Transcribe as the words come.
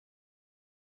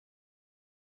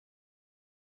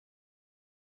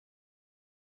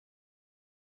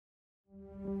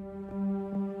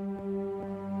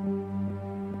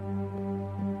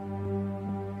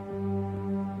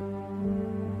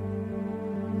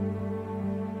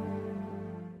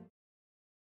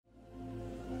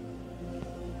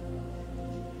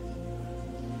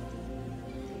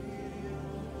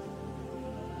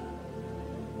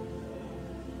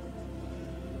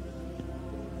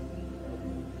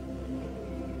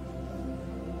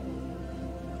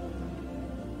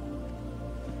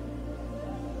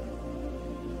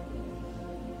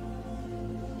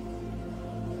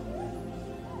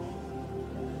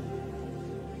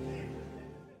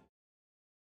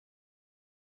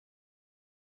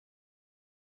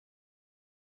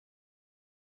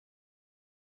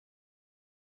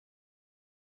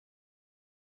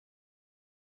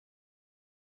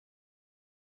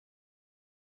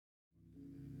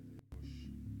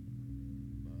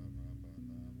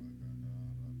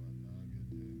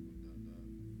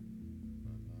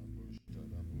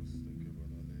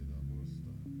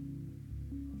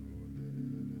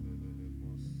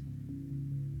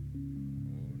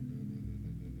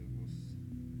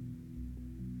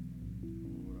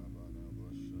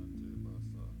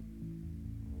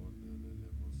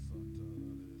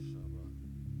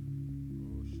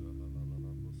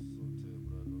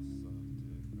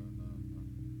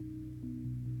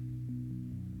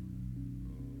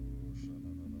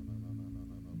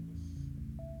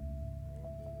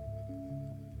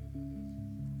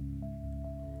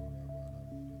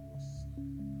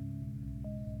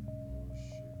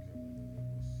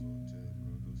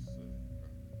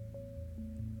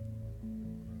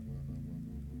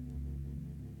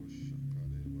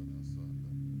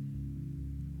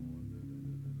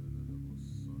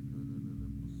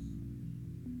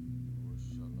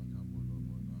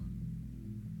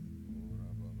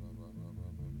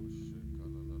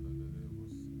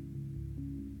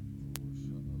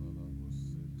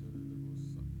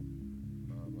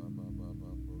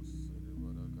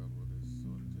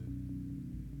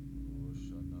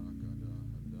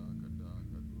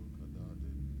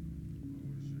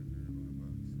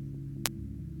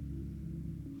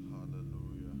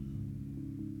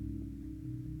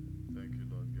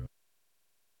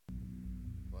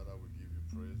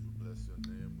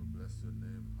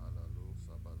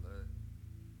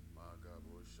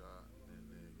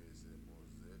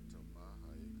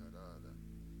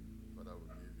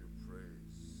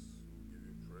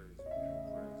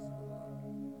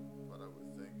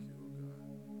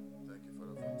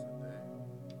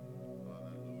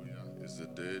Is the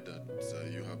day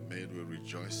that you have made. We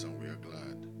rejoice and we are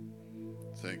glad.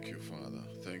 Thank you, Father.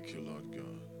 Thank you, Lord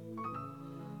God.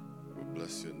 We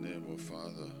bless your name, O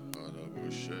Father.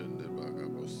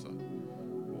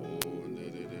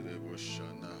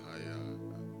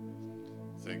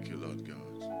 Thank you, Lord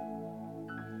God.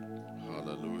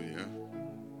 Hallelujah.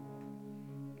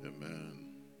 Amen.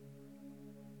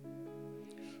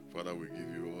 Father, we give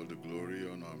you all the glory,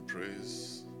 honor, and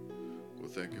praise. We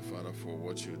thank you, Father, for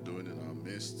what you're doing in our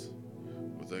midst.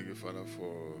 We thank you, Father,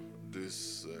 for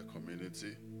this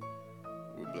community.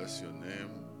 We bless your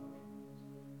name.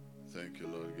 Thank you,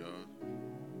 Lord God.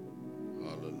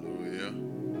 Hallelujah.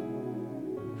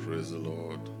 Praise the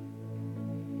Lord.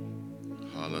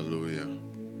 Hallelujah.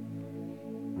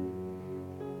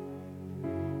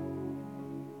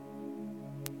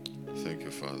 Thank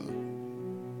you, Father.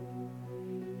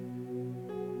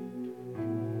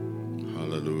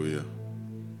 Hallelujah.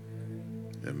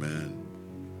 Amen.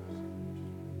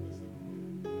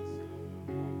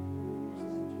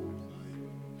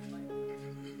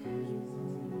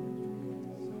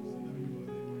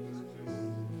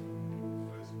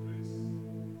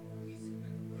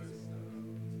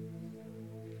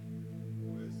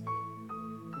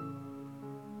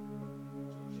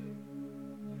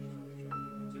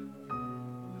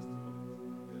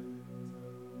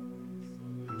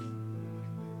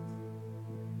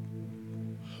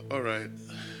 All right.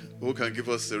 Who can give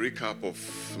us a recap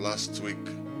of last week?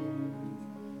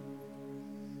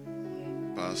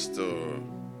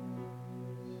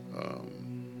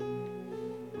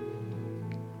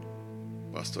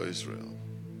 Pastor Israel.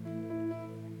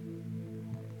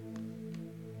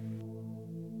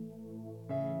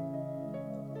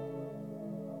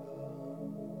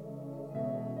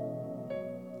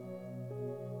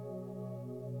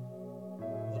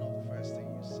 One of the first things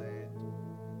you said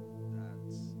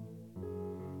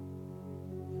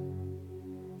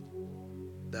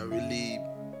that really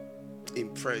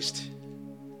impressed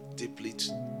deeply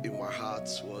in my heart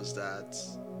was that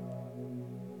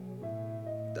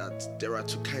there are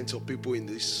two kinds of people in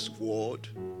this world: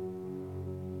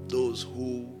 those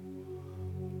who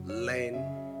learn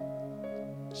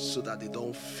so that they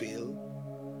don't fail.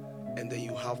 And then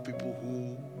you have people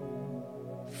who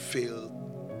fail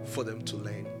for them to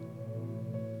learn.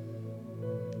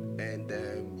 And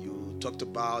you talked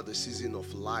about the season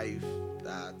of life,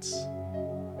 that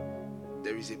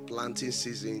there is a planting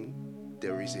season,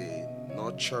 there is a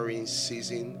nurturing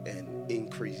season, and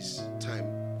increase,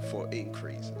 time for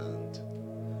increase, and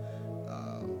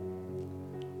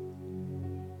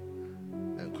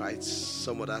quite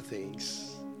some other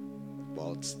things.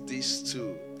 But these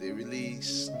two, they really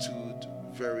stood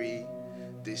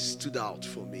out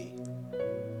for me.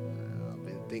 I've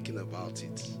been thinking about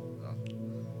it.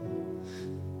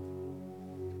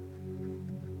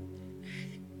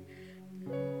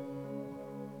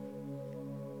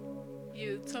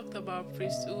 You talked about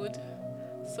priesthood.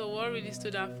 So what really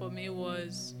stood out for me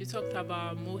was you talked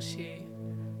about Moshe.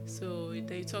 So you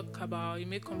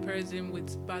made comparison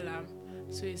with Balaam.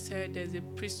 So you said there's a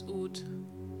priesthood.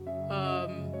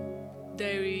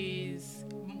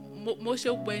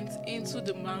 Moshe went into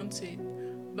the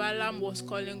mountain. Balaam was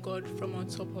calling God from on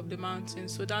top of the mountain.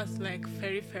 So that's like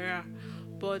very fair.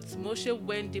 But Moshe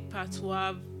went deeper to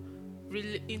have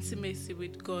really intimacy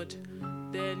with God.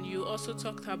 Then you also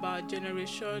talked about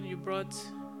generation. You brought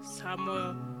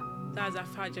Samuel, that's a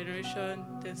far generation.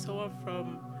 Then someone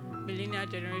from millennial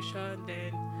generation.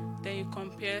 Then you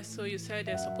compare. So you said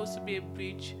there's supposed to be a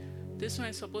bridge. This one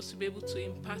is supposed to be able to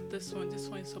impart this one. This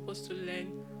one is supposed to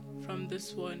learn from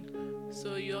this one.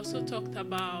 So you also talked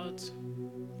about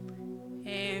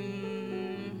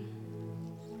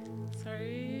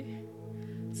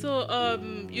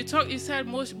you said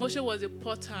Moshe was a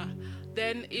potter.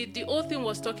 Then the whole thing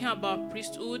was talking about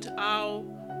priesthood.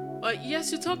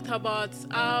 Yes, you talked about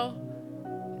how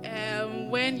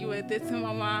when you were dating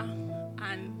Mama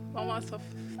and Mama of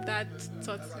that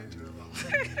taught you.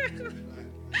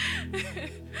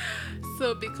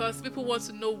 So because people want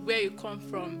to know where you come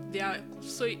from, they are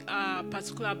so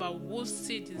particular about whose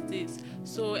seed is this.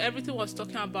 So everything was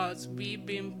talking about we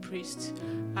being priests,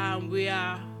 and we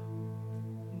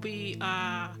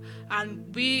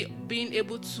being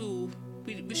able to.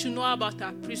 We should know about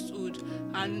our priesthood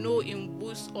and know in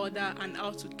whose order and how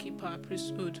to keep our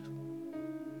priesthood.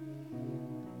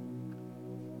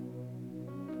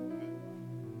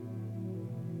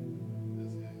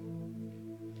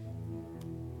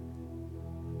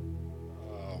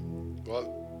 Well,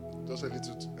 just a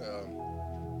little.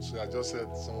 So I just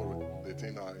said some of the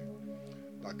thing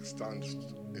that stands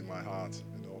in my heart.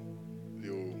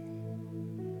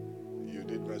 You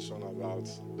did mention about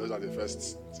those are the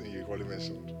first thing you really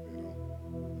mentioned.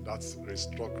 That's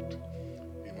restruck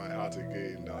in my heart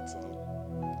again. That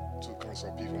two kinds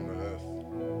of people on the earth: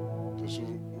 those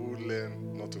who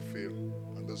learn not to fail,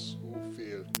 and those who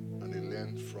fail and they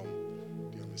learn from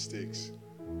their mistakes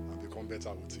and become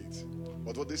better with it.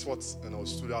 But what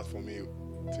stood out for me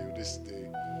till this day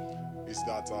is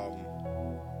that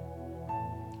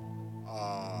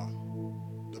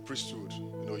the priesthood.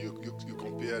 You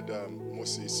compared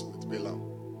Moses with Balaam,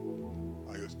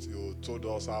 and you told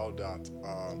us how that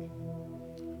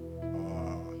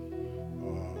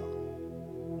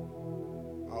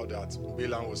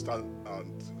Balaam will start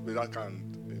and Balaam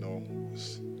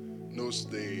knows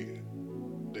the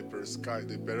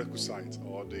prerequisite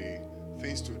or the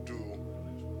things to do,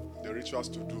 the rituals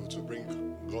to do to bring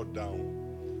God down.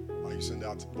 And using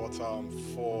that, but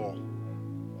for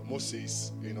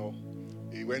Moses,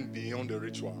 he went beyond the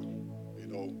ritual.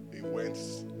 He went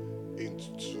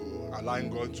into allowing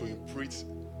God to imprint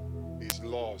His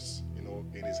laws,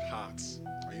 in his heart.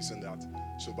 Are you saying that?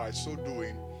 So by so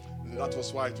doing, that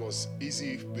was why it was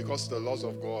easy, because the laws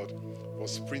of God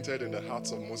was printed in the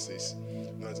hearts of Moses.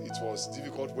 It was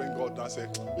difficult when God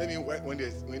said, when he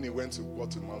went to go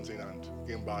to the mountain and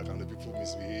came back and the people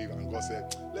misbehaved, and God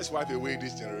said, let's wipe away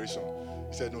this generation.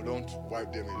 He said, no, don't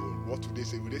wipe them alone. What would they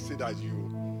say? Would they say that you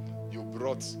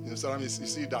brought, sometimes you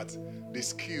see that the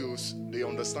skills, the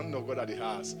understanding of God that he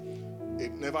has,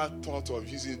 it never thought of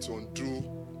using it to undo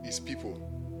his people,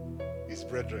 his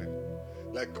brethren.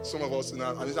 Like some of us,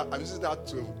 I'm using that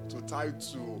to tie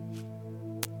to,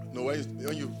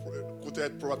 when you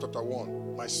quoted Proverbs chapter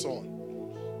 1, my son.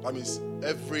 That means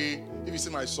if you say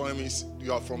my son, it means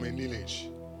you are from a lineage,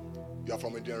 you are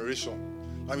from a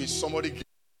generation. That means somebody gave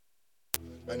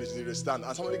and it's the stand,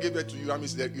 and somebody gave it to you. That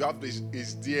means that you have his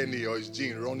DNA or his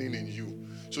gene running in you.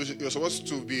 So you're supposed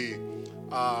to be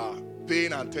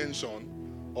paying attention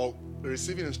or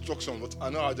receiving instruction. But I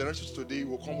know our generations today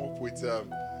will come up with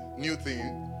new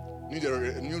thing,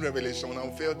 new revelation,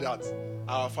 and feel that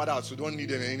our fathers, we don't need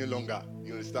them any longer.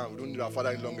 You understand? We don't need our father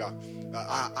any longer.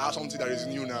 I have something that is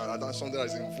new now. I have something that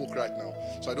is in vogue right now.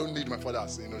 So I don't need my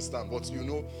fathers. You understand? But you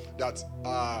know that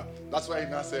that's why he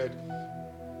now said,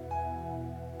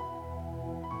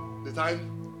 the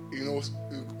time, you know,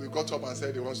 we got up and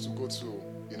said he wants to go to,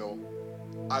 you know,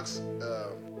 ask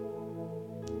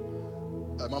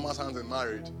Mama's hands and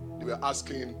married. They were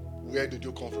asking, where did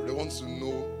you come from? They want to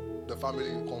know the family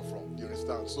you come from. You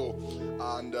understand? So,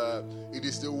 and it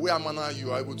is the way and manner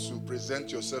you are able to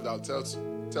present yourself that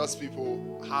tells people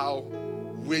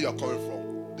where you're coming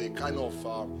from. The kind of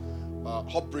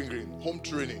upbringing, home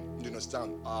training. You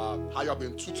understand? How you have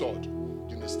been tutored.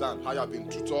 You understand? How you have been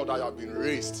tutored. How you have been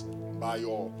raised by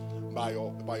your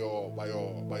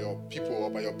people or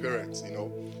by your parents. You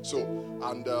know. So,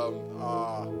 and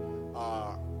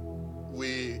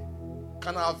we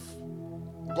kind of,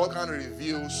 God can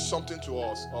reveal something to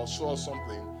us or show us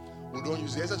something. We don't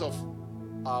use the essence of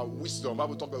wisdom.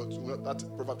 Bible talks about that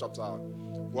Proverbs chapter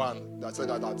 1 that said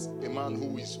that a man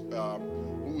who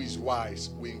is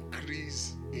wise will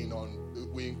increase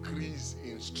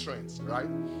in strength, right?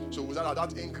 So we know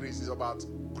that increase is about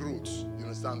growth. You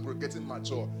understand? Growth, getting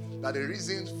mature. That the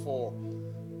reason for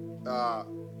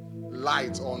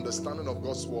light or understanding of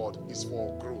God's word is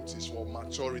for growth, is for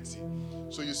maturity.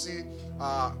 So you see,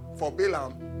 for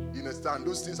Balaam, you understand,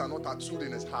 those things are not tattooed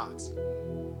in his heart.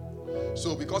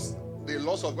 So because the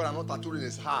laws of God are not tattooed in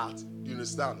his heart, you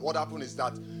understand, what happened is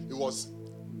that it was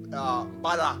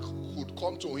Balak would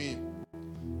come to him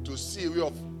to see a way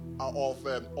of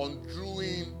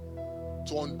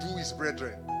undo his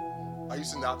brethren. Are you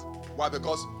seeing that? Why?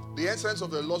 Because the essence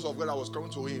of the laws of God that was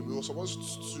coming to him, he was supposed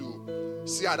to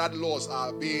see how that laws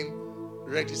are being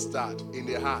registered in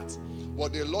the heart.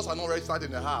 But the laws are not registered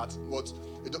in the heart, but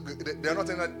they're not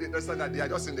registered, that they are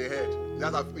just in the head.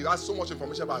 It has so much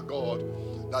information about God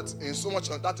that in so much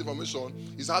of that information,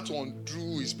 it's hard to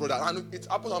undo his brother. And it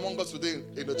happens among us today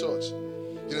in the church.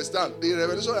 You understand? The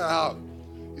revelation I have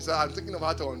is that I'm thinking of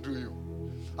how to undo you.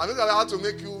 I'm thinking about how to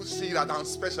make you see that I'm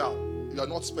special. You are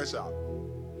not special.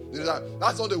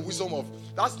 That's not the wisdom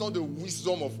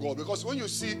of God. Because when you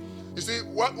see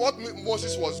what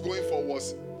Moses was going for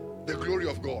was the glory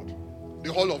of God,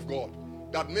 the whole of God,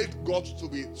 that made God to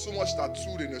be so much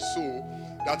tattooed in the soul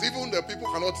that even the people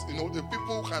cannot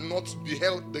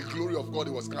behold the glory of God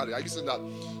he was carrying. Are you seeing that?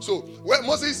 So when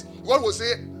Moses, God will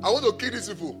say, I want to kill these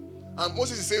people, and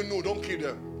Moses is saying, no, don't kill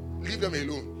them, leave them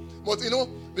alone. But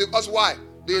because why?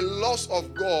 The laws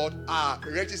of God are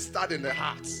registered in the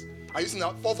hearts. Are you seeing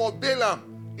that? For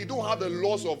Balaam, he don't have the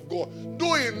laws of God,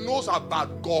 though he knows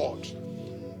about God.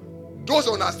 Those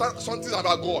who understand something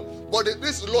about God, but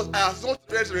this law has not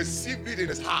yet received it in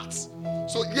his heart.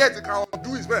 So yet he can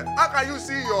do his best. How can you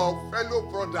see your fellow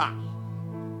brother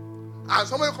and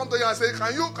somebody come to you and say,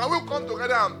 can we come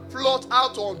together and plot how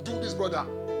to undo this brother,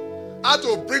 how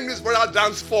to bring this brother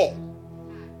down to fall?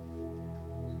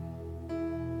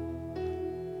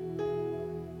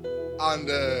 And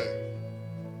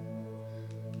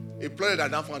he plotted that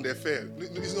down and they fell.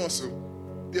 It's not so.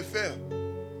 They fell.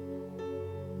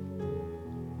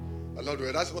 Lord,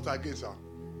 that's what I get, sir.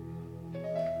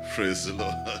 Praise the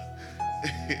Lord.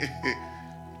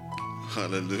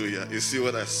 Hallelujah. You see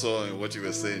what I saw in what you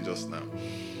were saying just now?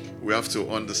 We have to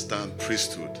understand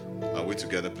priesthood. Are we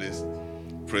together, please?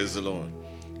 Praise the Lord.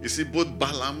 You see, both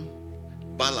Balaam,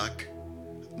 Balak,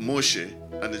 Moshe,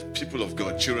 and the people of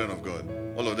God, children of God,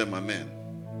 all of them are men.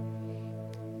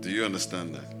 Do you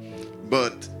understand that?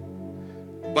 But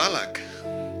Balak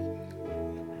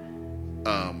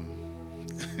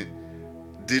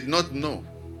did not know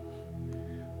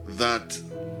that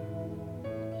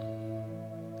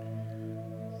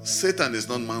Satan is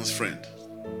not man's friend.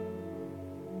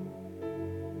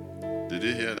 Did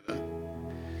you hear that?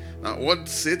 Now, what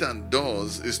Satan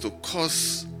does is to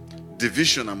cause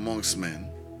division amongst men.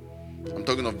 I'm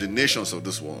talking of the nations of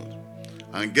this world,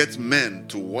 and get men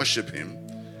to worship him,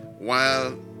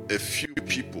 while a few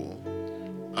people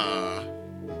are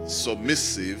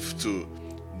submissive to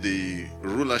the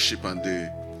rulership and the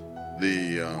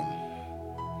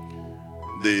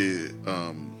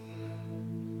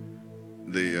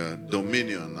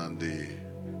dominion and the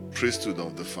priesthood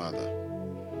of the Father.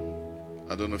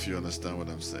 I don't know if you understand what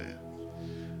I'm saying.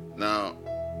 Now,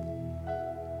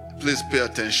 please pay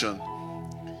attention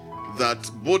that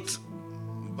both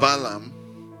Balaam,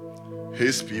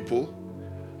 his people,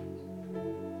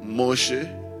 Moshe,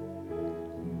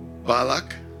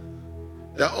 Balak,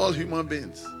 they're all human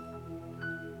beings.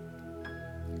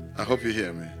 I hope you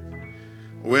hear me.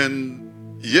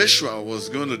 When Yeshua was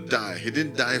going to die, he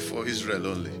didn't die for Israel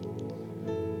only.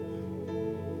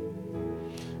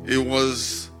 It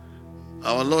was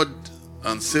our Lord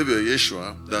and Savior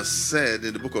Yeshua that said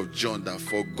in the book of John that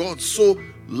for God so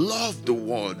loved the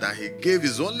world that he gave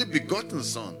his only begotten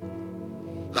Son,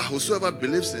 that whosoever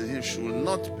believes in him should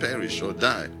not perish or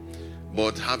die,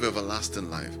 but have everlasting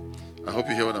life. I hope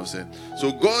you hear what I'm saying.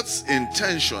 So God's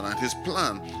intention and his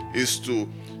plan is to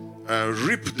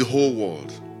reap the whole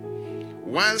world,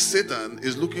 while Satan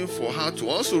is looking for how to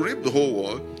also reap the whole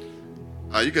world.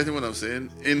 Are you getting what I'm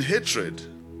saying? In hatred.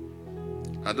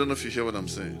 I don't know if you hear what I'm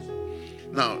saying.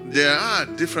 Now, there are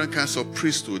different kinds of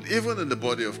priesthood, even in the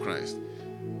body of Christ.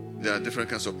 There are different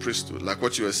kinds of priesthood, like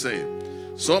what you were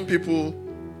saying. Some people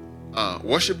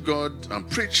worship God and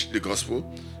preach the gospel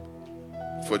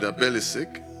for their belly's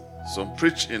sake. Some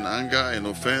preach in anger, in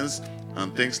offense,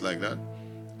 and things like that.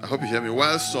 I hope you hear me.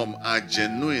 While some are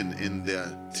genuine in their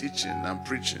teaching and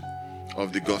preaching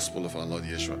of the gospel of our Lord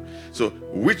Yeshua. So,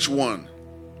 which one?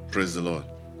 Praise the Lord.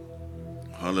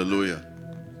 Hallelujah.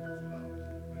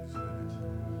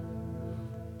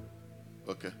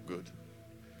 Okay, good.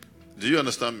 Do you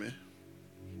understand me?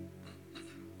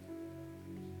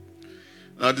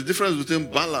 Now, the difference between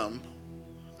Balaam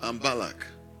and Balak,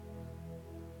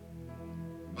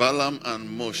 Balaam and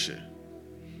Moshe,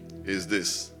 is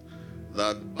this: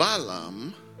 that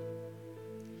Balaam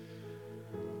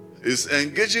is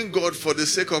engaging God for the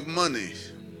sake of money,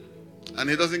 and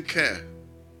he doesn't care.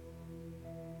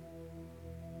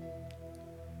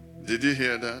 Did you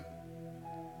hear that?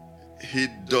 He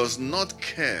does not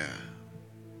care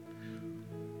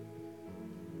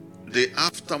the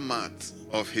aftermath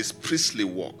of his priestly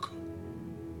work.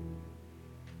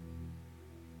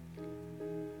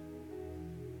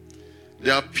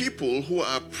 There are people who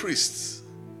are priests,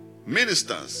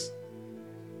 ministers,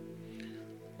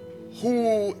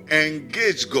 who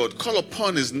engage God, call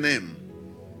upon his name.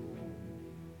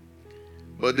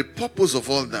 But the purpose of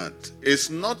all that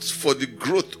is not for the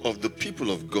growth of the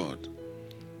people of God,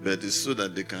 but it's so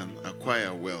that they can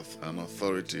acquire wealth and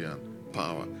authority and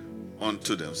power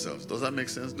unto themselves. Does that make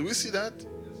sense? Do we see that?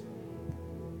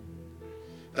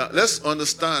 Now, let's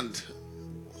understand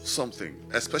something,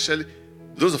 especially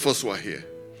those of us who are here,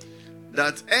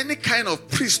 that any kind of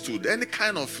priesthood, any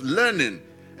kind of learning,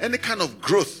 any kind of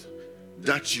growth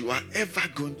that you are ever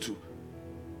going to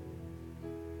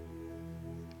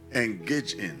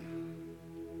engage in,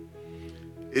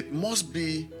 it must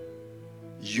be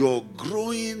your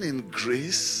growing in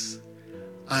grace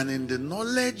and in the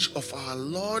knowledge of our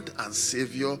Lord and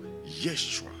Savior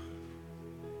Yeshua.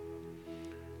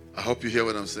 I hope you hear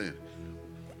what I'm saying.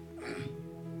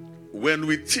 When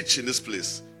we teach in this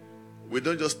place, we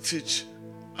don't just teach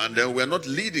and then we're not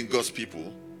leading God's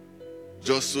people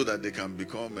just so that they can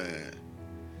become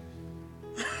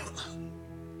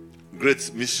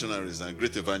great missionaries and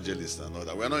great evangelists and all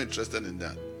that. We're not interested in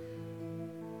that.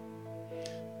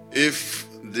 If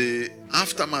the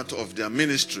aftermath of their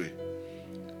ministry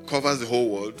covers the whole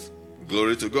world,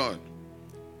 glory to God.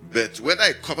 But whether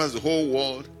it covers the whole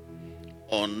world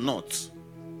or not,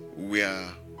 we are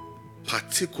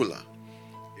particular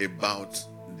about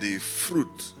the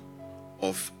fruit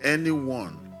of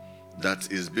anyone that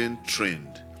is being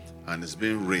trained and is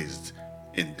being raised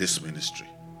in this ministry.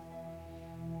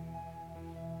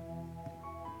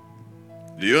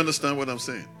 Do you understand what I'm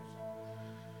saying?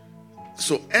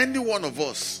 So any one of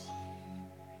us,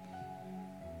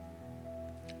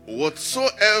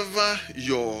 whatsoever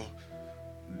your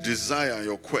desire,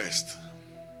 your quest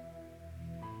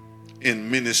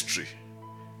in ministry,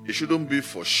 it shouldn't be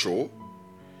for show.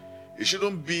 It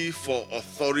shouldn't be for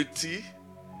authority,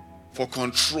 for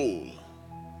control.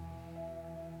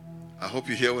 I hope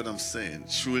you hear what I'm saying.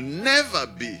 It should never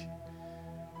be.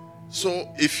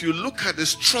 So if you look at the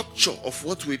structure of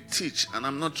what we teach, and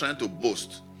I'm not trying to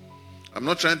boast, I'm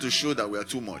not trying to show that we are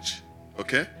too much,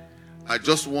 okay? I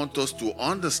just want us to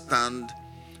understand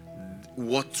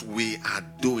what we are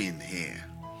doing here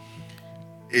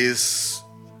is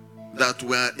that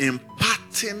we are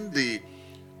imparting the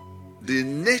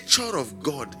nature of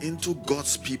God into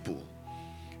God's people.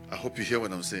 I hope you hear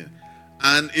what I'm saying.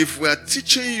 And if we are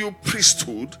teaching you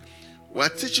priesthood, we are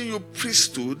teaching you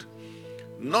priesthood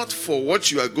not for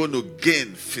what you are going to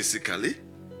gain physically,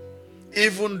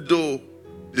 even though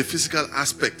the physical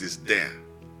aspect is there.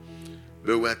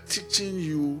 But we are teaching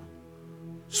you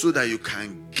so that you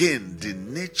can gain the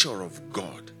nature of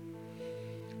God.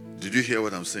 Did you hear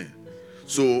what I'm saying?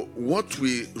 So what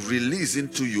we release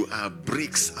into you are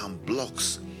bricks and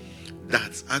blocks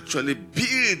that actually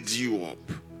build you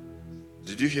up.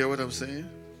 Did you hear what I'm saying?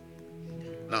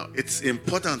 Now, it's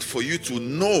important for you to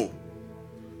know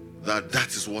that that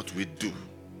is what we do.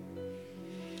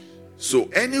 So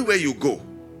anywhere you go,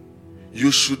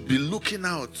 you should be looking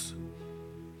out.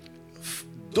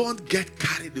 Don't get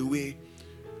carried away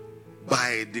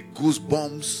by the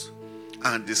goosebumps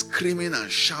and the screaming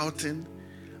and shouting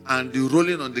and the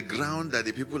rolling on the ground that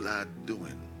the people are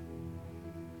doing.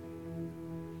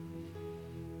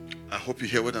 I hope you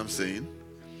hear what I'm saying.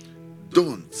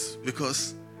 Don't,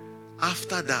 because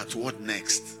after that, what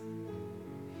next?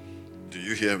 Do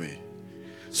you hear me?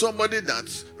 Somebody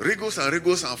that wriggles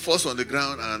and falls on the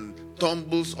ground and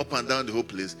tumbles up and down the whole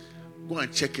place, go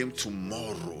and check him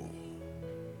tomorrow.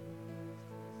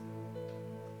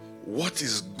 What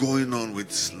is going on with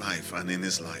his life and in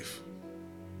his life?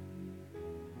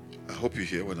 I hope you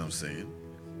hear what I'm saying.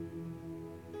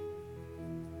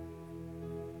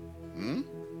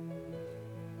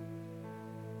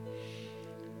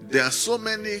 There are so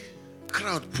many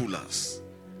crowd pullers,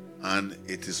 and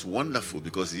it is wonderful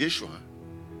because Yeshua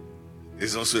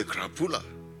is also a crowd puller.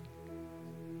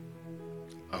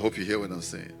 I hope you hear what I'm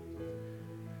saying.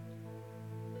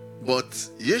 But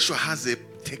Yeshua has a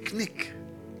technique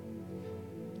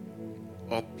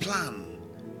or plan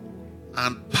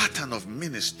and pattern of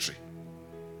ministry.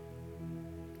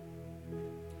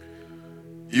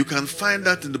 You can find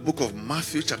that in the book of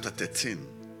Matthew chapter 13.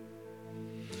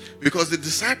 Because the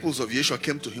disciples of Yeshua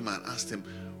came to him and asked him,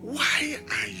 why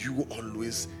are you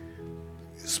always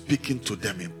speaking to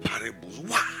them in parables?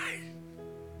 Why?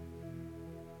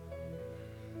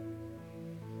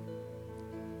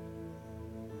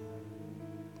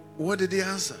 What did he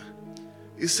answer?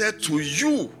 He said, to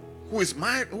you,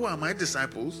 who are my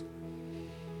disciples,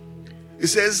 he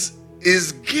says,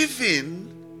 is given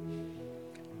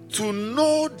to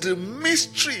know the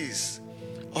mysteries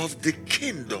of the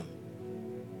kingdom.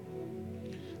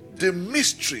 The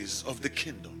mysteries of the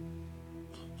kingdom.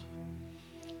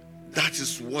 That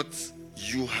is what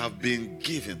you have been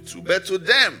given to. But to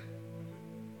them,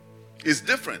 it's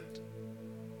different.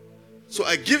 So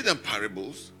I give them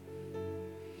parables.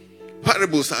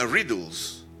 Parables are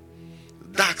riddles,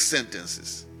 dark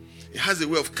sentences. It has a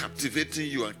way of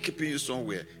captivating you and keeping you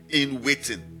somewhere in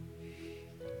waiting.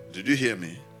 Did you hear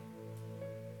me?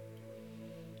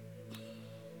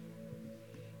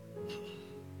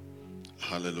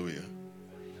 Hallelujah.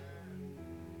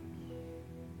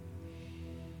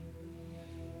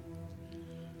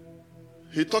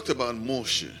 He talked about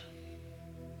Moshe,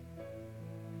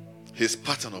 his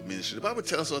pattern of ministry. The Bible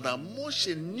tells us that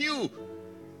Moshe knew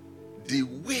the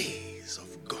ways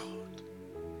of God,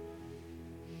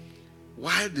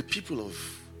 while the people of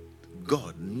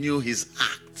God knew his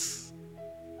acts.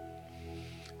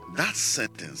 That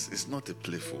sentence is not a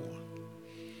playful one.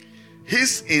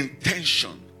 His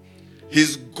intention,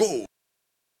 his goal,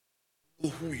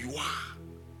 who you are.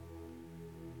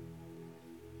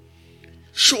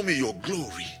 Show me your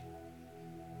glory.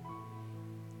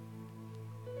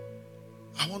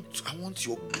 I want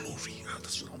your glory.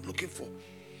 That's what I'm looking for.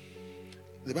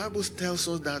 The Bible tells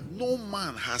us that no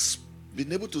man has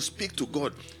been able to speak to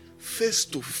God face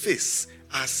to face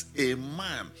as a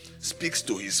man speaks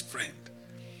to his friend.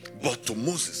 But to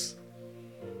Moses,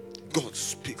 God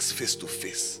speaks face to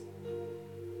face.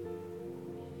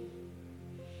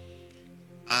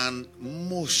 And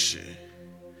Moshe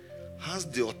has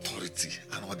the authority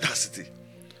and audacity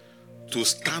to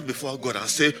stand before God and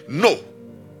say, no,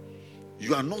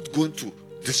 you are not going to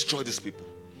destroy these people.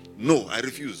 No, I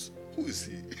refuse. Who is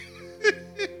he?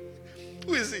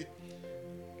 Who is he?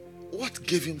 What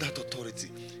gave him that authority?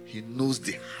 He knows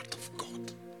the heart of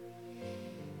God.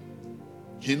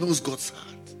 He knows God's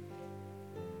heart.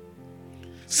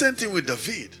 Same thing with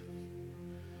David.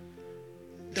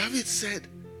 David said,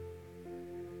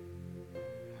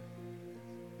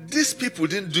 these people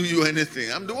didn't do you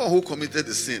anything. I'm the one who committed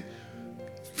the sin.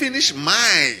 Finish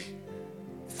my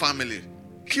family.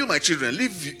 Kill my children.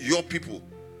 Leave your people.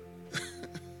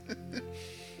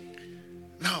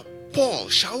 Now,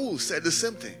 Shaul said the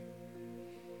same thing.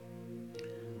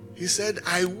 He said,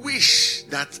 I wish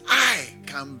that I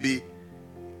can be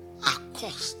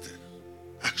accursed.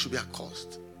 I should be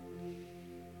accursed.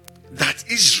 That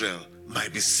Israel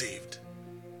might be saved.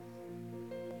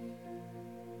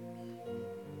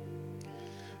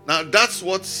 Now, that's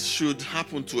what should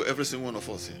happen to every single one of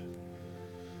us here.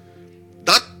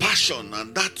 That passion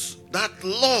and that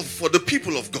love for the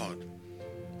people of God.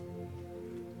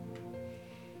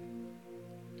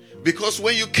 Because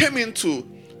when you came into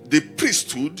the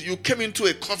priesthood, you came into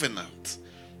a covenant.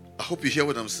 I hope you hear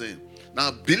what I'm saying.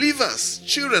 Now, believers,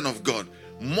 children of God,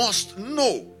 must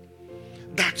know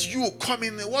that you come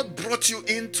in. What brought you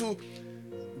into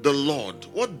the Lord?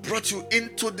 What brought you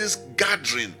into this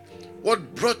gathering?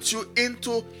 What brought you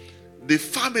into the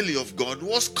family of God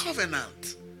was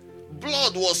covenant.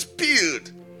 blood was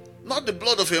spilled. Not the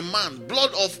blood of a man,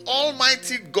 blood of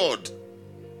Almighty God.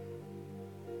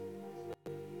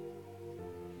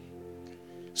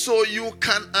 So you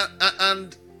can,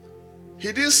 and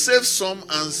he didn't save some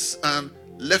and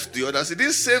left the others. He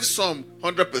didn't save some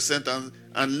 100%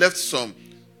 and left some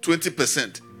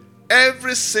 20%.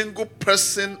 Every single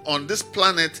person on this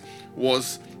planet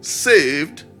was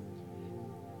saved,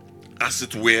 as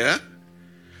it were,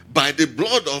 by the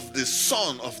blood of the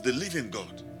Son of the living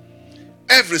God.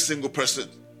 Every single person.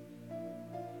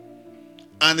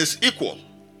 And it's equal.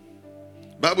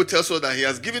 Bible tells us that he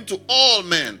has given to all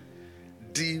men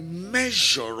the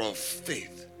measure of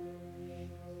faith.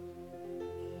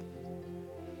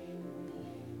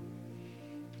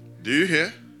 Do you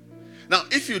hear? Now,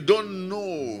 if you don't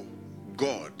know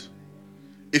God,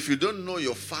 if you don't know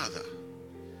your Father,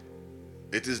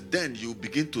 it is then you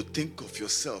begin to think of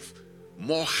yourself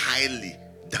more highly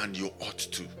than you ought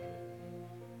to.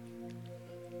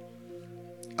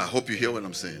 I hope you hear what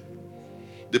I'm saying.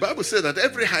 The Bible says that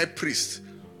every high priest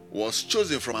was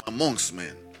chosen from amongst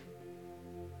men.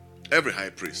 Every high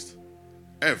priest.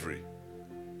 Every.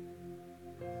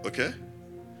 Okay?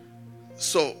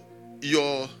 So,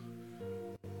 your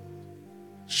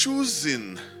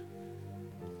choosing,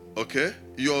 okay,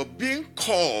 you're being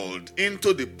called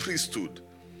into the priesthood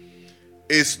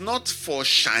is not for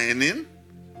shining.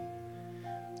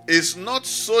 It's not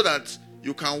so that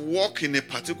you can walk in a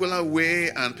particular way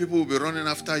and people will be running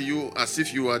after you as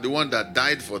if you are the one that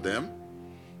died for them.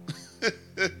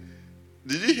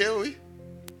 Did you hear me?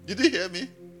 Did you hear me?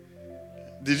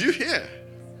 Did you hear?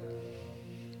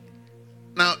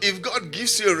 Now, if God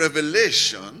gives you a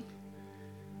revelation,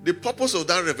 the purpose of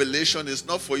that revelation is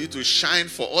not for you to shine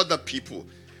for other people.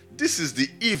 This is the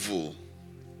evil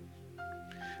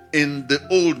in the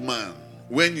old man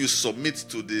when you submit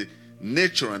to the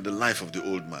nature and the life of the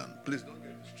old man. Please don't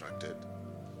get distracted.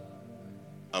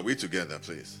 Are we together,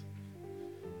 please?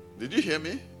 Did you hear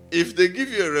me? If they give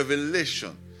you a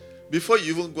revelation, before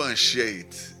you even go and share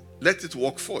it, let it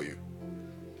work for you.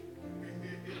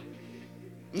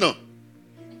 No.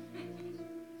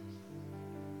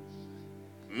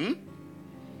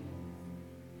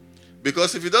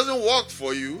 Because if it doesn't work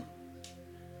for you,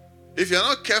 if you're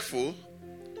not careful,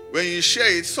 when you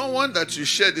share it, someone that you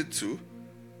shared it to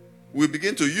will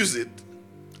begin to use it,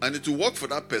 and it will work for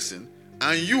that person,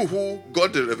 and you who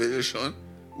got the revelation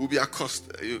will be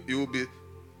accosted. You will be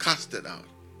casted out.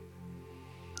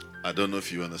 I don't know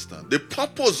if you understand. The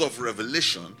purpose of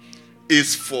revelation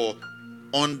is for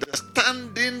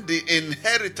understanding the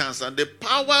inheritance and the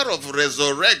power of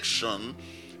resurrection.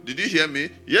 Did you hear me?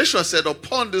 Yeshua said,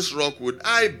 upon this rock would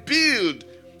I build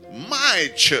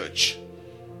my church.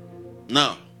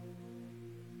 Now,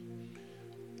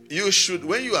 you should,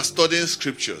 when you are studying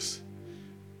scriptures,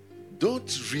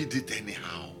 don't read it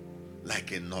anyhow,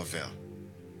 like a novel.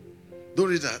 Don't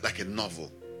read it like a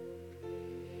novel.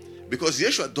 Because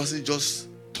Yeshua doesn't just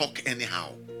talk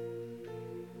anyhow.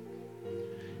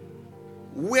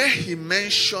 Where he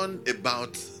mentioned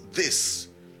about this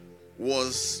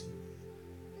was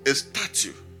a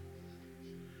statue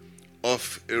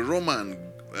of a Roman,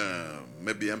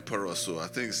 maybe emperor or so. I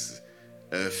think it's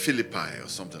Philippi or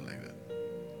something like that.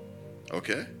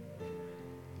 Okay?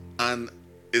 And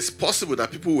it's possible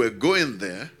that people were going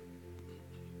there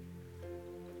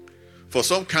for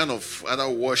some kind of either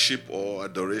worship or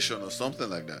adoration or something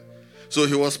like that. So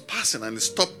he was passing and he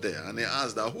stopped there and he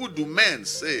asked that, who do men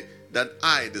say that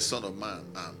I, the Son of Man,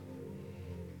 am?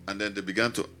 And then they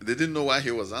didn't know why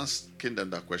he was asking them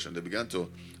that question. They began to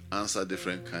answer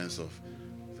different kinds of,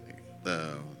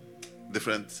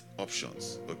 different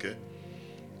options, okay?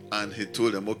 And he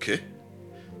told them, okay,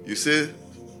 you say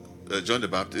John the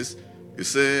Baptist, you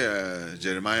say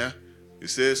Jeremiah, you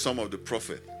say some of the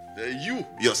prophet. You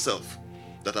yourself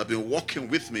that have been walking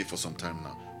with me for some time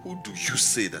now, who do you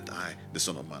say that I, the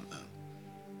Son of Man, am?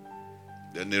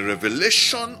 Then a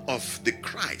revelation of the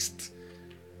Christ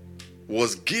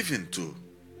was given to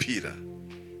Peter,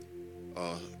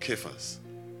 or Cephas.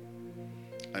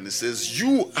 And it says,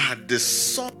 you are the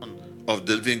Son of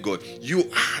the living God. You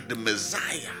are the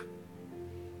Messiah.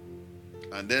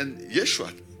 And then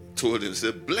Yeshua told him,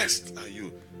 said, blessed are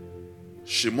you,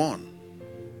 Shimon,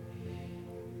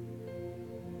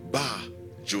 Bar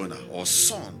Jonah, or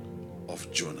son of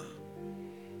Jonah.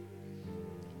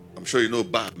 I'm sure you know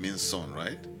Bar means son,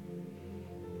 right?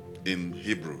 In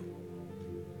Hebrew.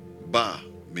 Bar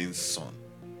means son.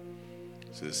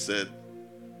 So it said,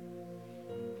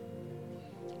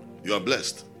 you are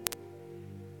blessed.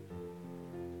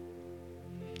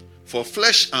 For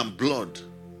flesh and blood,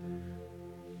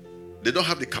 they don't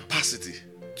have the capacity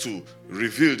to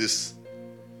reveal this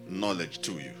knowledge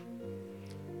to you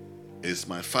is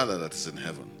my Father that is in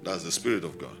heaven. That's the Spirit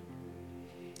of God.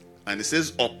 And it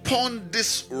says, upon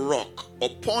this rock,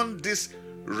 upon this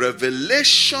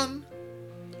revelation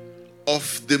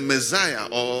of the Messiah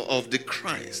or of the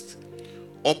Christ,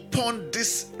 upon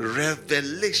this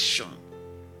revelation.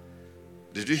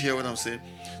 Did you hear what I'm saying?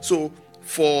 So,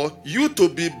 for you to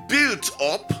be built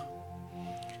up,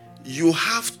 you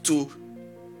have to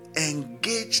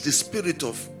engage the Spirit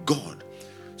of God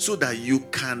so that you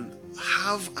can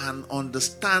have an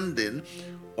understanding,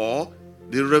 or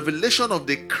the revelation of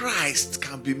the Christ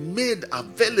can be made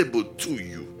available to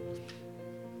you.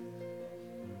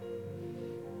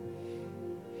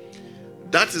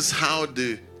 That is how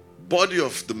the body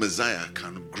of the Messiah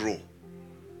can grow.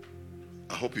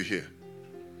 I hope you hear.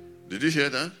 Did you hear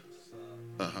that?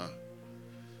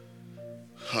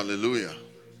 Hallelujah.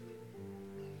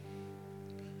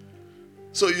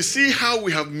 So you see how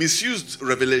we have misused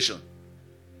revelation.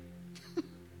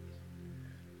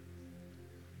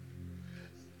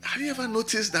 Have you ever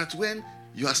noticed that when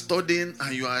you are studying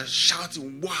and you are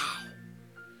shouting, wow,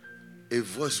 a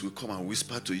voice will come and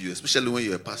whisper to you, especially when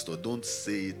you're a pastor? Don't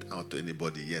say it out to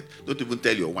anybody yet. Don't even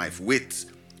tell your wife. Wait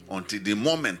until the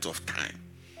moment of time.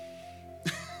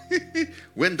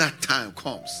 When that time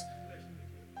comes,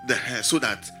 so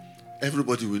that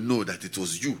everybody will know that it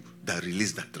was you that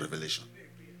released that revelation.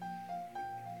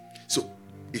 So,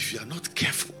 if you are not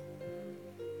careful,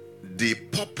 the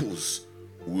purpose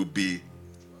will be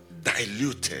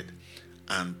diluted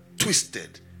and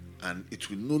twisted, and it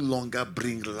will no longer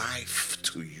bring life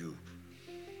to you.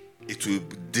 It will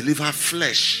deliver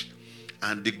flesh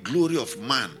and the glory of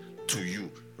man to you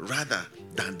rather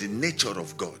than the nature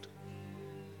of God.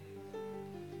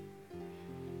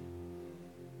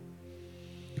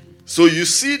 So you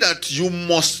see that you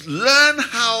must learn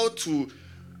how to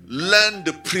learn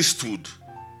the priesthood.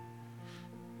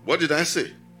 What did I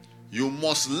say? You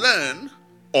must learn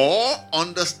or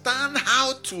understand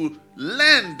how to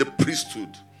learn the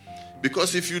priesthood.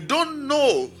 Because if you don't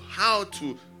know how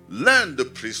to learn the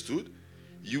priesthood,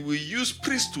 you will use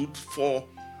priesthood for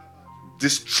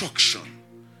destruction.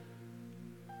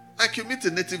 Like you meet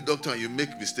a native doctor and you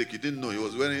make mistake. You didn't know he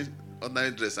was wearing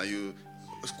ordinary dress and you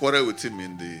quarrel with him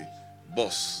in the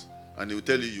bus, and he will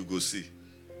tell you, you go see.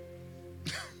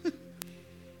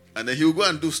 And then he will go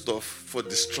and do stuff for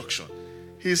destruction.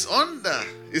 He's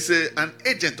an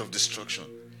agent of destruction.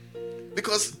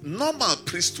 Because normal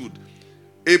priesthood,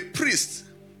 a priest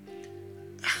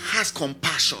has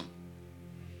compassion.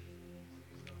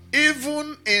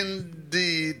 Even in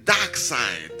the dark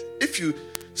side, if you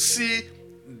see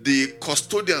the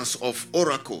custodians of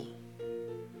oracle,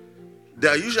 they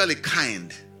are usually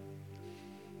kind.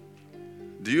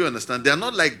 Do you understand? They are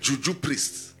not like juju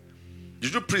priests.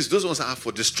 Juju priests, those ones are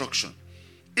for destruction.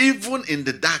 Even in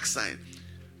the dark side,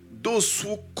 those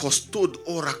who custode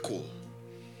oracle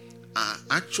are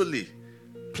actually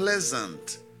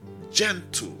pleasant,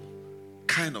 gentle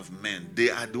kind of men.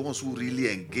 They are the ones who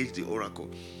really engage the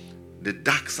oracle. The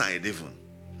dark side even.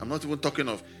 I'm not even talking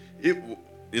of,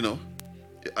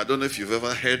 I don't know if you've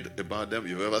ever heard about them,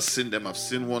 you've ever seen them. I've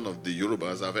seen one of the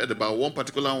Yorubas. I've heard about one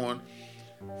particular one.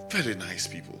 Very nice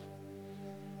people.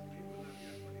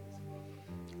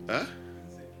 Huh?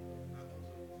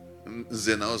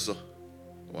 Zenaozo.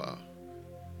 Wow.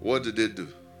 What did they do?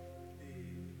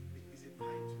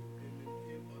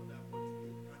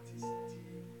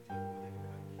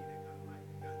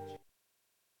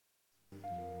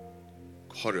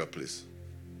 Hurry up, please.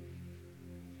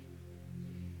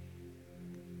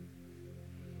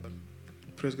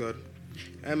 Praise God.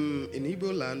 In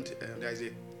Igbo land, there is a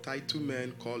title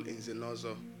man called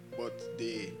Nzenozo, but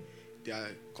they are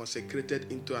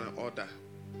consecrated into an order.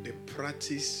 They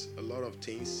practice a lot of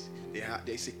things. There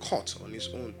is a court on its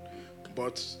own,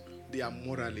 but they are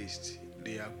moralists.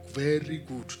 They are very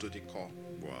good to the core.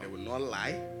 Wow. They will not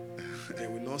lie. They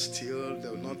will not steal. They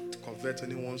will not convert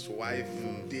anyone's wife.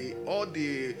 All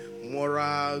the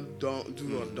moral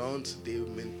do or don't, they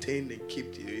maintain, they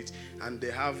keep it, and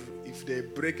they have. If they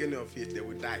break any of it, they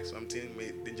will die. Something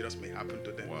dangerous may happen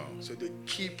to them. Wow. So they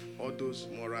keep all those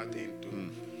moral things to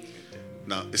maintain.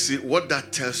 Now, you see, what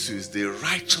that tells you is the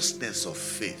righteousness of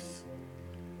faith.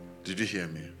 Did you hear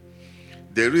me?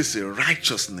 There is a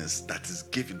righteousness that is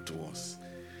given to us.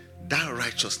 That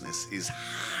righteousness is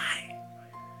high.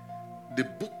 The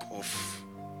book of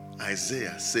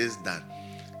Isaiah says that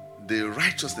the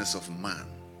righteousness of man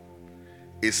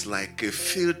is like a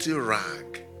filthy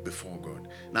rag before God.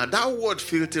 Now, that word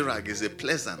filthy rag is a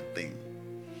pleasant thing.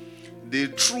 The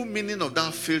true meaning of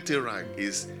that filthy rag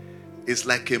is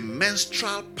like a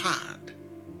menstrual pad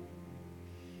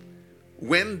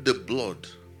when the blood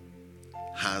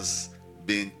has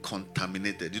been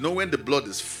contaminated, you know, when the blood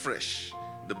is fresh,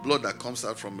 the blood that comes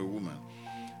out from a woman,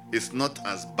 it's not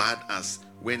as bad as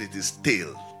when it is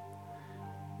stale.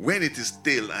 When it is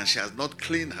stale and she has not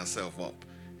cleaned herself up,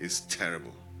 it's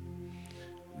terrible.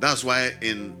 That's why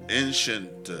in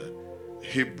ancient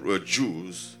Hebrew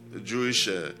Jewish,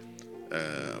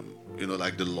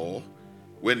 like the law,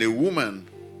 when a woman,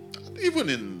 even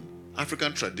in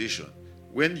African tradition,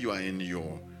 when you are in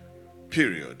your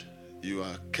period, you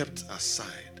are kept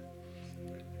aside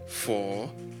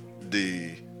for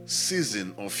the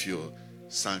season of your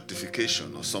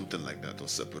sanctification or something like that, or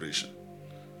separation.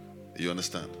 You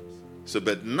understand? So,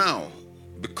 but now,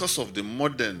 because of the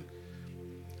modern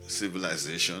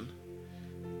civilization,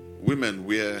 women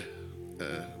wear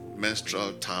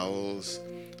menstrual towels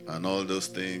and all those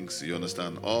things, you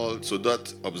understand? So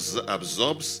that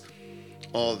absorbs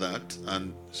all that,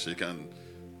 and she can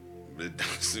be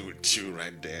dancing with you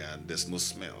right there, and there's no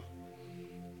smell.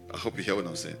 I hope you hear what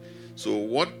I'm saying. So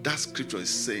what that scripture is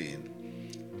saying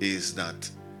is that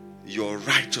your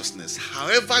righteousness,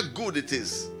 however good it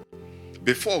is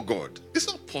before God, it's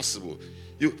not possible.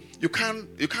 You can't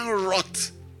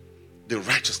rot the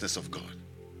righteousness of God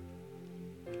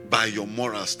by your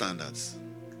moral standards.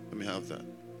 Let me have that.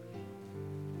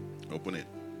 Open it.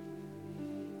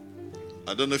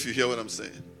 I don't know if you hear what I'm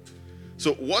saying.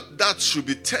 So what that should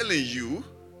be telling you,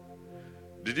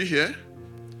 did you hear?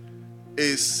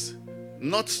 Is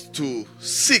not to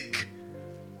seek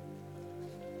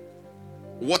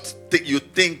what you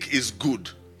think is good.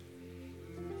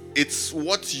 It's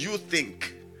what you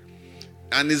think,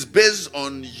 and it's based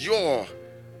on your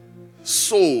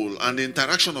soul and the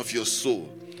interaction of your soul.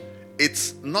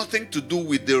 It's nothing to do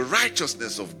with the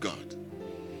righteousness of God.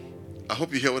 I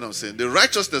hope you hear what I'm saying. The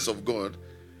righteousness of God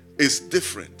is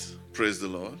different. Praise the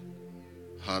Lord.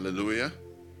 Hallelujah.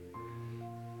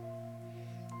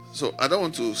 So I don't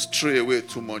want to stray away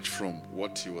too much from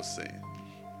what he was saying.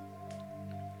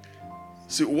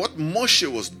 See, what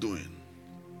Moshe was doing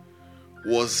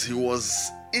was he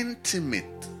was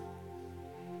intimate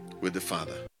with the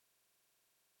Father.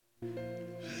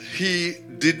 He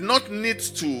did not need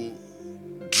to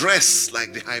dress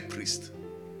like the high priest.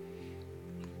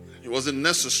 It wasn't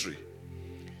necessary.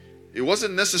 It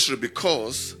wasn't necessary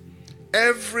because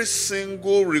every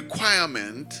single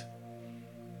requirement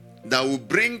that will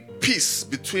bring peace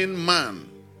between man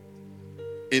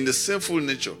in the sinful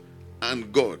nature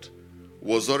and God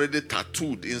was already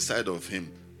tattooed inside of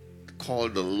him,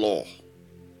 called the law.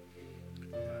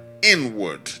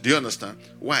 Inward. Do you understand?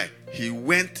 Why? He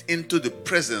went into the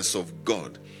presence of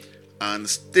God and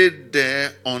stayed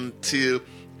there until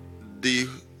the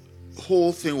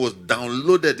whole thing was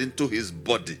downloaded into his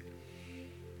body.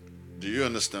 Do you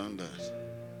understand that?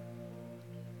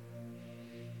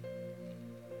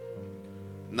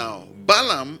 Now,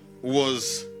 Balaam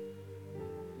was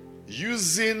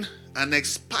using an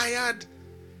expired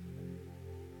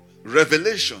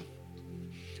revelation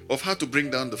of how to bring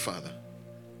down the Father.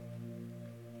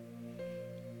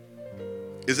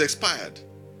 It's expired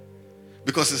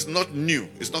because it's not new,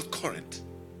 it's not current,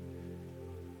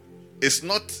 it's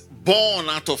not born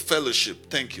out of fellowship.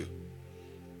 Thank you.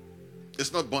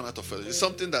 It's not born out of fellowship. It's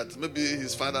something that maybe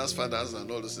his fathers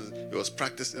and all those things, he was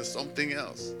practicing something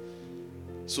else.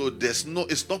 So it's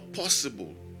not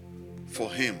possible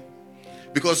for him,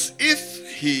 because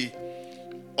if he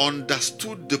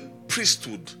understood the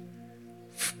priesthood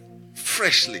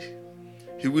freshly,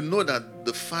 he will know that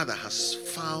the Father has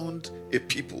found a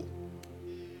people.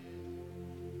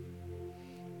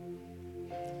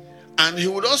 And he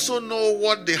would also know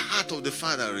what the heart of the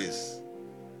Father is.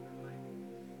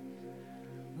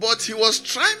 But he was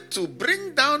trying to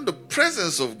bring down the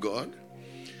presence of God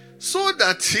so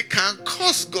that he can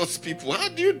curse God's people. How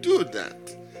do you do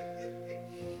that?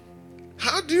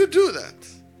 How do you do that?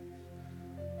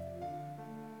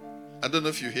 I don't know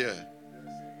if you hear.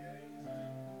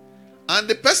 And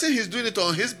the person he's doing it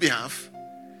on his behalf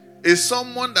is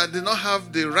someone that did not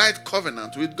have the right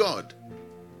covenant with God.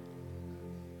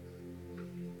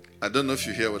 I don't know if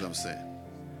you hear what I'm saying.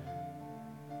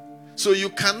 So you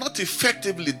cannot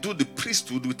effectively do the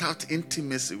priesthood without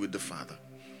intimacy with the Father.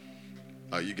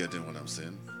 Are you getting what I'm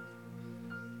saying?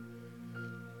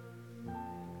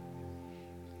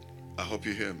 I hope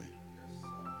you hear me.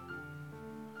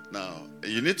 Now,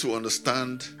 you need to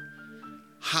understand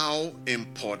how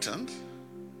important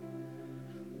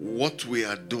what we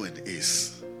are doing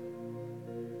is.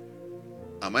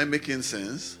 Am I making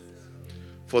sense?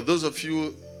 For those of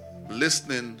you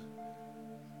listening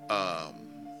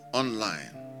online,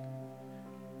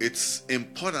 it's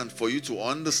important for you to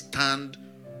understand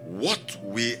what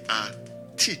we are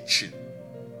teaching.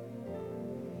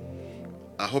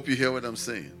 I hope you hear what I'm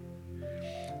saying.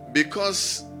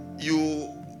 Because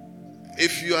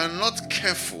if you are not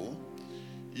careful,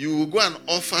 you will go and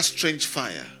offer strange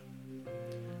fire.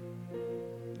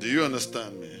 Do you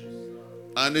understand me?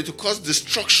 And it will cause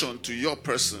destruction to your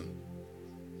person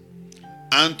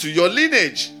and to your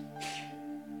lineage.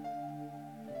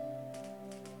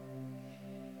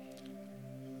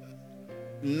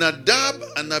 Nadab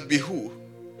and Abihu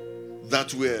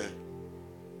that were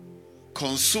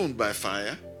consumed by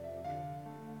fire,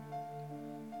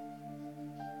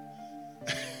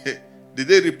 did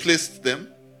they replace them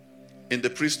in the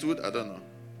priesthood? I don't know.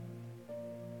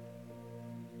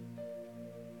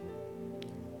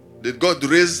 Did God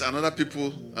raise another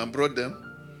people and brought them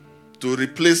to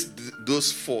replace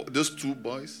those two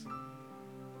boys?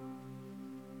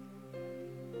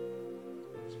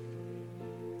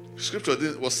 Scripture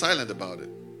was silent about it.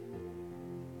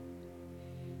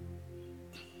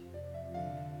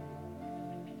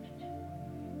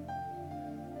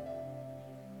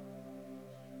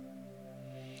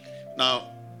 Now,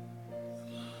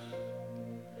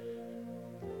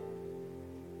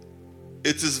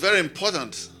 it is very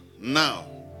important now.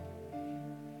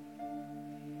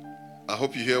 I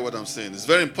hope you hear what I'm saying. It's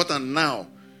very important now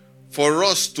for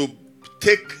us to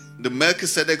take the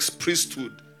Melchizedek's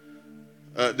priesthood,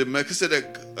 the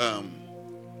Melchizedek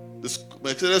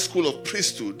school of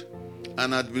priesthood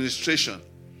and administration.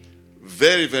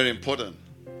 Very, very important.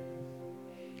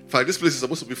 In fact, this place is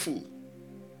supposed to be full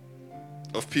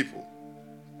of people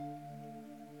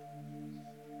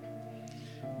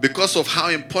because of how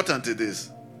important it is.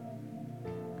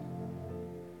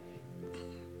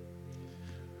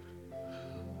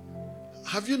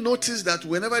 Have you noticed that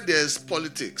whenever there's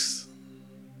politics,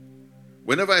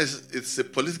 whenever it's a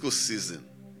political season,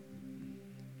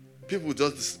 people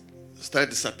just start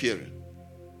disappearing?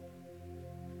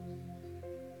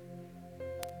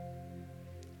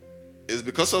 It's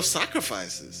because of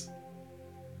sacrifices.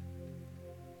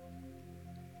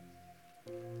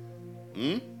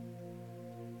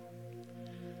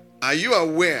 Are you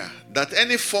aware that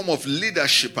any form of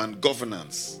leadership and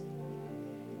governance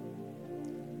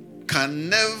can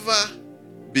never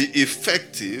be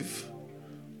effective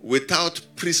without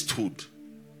priesthood?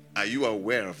 Are you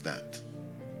aware of that?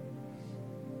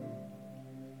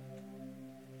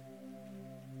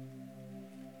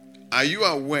 Are you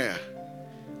aware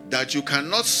that you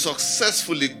cannot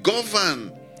successfully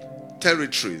govern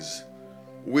territories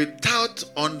without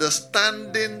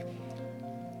understanding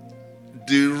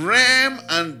the realm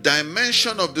and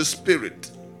dimension of the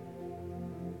spirit?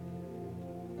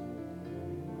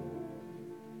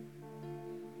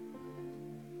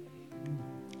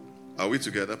 Are we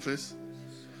together, please?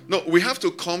 No, we have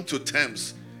to come to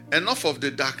terms. Enough of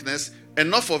the darkness,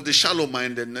 enough of the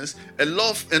shallow-mindedness,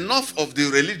 enough of the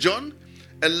religion,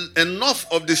 enough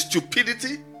of the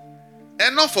stupidity,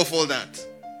 enough of all that.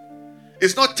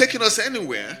 It's not taking us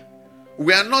anywhere.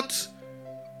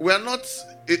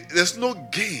 There's no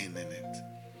gain in it.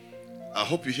 I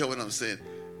hope you hear what I'm saying.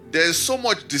 There's so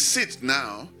much deceit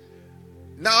now.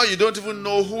 Now you don't even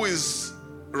know who is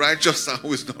righteous and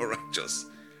who is not righteous.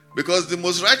 Because the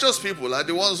most righteous people are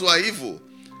the ones who are evil.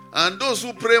 And those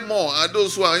who pray more are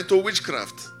those who are into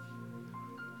witchcraft.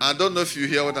 I don't know if you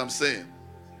hear what I'm saying.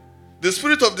 The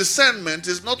spirit of discernment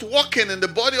is not working in the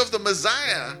body of the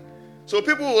Messiah. So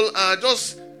people are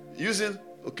just using,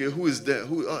 okay, who is there?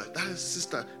 That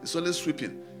sister is always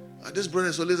sweeping. This brother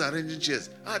is always arranging chairs.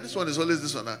 This one is always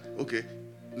this one. Okay,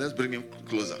 let's bring him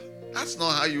closer. That's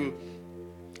not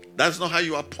how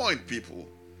you appoint people.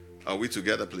 Are we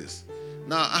together, please?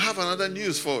 Now, I have another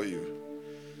news for you.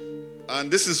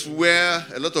 And this is where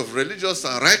a lot of religious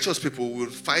and righteous people will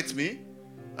fight me.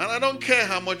 And I don't care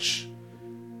how much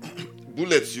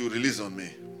bullets you release on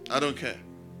me. I don't care.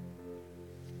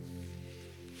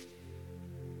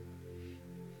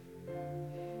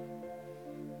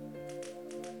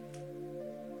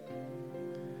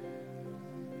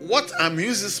 What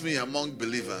amuses me among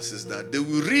believers is that they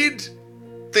will read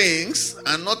things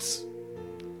and not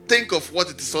think of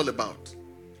what it is all about.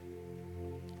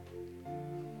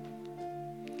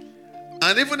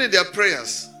 And even in their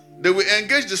prayers, they will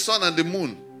engage the sun and the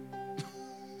moon.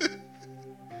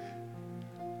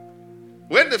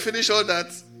 When they finish all that,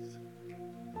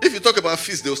 if you talk about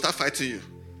feast, they will start fighting you.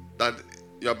 That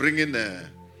you are bringing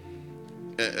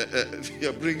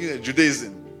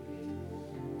Judaism.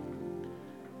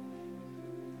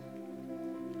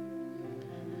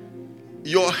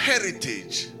 Your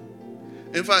heritage.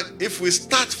 In fact, if we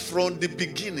start from the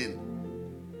beginning,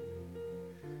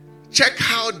 check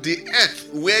how the earth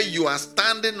where you are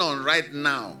standing on right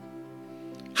now,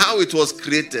 how it was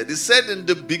created. It said in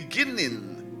the beginning,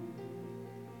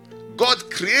 God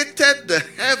created the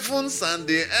heavens and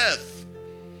the earth.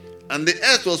 And the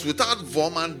earth was without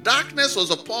form, and darkness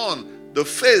was upon the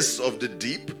face of the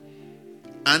deep.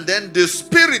 And then the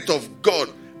Spirit of God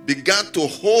began to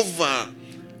hover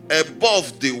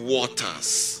above the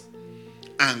waters.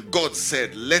 And God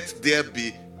said, let there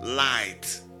be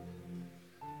light.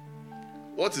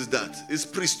 What is that? It's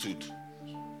priesthood.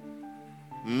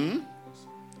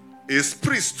 It's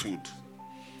priesthood.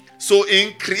 So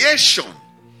in creation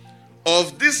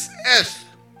of this earth,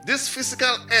 this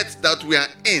physical earth that we are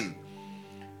in,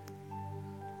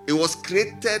 it was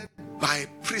created by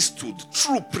priesthood,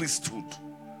 true priesthood.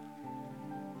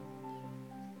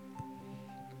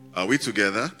 Are we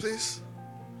together, please?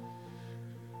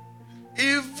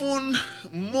 Even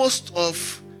most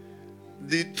of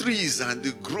the trees and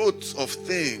the growth of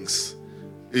things,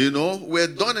 were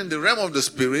done in the realm of the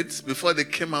spirit before they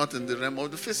came out in the realm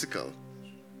of the physical.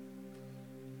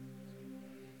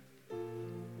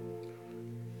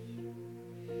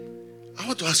 I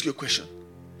want to ask you a question.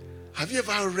 Have you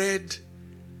ever read,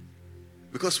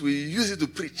 because we use it to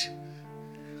preach,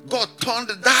 God turned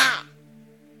the dial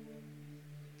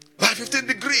by 15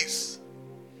 degrees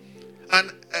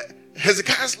and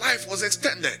Hezekiah's life was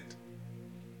extended?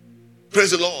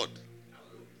 Praise the Lord.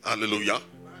 Hallelujah.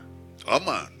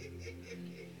 Amen.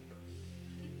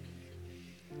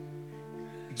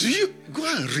 Do you go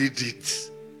and read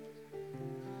it?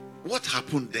 What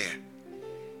happened there?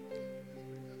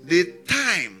 The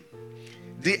time,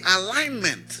 the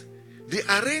alignment, the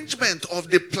arrangement of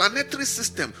the planetary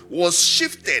system was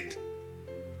shifted.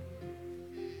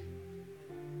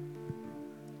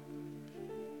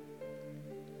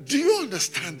 Do you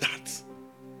understand that?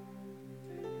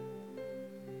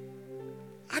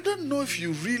 I don't know if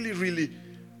you really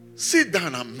sit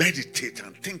down and meditate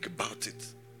and think about it.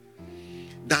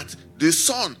 That the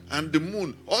sun and the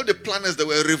moon, all the planets that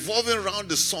were revolving around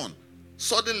the sun,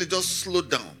 suddenly just slowed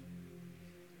down.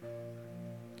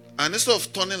 And instead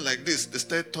of turning like this, they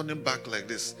started turning back like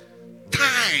this.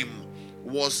 Time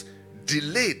was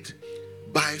delayed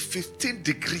by 15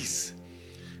 degrees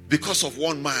because of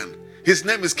one man. His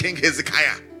name is King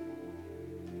Hezekiah.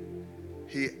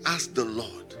 He asked the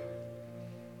Lord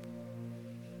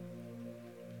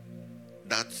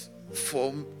that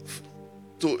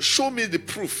to show me the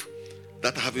proof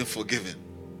that I have been forgiven.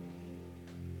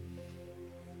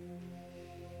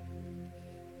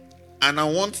 And I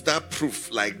want that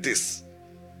proof like this.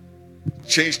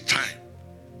 Change time.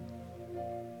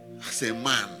 As a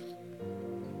man.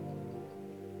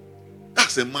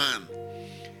 As a man.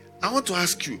 I want to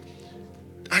ask you,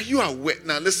 are you aware?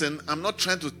 Now listen, I'm not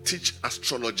trying to teach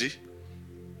astrology.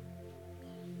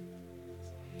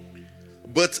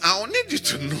 But I need you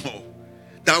to know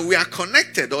that we are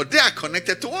connected, or they are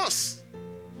connected to us.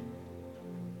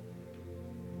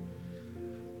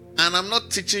 And I'm not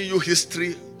teaching you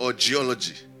history or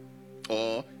geology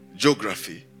or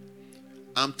geography.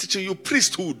 I'm teaching you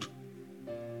priesthood.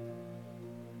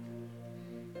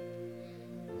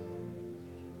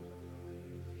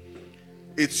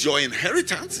 It's your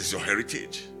inheritance, it's your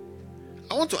heritage.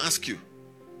 I want to ask you,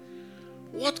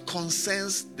 what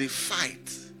concerns the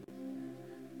fight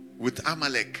with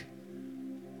Amalek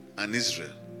and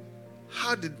Israel?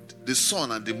 How did the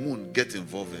sun and the moon get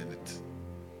involved in it?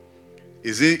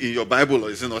 Is it in your Bible or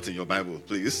is it not in your Bible,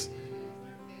 please?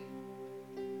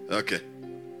 Okay.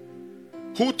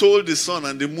 Who told the sun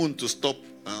and the moon to stop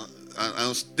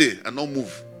and stay and not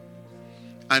move?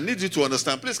 I need you to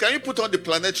understand. Please, can you put on the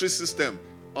planetary system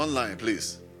online,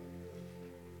 please?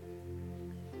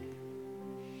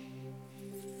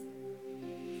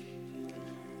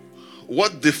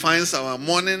 What defines our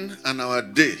morning and our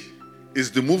day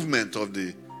is the movement of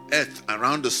the earth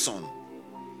around the sun.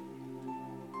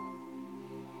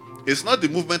 It's not the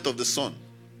movement of the sun.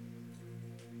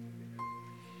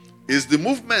 It's the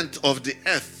movement of the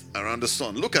earth around the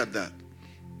sun. Look at that.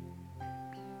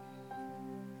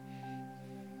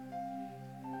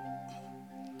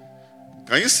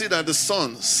 Can you see that the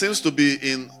sun seems to be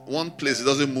in one place? It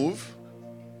doesn't move.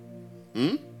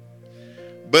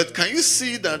 But can you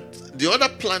see that the other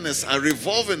planets are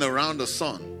revolving around the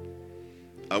sun?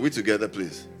 Are we together,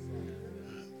 please?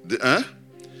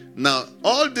 Now,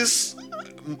 all this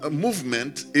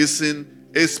movement is in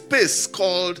a space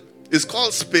called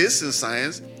space in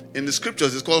science. In the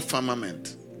scriptures, it's called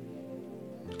firmament.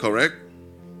 Correct?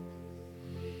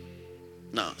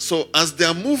 Now, so as they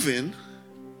are moving,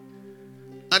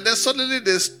 and then suddenly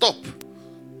they stop.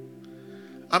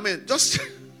 I mean, just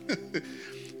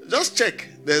Just check.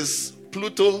 There's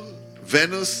Pluto,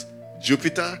 Venus,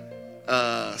 Jupiter,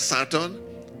 Saturn,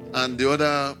 and the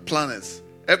other planets.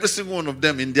 Every single one of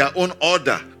them in their own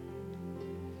order.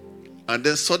 And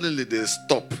then suddenly they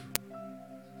stop.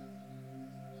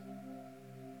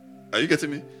 Are you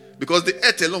getting me? Because the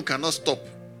earth alone cannot stop.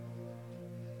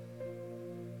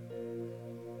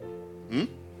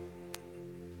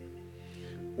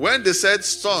 When they said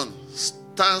sun,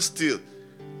 stand still,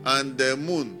 and the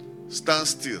moon, stand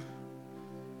still.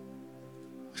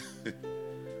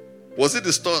 Was it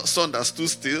the sun that stood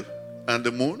still and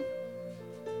the moon?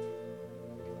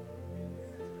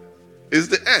 It's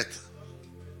the earth.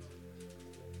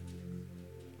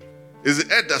 It's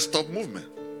the earth that stopped movement.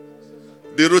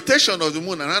 The rotation of the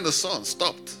moon around the sun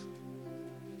stopped.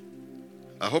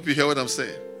 I hope you hear what I'm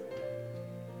saying.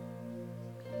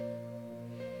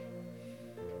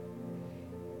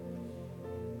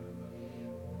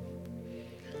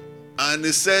 And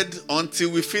he said, until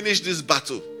we finish this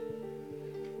battle.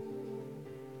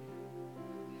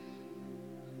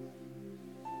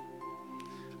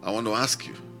 I want to ask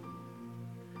you,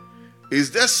 is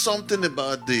there something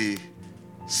about the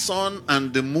sun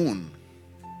and the moon?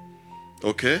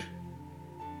 Okay?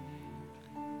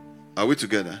 Are we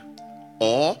together?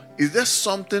 Or is there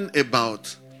something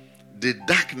about the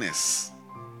darkness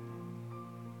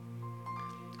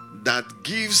that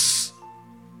gives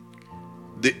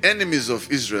the enemies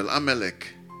of Israel,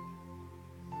 Amalek,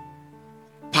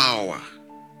 power?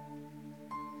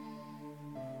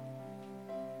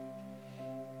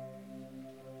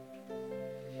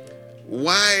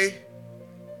 Why,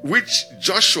 which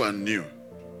Joshua knew,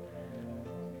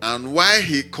 and why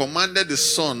he commanded the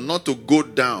sun not to go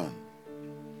down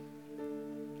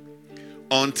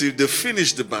until they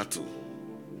finish the battle.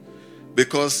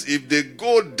 Because if they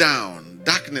go down,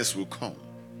 darkness will come.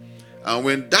 And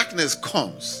when darkness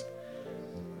comes,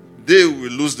 they will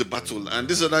lose the battle. And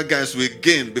these other guys will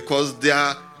gain because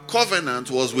their covenant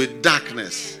was with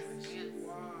darkness.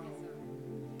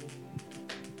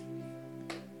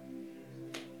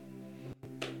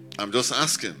 I'm just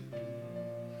asking.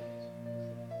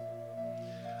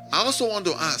 I also want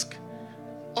to ask,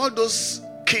 all those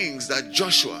kings that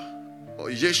Joshua or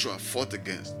Yeshua fought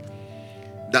against,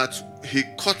 that he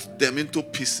cut them into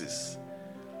pieces,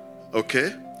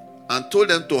 okay, and told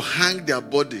them to hang their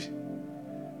body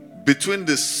between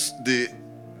not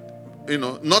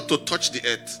to touch the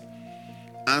earth,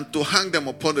 and to hang them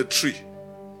upon a tree,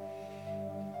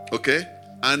 okay,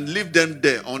 and leave them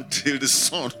there until the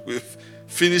sun will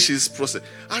finish his process.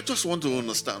 I just want to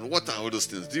understand, what are all those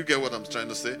things? Do you get what I'm trying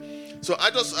to say? So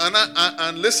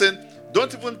and listen,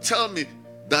 don't even tell me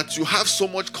that you have so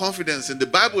much confidence in the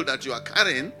Bible that you are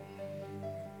carrying.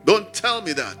 Don't tell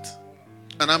me that.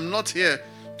 And I'm not here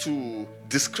to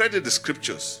discredit the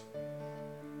scriptures.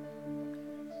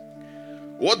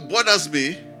 What bothers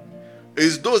me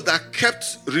is those that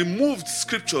removed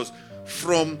scriptures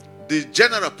from the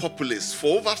general populace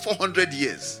for over 400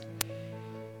 years.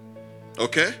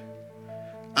 Okay?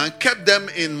 And kept them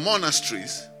in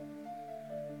monasteries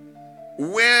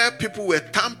where people were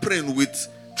tampering with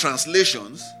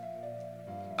translations.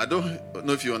 I don't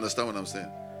know if you understand what I'm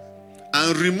saying.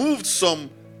 And removed some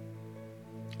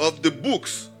of the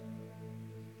books.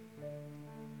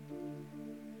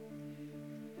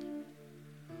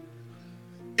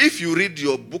 If you read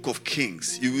your book of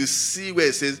Kings, you will see where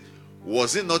it says,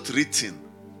 was it not written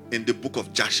in the book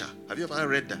of Jasher? Have you ever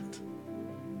read that?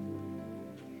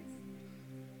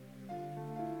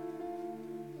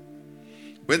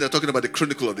 When they're talking about the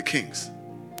Chronicle of the Kings.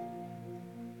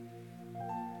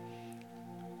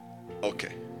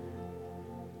 Okay.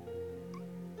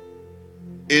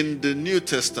 In the New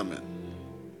Testament,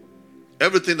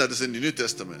 everything that is in the New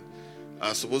Testament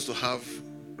are supposed to have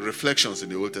reflections in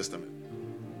the Old Testament.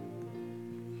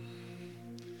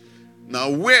 Now,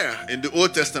 where in the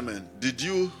Old Testament did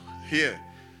you hear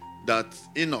that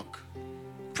Enoch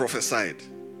prophesied?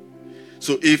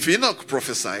 So if Enoch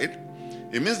prophesied,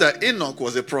 it means that Enoch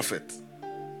was a prophet.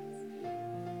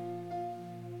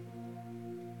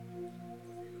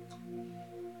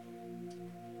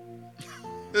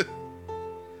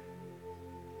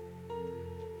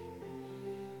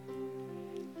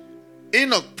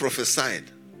 Enoch prophesied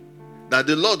that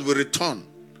the Lord will return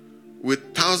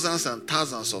with thousands and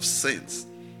thousands of saints.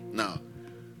 Now,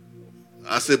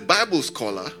 as a Bible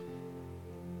scholar,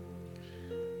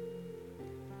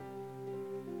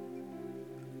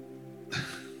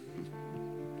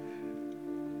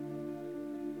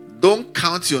 don't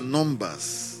count your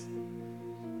numbers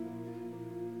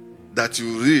that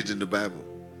you read in the Bible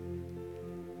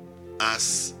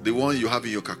as the one you have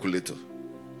in your calculator.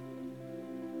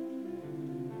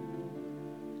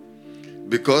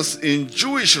 Because in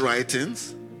Jewish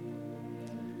writings,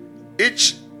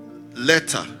 each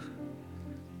letter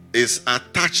is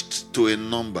attached to a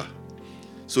number.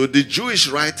 So the Jewish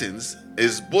writings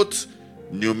is both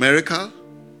numerical,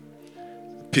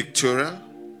 pictorial,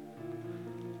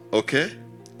 okay,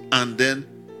 and then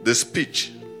the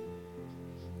speech.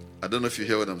 I don't know if you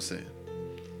hear what I'm saying.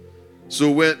 So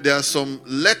when there are some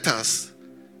letters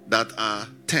that are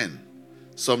 10,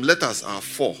 some letters are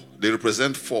 4. They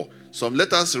represent 4. Some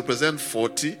letters represent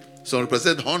 40, some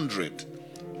represent 100.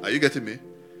 Are you getting me?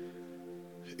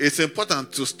 It's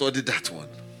important to study that one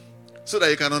so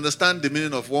that you can understand the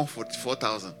meaning of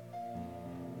 144,000.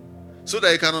 So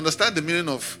that you can understand the meaning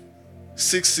of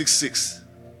 666.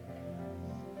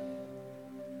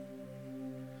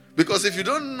 Because if you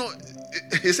don't know,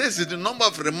 he says it's the number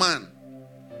of a man.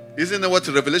 Isn't that what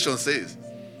Revelation says?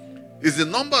 It's the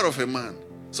number of a man.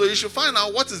 So you should find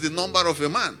out what is the number of a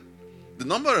man. The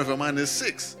number of a man is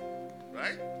 6.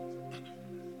 Right?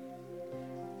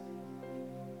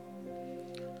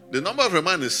 The number of a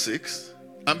man is 6.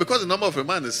 And because the number of a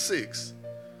man is 6,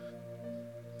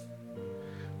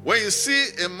 when you see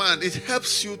a man, it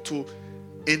helps you to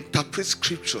interpret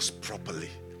scriptures properly.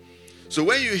 So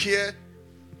when you hear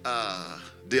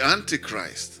the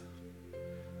Antichrist,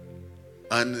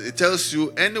 and it tells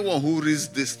you anyone who reads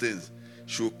these things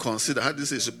should consider, how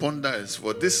this is, ponder it,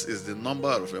 for this is the number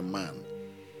of a man,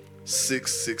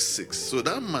 666. So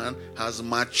that man has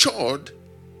matured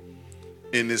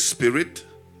in his spirit,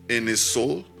 in his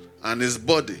soul, and his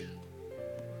body.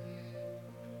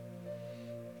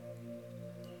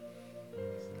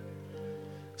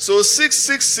 So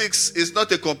 666 is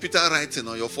not a computer writing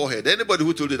on your forehead. Anybody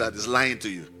who told you that is lying to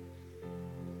you.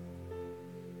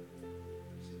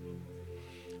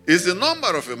 It's the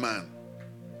number of a man.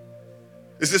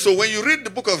 You see, so when you read the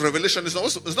book of Revelation, it's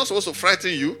not supposed to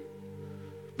frighten you,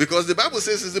 because the Bible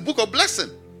says it's a book of blessing.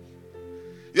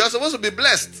 You are supposed to be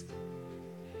blessed.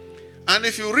 And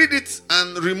if you read it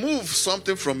and remove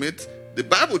something from it, the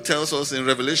Bible tells us in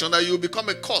Revelation that you will become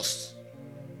a curse.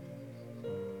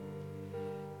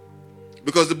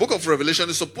 Because the book of Revelation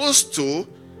is supposed to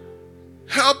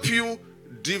help you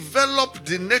develop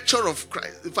the nature of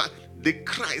Christ. In fact, the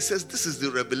Christ says this is the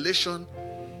revelation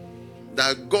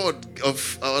that God,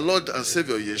 of our Lord and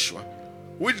Savior Yeshua,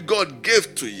 which God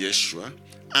gave to Yeshua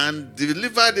and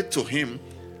delivered it to him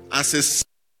as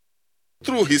a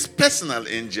through his personal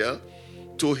angel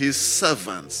to his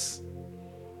servants.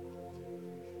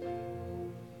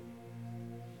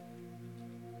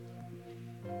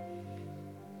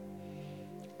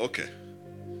 Okay.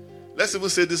 Let's even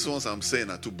say these ones I'm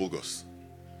saying are too bogus.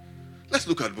 Let's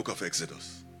look at the book of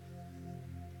Exodus.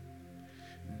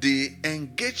 The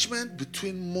engagement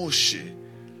between Moshe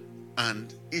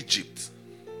and Egypt.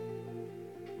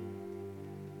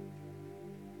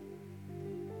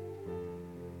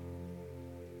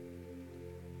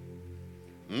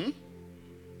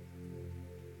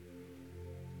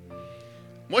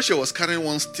 Moshe was carrying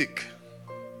one stick.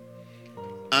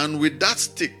 And with that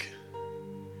stick,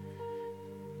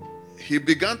 he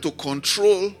began to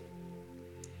control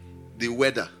the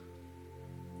weather.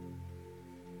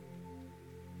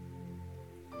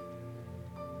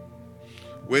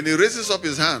 When he raises up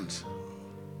his hand,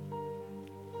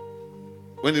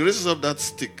 when he raises up that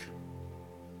stick,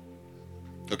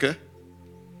 okay,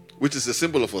 which is a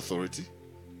symbol of authority,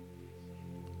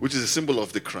 which is a symbol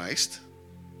of the Christ,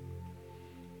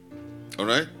 all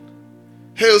right,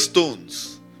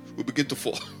 hailstones will begin to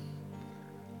fall.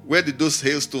 Where did those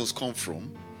hailstones come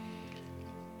from?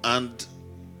 And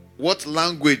what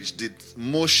language did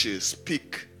Moshe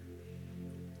speak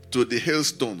to the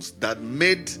hailstones that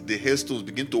made the hailstones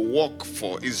begin to work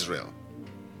for Israel?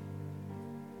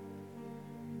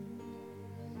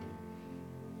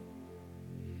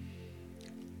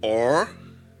 Or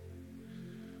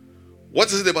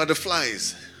what is it about the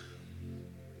flies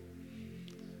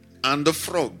and the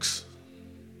frogs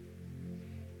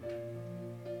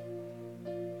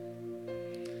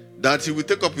that he will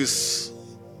take up his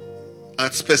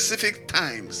at specific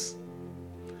times,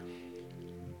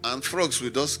 and frogs will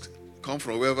just come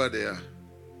from wherever they are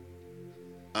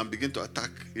and begin to attack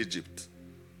Egypt?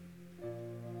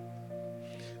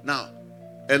 Now,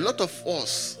 a lot of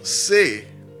us say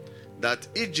that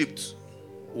Egypt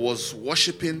was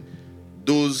worshiping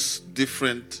those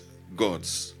different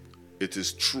gods. It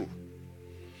is true.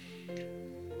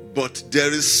 But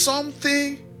there is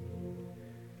something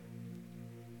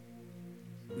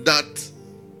that,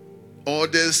 or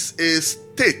there's a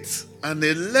state and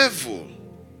a level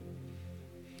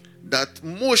that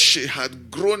Moshe had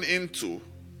grown into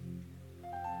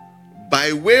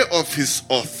by way of his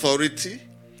authority,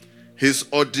 his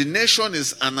ordination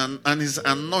is and his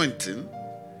anointing.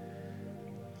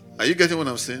 Are you getting what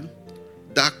I'm saying?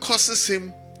 That causes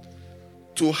him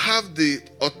to have the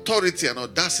authority and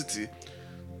audacity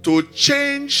to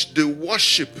change the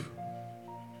worship.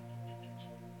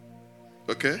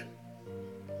 Okay?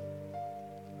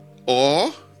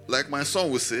 Or, like my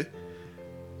son will say,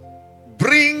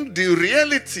 bring the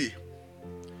reality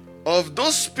of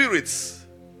those spirits.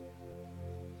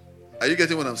 Are you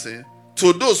getting what I'm saying?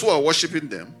 To those who are worshiping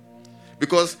them.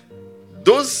 Because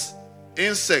those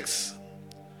insects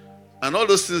and all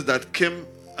those things that came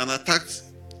and attacked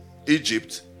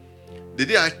Egypt, did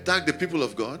they attack the people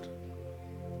of God?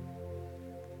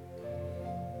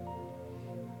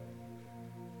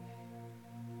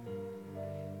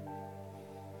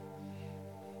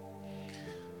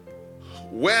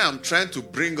 Where I'm trying to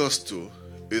bring us to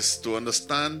is to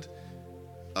understand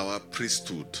our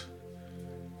priesthood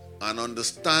and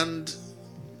understand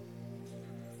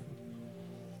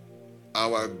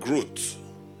our growth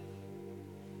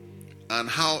and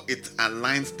how it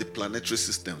aligns the planetary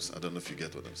systems. I don't know if you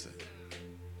get what I'm saying.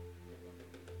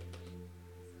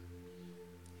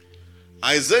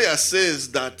 Isaiah says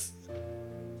that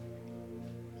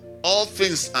all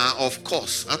things are of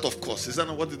course, out of course. Is that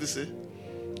not what did he say?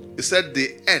 He said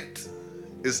the earth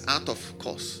is out of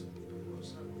course.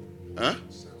 Huh?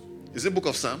 Is it book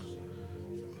of Psalm?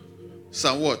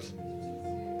 Psalm what?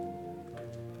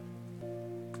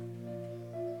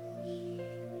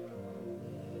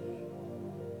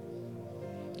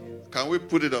 Can we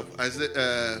put it up?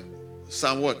 Isaiah,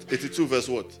 Psalm what? 82 verse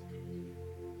what?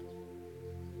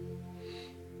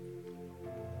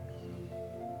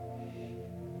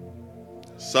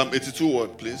 Psalm 82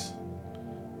 what, please?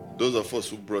 Those of us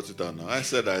who brought it down now. I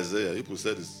said Isaiah. People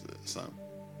said it's Psalm.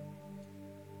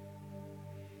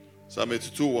 Psalm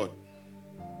 82 what?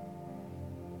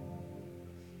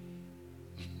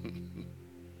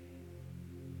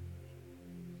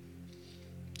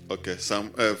 Okay,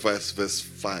 Psalm verse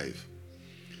 5.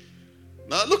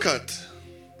 Now look at.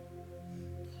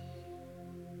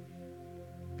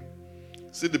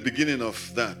 See the beginning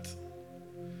of that.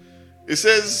 It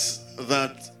says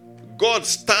that God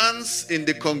stands in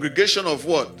the congregation of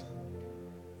what?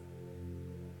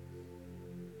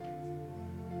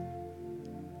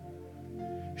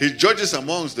 He judges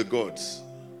amongst the gods.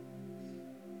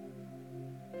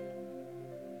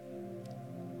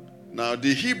 Now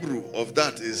the Hebrew of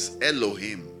that is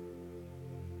Elohim.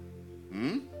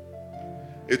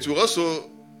 It will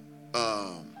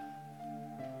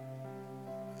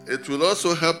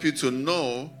also help you to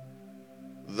know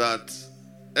that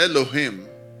Elohim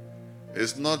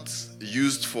is not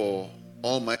used for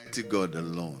Almighty God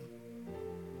alone.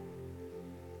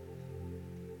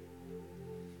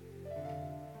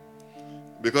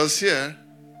 Because here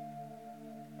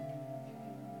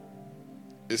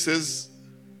it says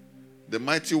the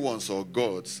mighty ones or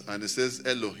gods, and it says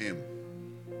Elohim.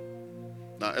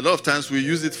 Now, a lot of times we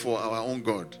use it for our own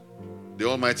God, the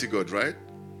Almighty God, right?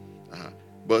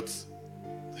 But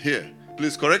here,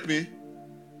 please correct me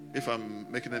if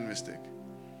I'm making any mistake.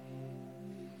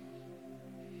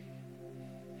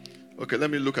 Okay,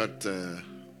 let me look at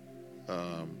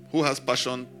who has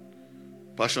Passion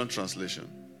Translation.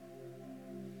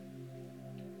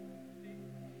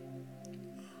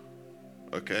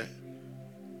 Okay.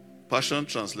 Passion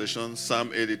Translation,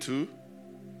 Psalm 82.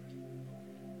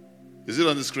 Is it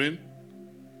on the screen?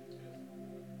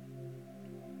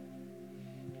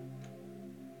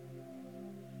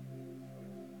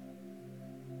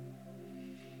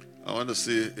 I want to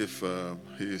see if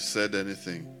he said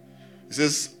anything. He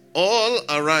says, all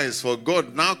arise, for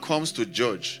God now comes to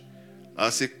judge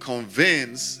as he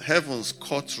convenes heaven's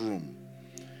courtroom.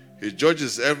 He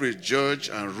judges every judge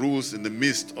and rules in the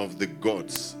midst of the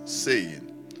gods, saying,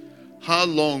 how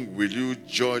long will you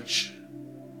judges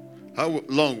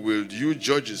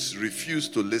refuse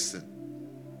to listen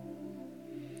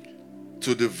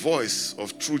to the voice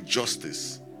of true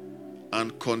justice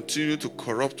and continue to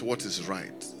corrupt what is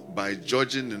right by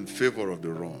judging in favor of the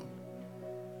wrong?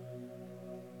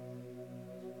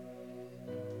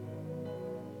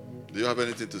 Do you have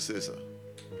anything to say, sir?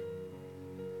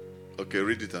 Okay,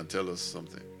 read it and tell us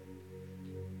something.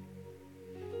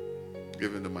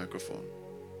 Give him the microphone.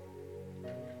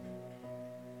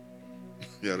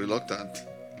 You're reluctant.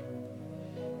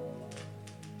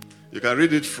 You can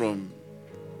read it from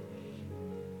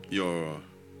your...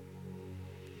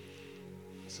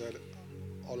 Said,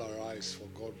 all arise, for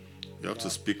God. You have to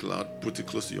speak loud. Put it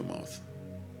close to your mouth.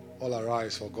 All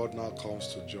arise, for God now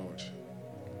comes to judge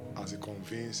as he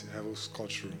convenes heaven's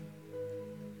courtroom.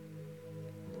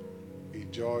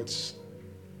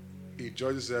 He He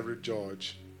judges every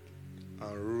judge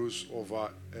and rules over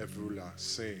every ruler,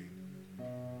 saying,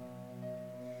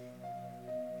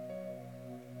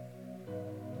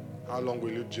 how long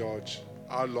will you judge?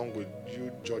 How long will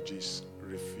you judges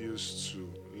refuse to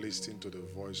listen to the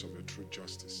voice of the true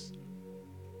justice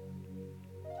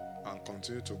and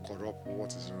continue to corrupt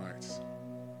what is right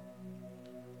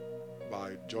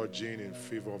by judging in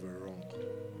favor of the wrong?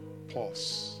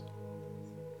 Pause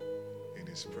in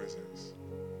his presence.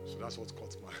 So that's what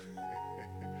caught my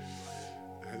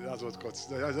that's what caught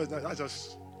that's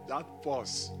just that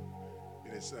pause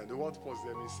in his the word pause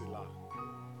there means Selah.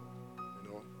 You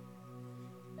know,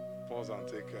 pause and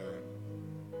take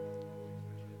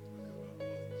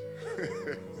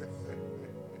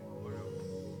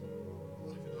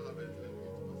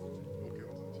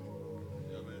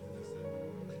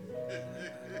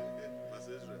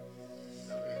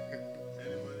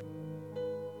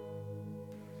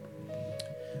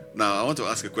Now, I want to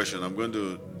ask a question. I'm going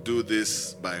to do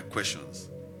this by questions.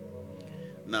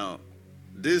 Now,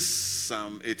 this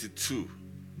Psalm 82,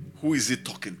 who is he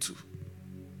talking to?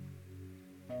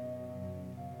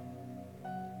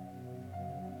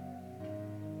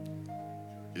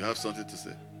 You have something to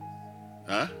say?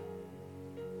 Huh?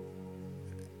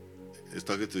 He's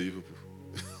talking to you people.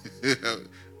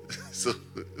 So,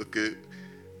 okay,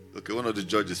 one of the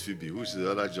judges, Phoebe. Who's the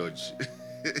other judge?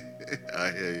 I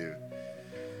hear you.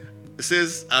 It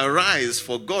says, arise,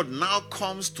 for God now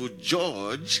comes to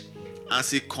judge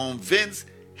as he convenes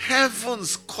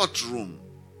heaven's courtroom.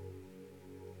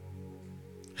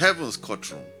 Heaven's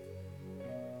courtroom.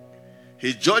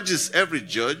 He judges every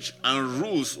judge and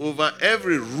rules over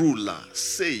every ruler,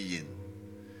 saying,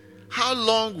 how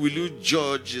long will you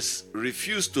judges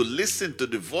refuse to listen to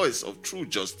the voice of true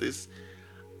justice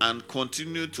and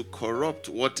continue to corrupt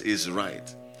what is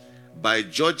right by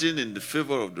judging in the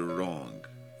favor of the wrong?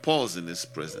 Pause in his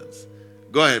presence.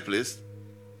 Go ahead, please.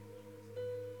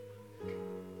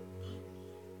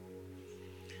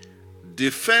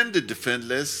 Defend the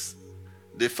defenseless,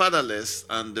 the fatherless,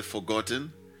 and the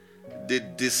forgotten, the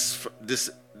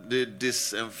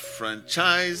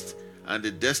disenfranchised, and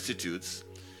the destitute.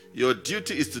 Your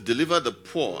duty is to deliver the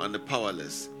poor and the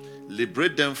powerless,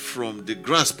 liberate them from the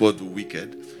grasp of the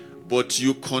wicked, but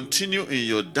you continue in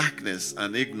your darkness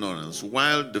and ignorance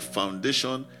while the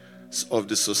foundation of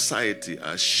the society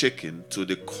are shaken to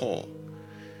the core.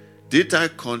 Did I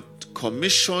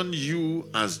commission you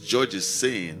as judges,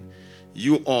 saying,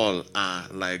 you all are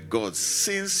like God,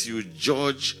 since you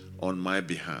judge on my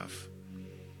behalf?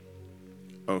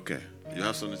 Okay. You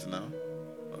have something to now?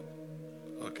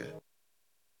 Okay.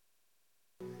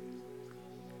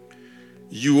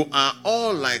 You are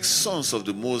all like sons of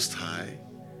the Most High,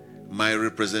 my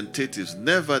representatives.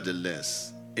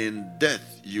 Nevertheless, in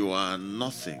death you are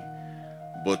nothing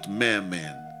but mere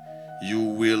men. You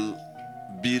will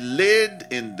be laid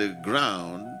in the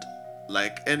ground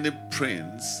like any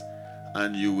prince,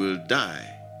 and you will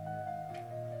die.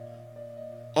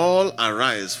 All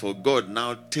arise, for God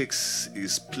now takes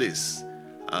his place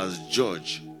as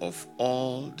judge of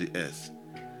all the earth.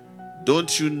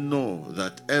 Don't you know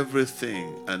that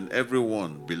everything and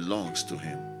everyone belongs to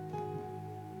him?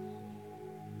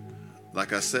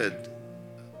 Like I said,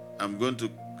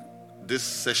 this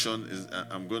session is,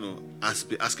 I'm going to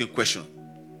be asking questions.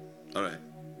 All right.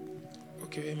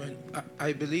 Okay, amen.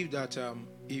 I believe that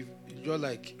if you're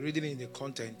like reading in the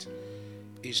content,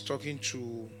 he's talking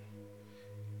to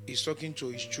his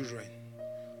children,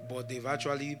 but they've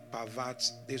actually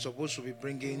perverted. They're supposed to be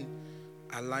bringing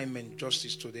alignment,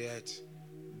 justice to the earth,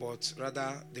 but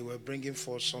rather they were bringing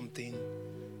forth something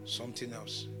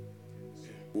else.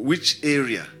 Which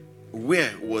area?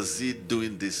 Where was he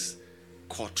doing this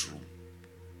courtroom?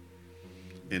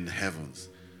 In heavens.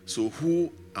 So who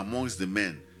amongst the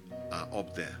men are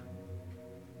up there?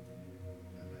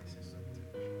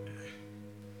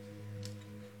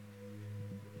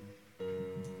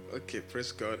 Okay,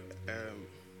 praise God.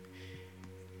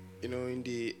 In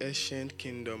the ancient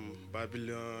kingdom,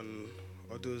 Babylon,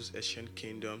 all those ancient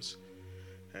kingdoms,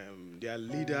 their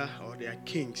leader or their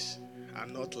kings are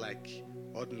not like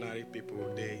ordinary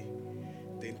people. They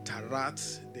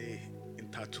interact, they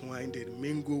intertwine, they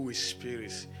mingle with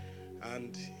spirits,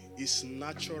 and it's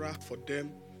natural for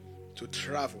them to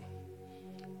travel.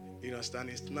 You understand?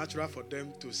 It's natural for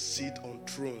them to sit on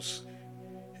thrones.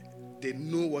 They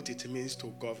know what it means to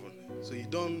govern. So you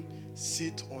don't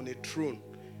sit on a throne.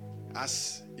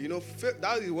 As you know,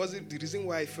 that wasn't the reason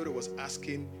why Pharaoh was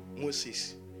asking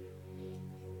Moses,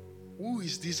 who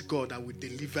is this God that will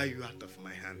deliver you out of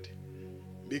my hand?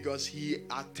 Because he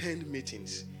attend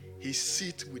meetings, he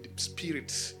sit with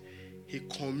spirits, he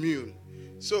commune.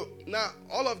 So now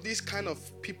all of these kind of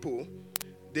people,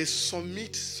 they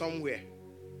submit somewhere.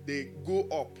 They go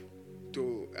up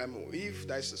to, if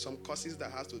there's some courses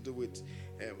that has to do with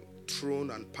throne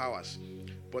and powers.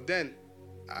 But then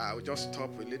I will just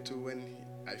stop a little when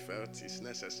I felt it's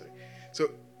necessary. So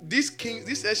these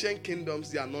ancient kingdoms,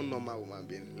 they are not normal human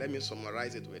beings. Let me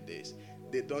summarize it with this.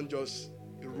 They don't just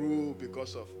rule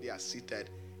because of they are seated.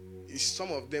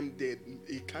 Some of them,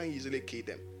 you can't easily kill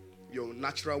them. Your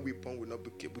natural weapon will not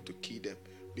be able to kill them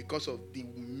because of the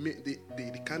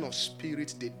kind of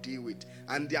spirit they deal with.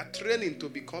 And they are training to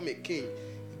become a king.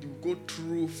 You go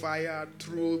through fire,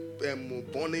 through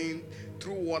burning,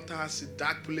 through waters,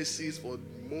 dark places for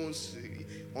months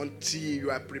until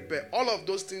you are prepared. All of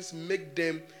those things make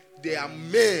them, they are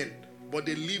men, but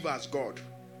they live as God.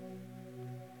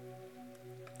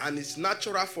 And it's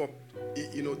natural for,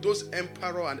 those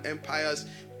emperor and empires,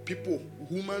 people,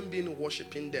 human being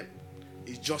worshiping them.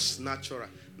 It's just natural.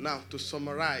 Now, to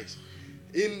summarize,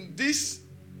 in this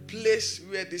place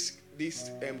where this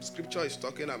scripture is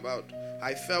talking about,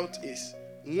 I felt is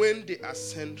when they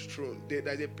ascend throne,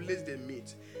 there's a place they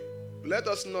meet. Let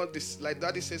us not, like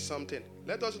Daddy says something,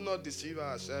 let us not deceive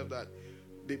ourselves that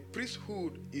the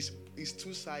priesthood is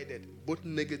two-sided, both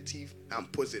negative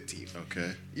and positive.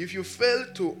 Okay. If you fail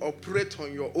to operate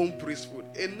on your own priesthood,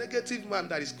 a negative man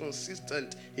that is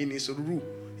consistent in his rule,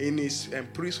 in his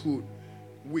priesthood,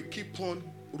 will keep on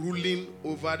ruling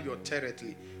over your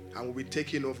territory and will be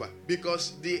taking over.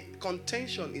 Because the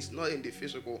contention is not in the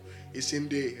physical, it's in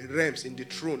the realms, in the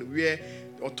throne, where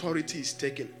authority is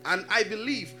taken. And I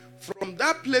believe from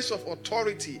that place of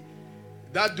authority,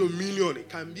 that dominion, it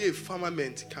can be a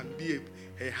firmament, it can be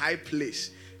a high place.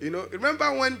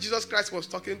 Remember when Jesus Christ was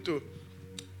talking to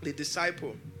the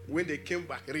disciple when they came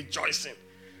back rejoicing,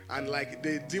 and like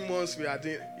the demons were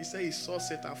doing, he said he saw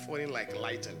Satan falling like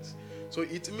lightning. So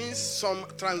it means some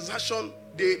transaction,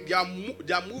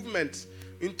 their movement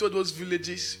into those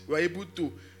villages were able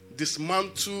to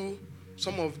dismantle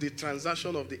some of the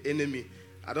transaction of the enemy.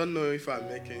 I don't know if I'm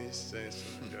making sense.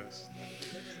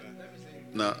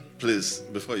 Now, please,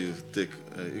 before you take,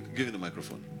 you can give me the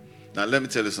microphone. Now, let me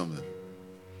tell you something.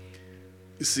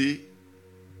 You see,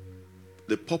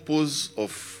 the purpose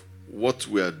of what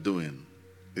we are doing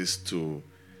is to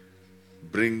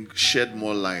shed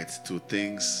more light to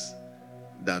things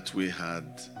that we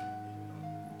had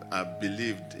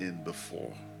believed in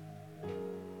before.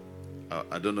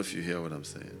 I don't know if you hear what I'm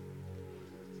saying.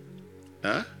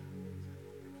 Huh?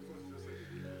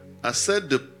 I said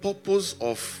the purpose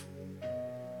of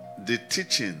the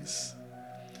teachings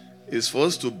is for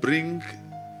us to bring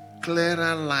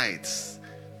clearer lights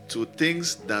to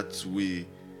things that we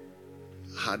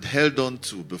had held on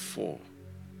to before.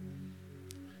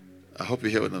 I hope you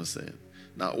hear what I'm saying.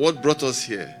 Now, what brought us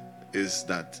here is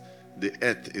that the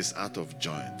earth is out of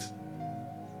joint.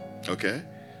 Okay?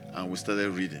 And we started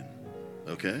reading.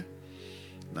 Okay?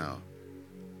 Now,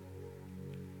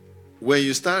 when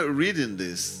you start reading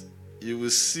this, you will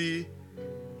see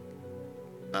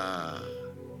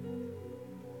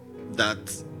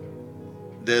that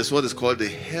there's what is called the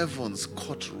heavens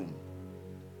courtroom.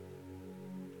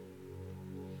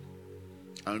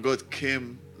 And God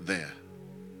came there.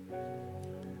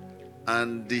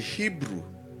 And the Hebrew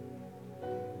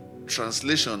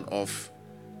translation of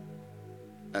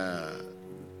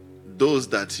those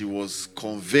that he was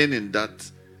convening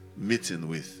that meeting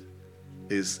with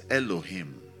is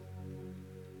Elohim.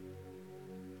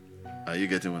 Are you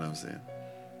getting what I'm saying?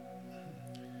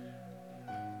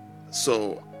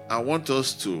 So I want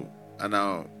us to, and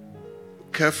I'll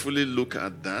carefully look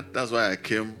at that. That's why I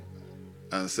came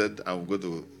and said I'm going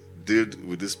to deal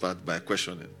with this part by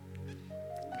questioning.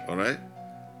 All right?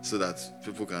 So that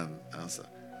people can answer.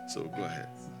 So go ahead.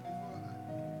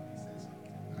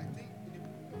 I think in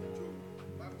the book of Job,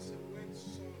 the Bible says when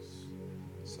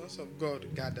sons of God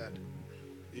gathered,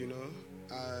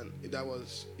 and that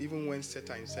was even when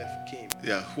Satan himself came.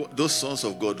 Yeah, those sons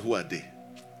of God, who are they?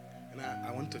 And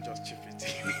I want to just chip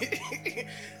it.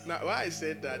 Now, why I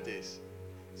said that is,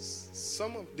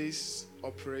 some of these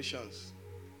operations,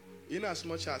 in as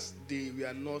much as they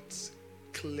were not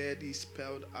clearly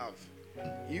spelled out,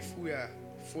 if we are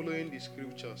following the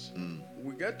scriptures,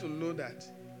 we get to know that,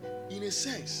 in a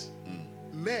sense,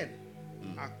 men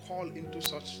are called into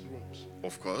such rooms.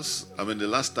 Of course. I mean, the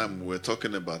last time we were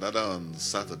talking about that on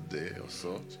Saturday or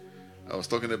so, I was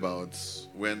talking about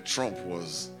when Trump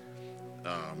was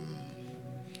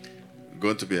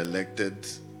going to be elected.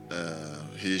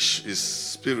 His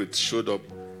spirit showed up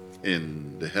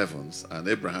in the heavens, and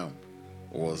Abraham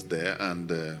was there,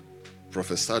 and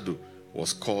Prophet Sadu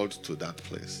was called to that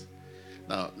place.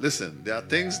 Now, listen, there are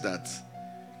things that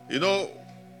You know,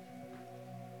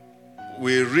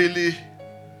 we really,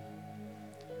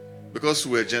 because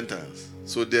we're Gentiles,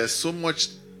 so there's so much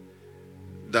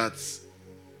that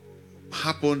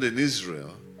happened in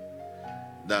Israel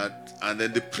that, and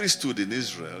then the priesthood in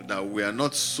Israel, that we are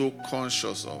not so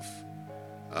conscious of.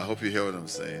 I hope you hear what I'm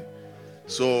saying.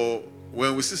 So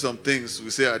when we see some things, we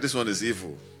say, this one is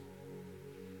evil.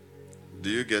 Do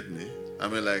you get me? I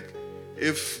mean, like,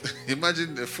 if,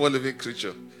 imagine a 4 living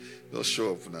creature just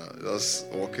show up now, just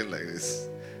walking like this,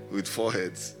 with 4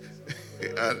 heads,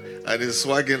 and he's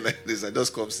swagging like this, and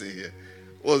just comes in here.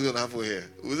 What's going to happen here?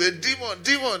 We say, demon.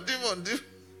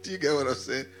 Do you get what I'm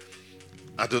saying?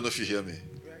 I don't know if you hear me.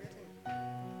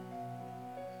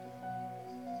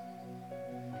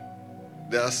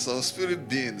 There are some spirit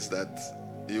beings that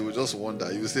you will just wonder.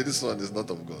 You will say, this one is not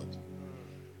of God.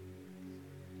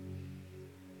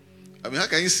 I mean, how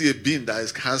can you see a being that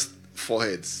has 4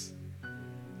 heads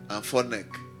and 4 neck,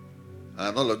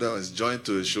 and all of them is joined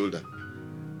to his shoulder?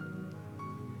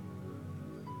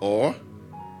 Or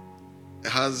it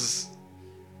has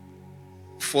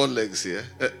 4 legs here,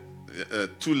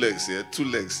 2 legs here, 2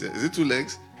 legs here. Is it 2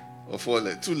 legs or 4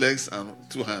 legs? 2 legs and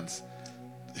 2 hands.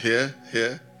 Here.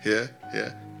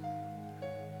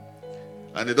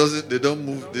 And they don't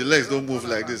move, the legs don't move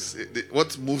like this.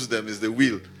 What moves them is the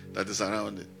wheel that is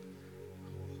around it.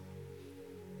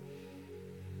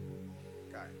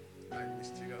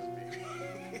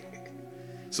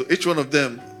 So each one of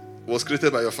them was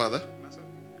created by your Father,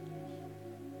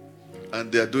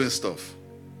 and they are doing stuff.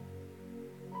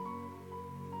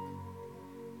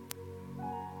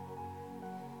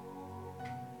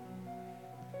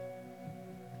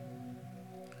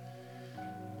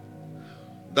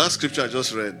 That scripture I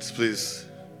just read, please.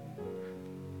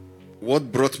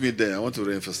 What brought me there, I want to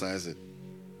re-emphasize it,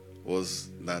 was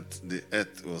that the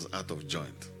earth was out of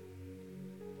joint.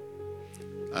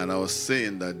 And I was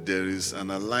saying that there is an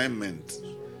alignment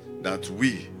that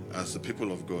we, as the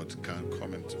people of God, can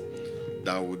come into,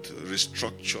 that would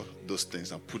restructure those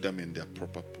things and put them in their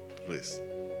proper place.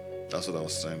 That's what I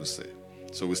was trying to say.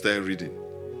 So we started reading,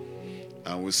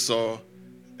 and we saw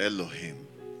Elohim.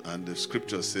 And the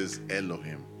scripture says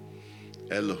Elohim.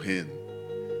 Elohim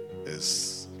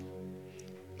is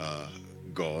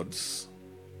gods.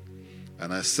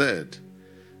 And I said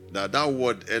that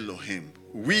word Elohim,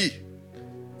 we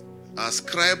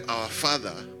ascribe our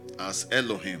Father as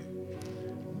Elohim.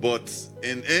 But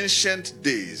in ancient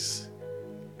days,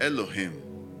 Elohim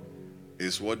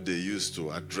is what they used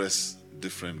to address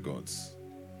different gods.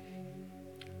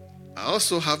 I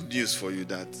also have news for you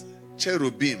that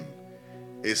cherubim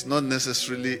is not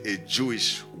necessarily a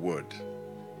Jewish word.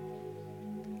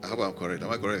 I hope I'm correct. Am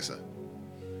I correct, sir?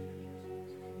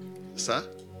 Sir?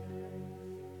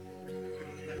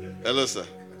 Hello, sir.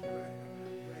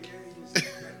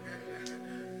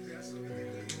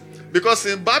 Because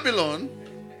in Babylon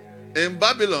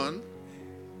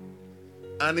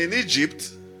and in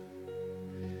Egypt,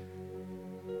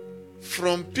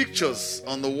 from pictures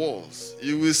on the walls,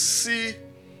 you will see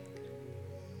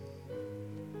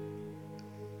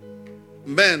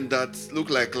men that look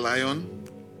like lion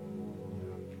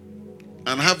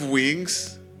and have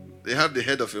wings. They have the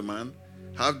head of a man,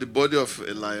 have the body of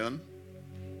a lion,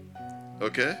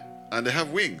 okay? And they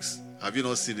have wings. Have you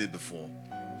not seen it before?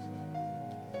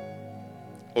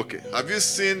 Okay. Have you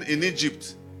seen in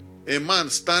Egypt a man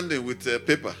standing with a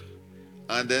paper,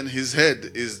 and then his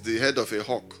head is the head of a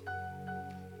hawk?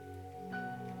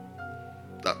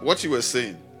 That what you were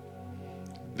saying,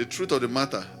 the truth of the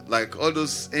matter, like all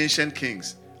those ancient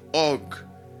kings, Og,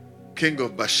 king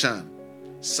of Bashan,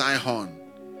 Sihon,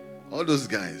 all those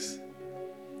guys.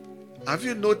 Have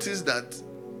you noticed that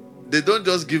they don't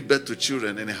just give birth to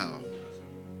children anyhow?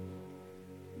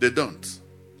 They don't.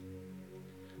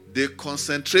 They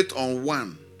concentrate on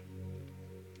one.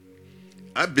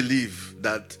 I believe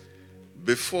that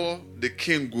before the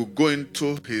king will go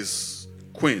into his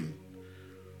queen,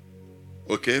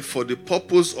 okay, for the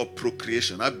purpose of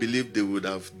procreation, I believe they would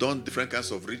have done different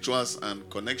kinds of rituals and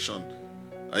connection.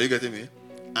 Are you getting me?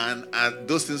 And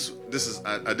those things,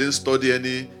 I didn't study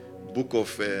any book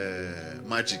of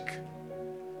magic.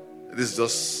 This is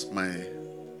just my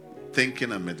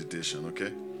thinking and meditation,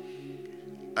 okay?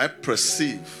 I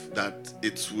perceive that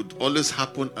it would always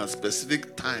happen at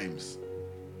specific times.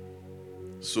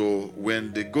 So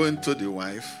when they go into the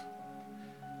wife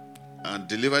and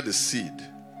deliver the seed,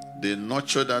 they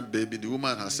nurture that baby. The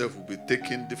woman herself will be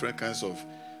taking different kinds of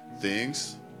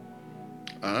things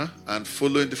and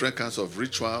following different kinds of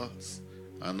rituals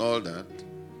and all that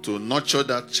to nurture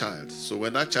that child. So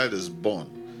when that child is born,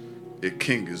 a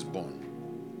king is born.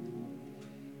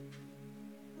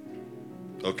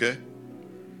 Okay?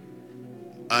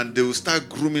 And they will start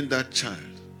grooming that child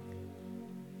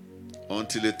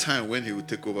until a time when he will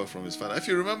take over from his father. If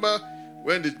you remember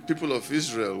when the people of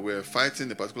Israel were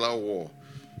fighting a particular war,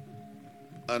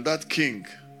 and that king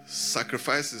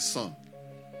sacrificed his son,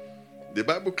 the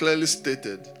Bible clearly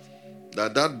stated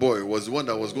that that boy was the one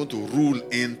that was going to rule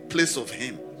in place of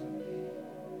him.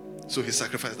 So he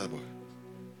sacrificed that boy.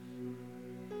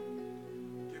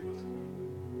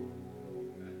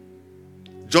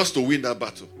 Just to win that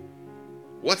battle.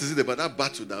 What is it about that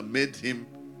battle that made him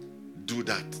do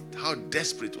that? How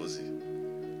desperate was he?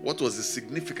 What was the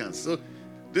significance? So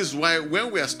this is why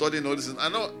when we are studying all this, I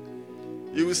know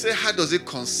you will say, how does it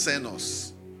concern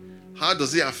us? How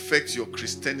does it affect your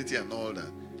Christianity and all that?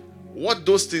 What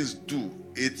those things do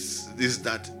is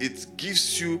that it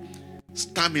gives you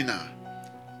stamina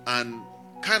and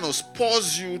kind of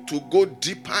spurs you to go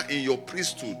deeper in your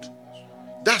priesthood.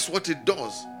 That's what it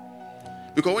does.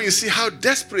 Because when you see how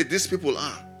desperate these people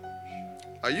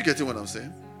are you getting what I'm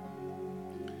saying?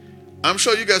 I'm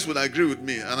sure you guys will agree with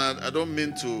me, and I don't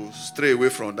mean to stray away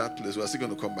from that place. We're still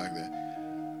going to come back there.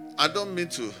 I don't mean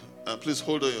to, please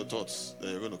hold on your thoughts that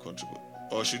you're going to contribute.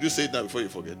 Or should you say it now before you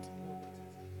forget?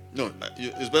 No,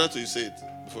 it's better to you say it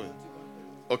before you.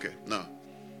 Okay, now.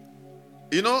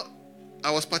 You know,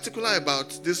 I was particular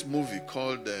about this movie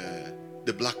called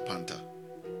The Black Panther.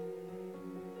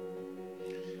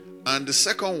 And the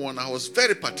second one, I was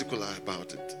very particular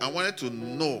about it. I wanted to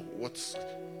know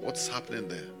what's happening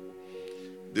there.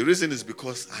 The reason is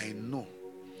because I know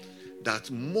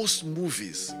that most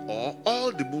movies, or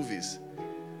all the movies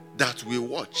that we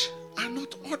watch, are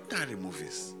not ordinary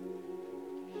movies.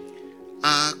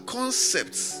 Are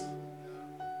concepts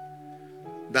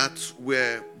that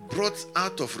were brought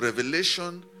out of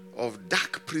revelation of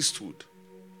dark priesthood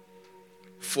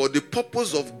for the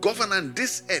purpose of governing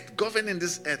this earth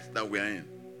that we are in.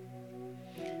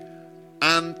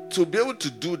 And to be able to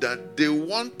do that, they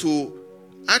want to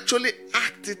actually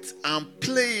act it and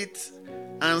play it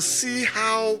and see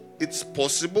how it's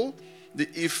possible, the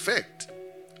effect.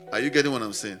 Are you getting what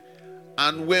I'm saying?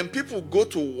 And when people go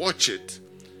to watch it,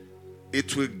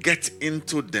 it will get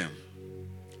into them.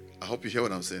 I hope you hear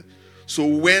what I'm saying. So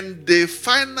when they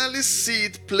finally see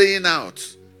it playing out,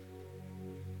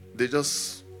 they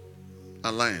just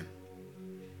align.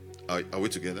 Are we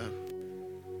together?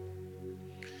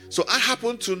 So I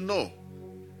happen to know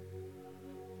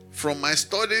from my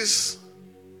studies,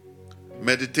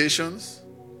 meditations,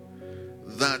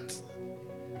 that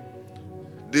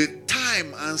the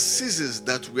time and seasons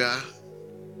that we are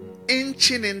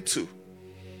inching into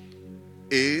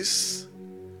is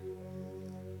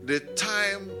the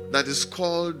time that is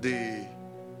called the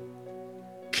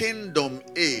Kingdom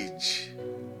Age.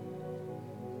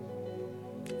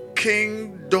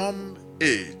 Kingdom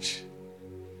Age.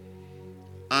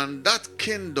 And that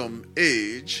Kingdom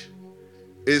Age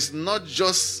is not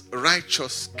just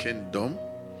righteous kingdom,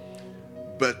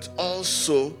 but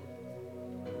also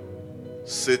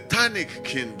satanic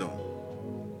kingdom.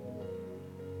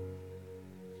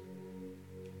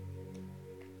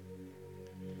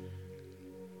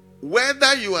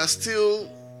 Whether you are still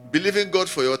believing God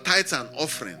for your tithes and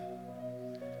offering,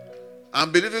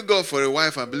 I'm believing God for a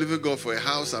wife, I'm believing God for a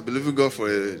house, I'm believing God for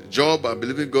a job, I'm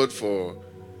believing God for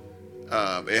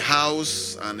a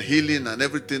house and healing and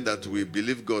everything that we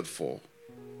believe God for.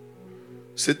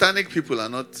 Satanic people are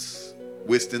not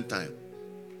wasting time.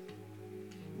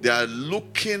 They are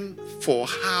looking for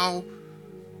how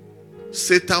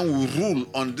Satan will rule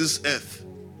on this earth.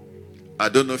 I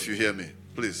don't know if you hear me.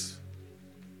 Please.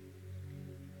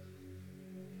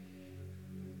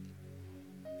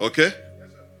 Okay?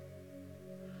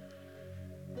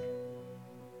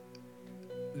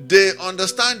 They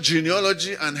understand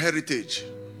genealogy and heritage.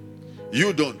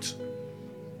 You don't.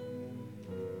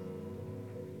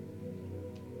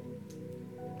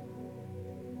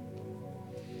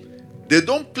 They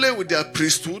don't play with their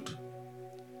priesthood.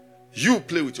 You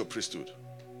play with your priesthood.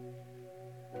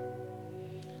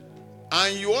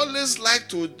 And you always like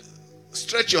to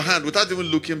stretch your hand without even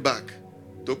looking back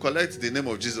to collect the name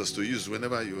of Jesus to use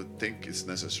whenever you think it's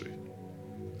necessary.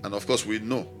 And of course, we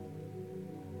know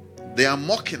they are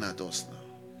mocking at us now.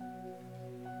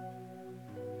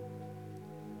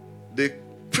 The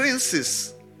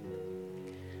princes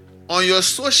on your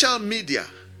social media,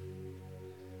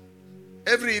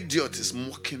 every idiot is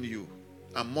mocking you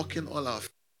and mocking all our.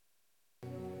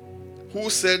 Who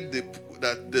said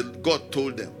that God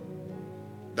told them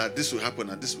that this will happen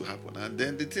and this will happen, and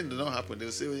then the thing did not happen? They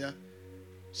will say, "Oh yeah,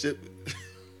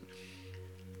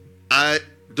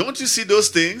 don't you see those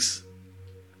things,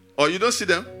 or you don't see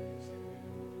them?"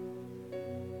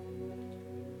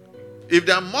 If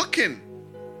they are mocking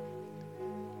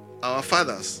our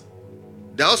fathers,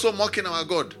 they are also mocking our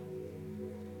God.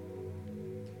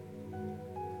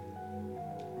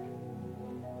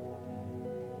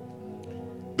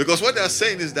 Because what they are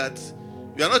saying is that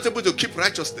you are not able to keep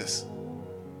righteousness,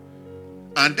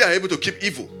 and they are able to keep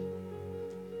evil.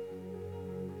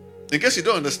 In case you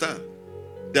don't understand,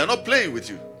 they are not playing with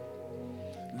you.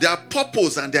 Their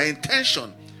purpose and their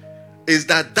intention is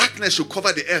that darkness should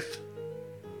cover the earth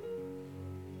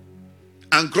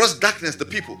and gross darkness the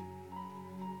people.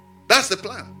 That's the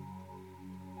plan.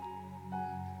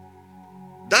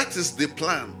 That is the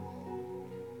plan.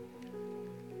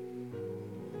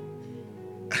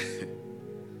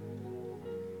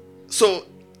 So,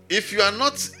 if you are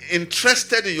not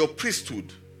interested in your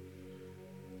priesthood,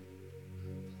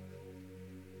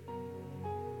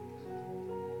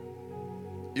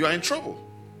 you are in trouble.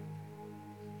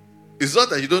 It's not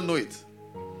that you don't know it.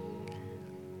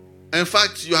 In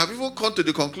fact, you have even come to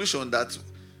the conclusion that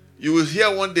you will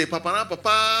hear one day, Papa,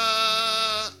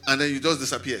 Papa, and then you just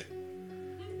disappear.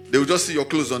 They will just see your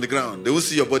clothes on the ground. They won't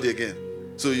see your body again.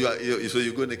 So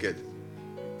you go naked.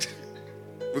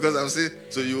 Because I'm saying,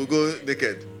 so you will go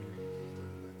naked.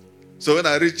 So when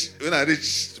I reach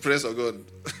the presence of God,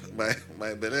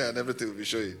 my belly and everything will be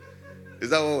showing. Is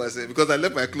that what we're saying? Because I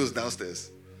left my clothes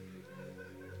downstairs.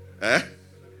 Eh?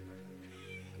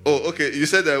 Oh, okay. You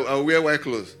said that I'll wear white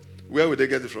clothes. Where would they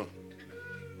get it from?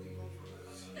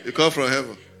 It comes from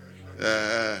heaven.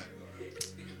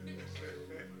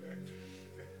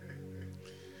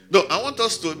 No, I want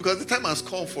us to, because the time has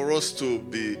come for us to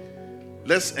be,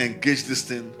 let's engage this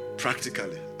thing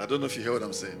practically. I don't know if you hear what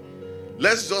I'm saying.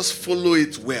 Let's just follow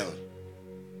it well.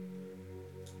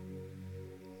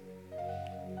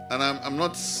 And I'm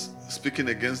not speaking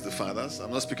against the fathers.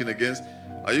 I'm not speaking against,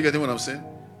 are you getting what I'm saying?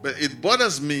 But it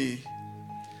bothers me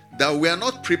that we are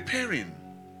not preparing.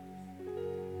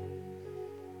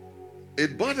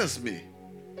 It bothers me.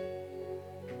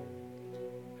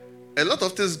 A lot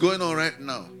of things going on right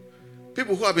now.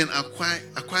 People who have been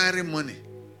acquiring money.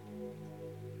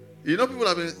 You know, people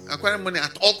have been acquiring money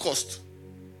at all cost.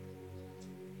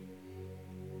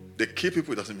 They kill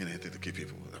people. It doesn't mean anything to kill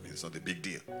people. I mean, it's not a big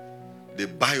deal. They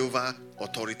buy over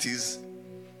authorities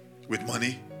with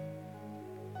money.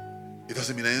 It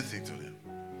doesn't mean anything to them.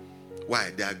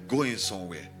 Why? They are going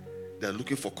somewhere. They are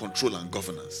looking for control and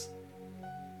governance.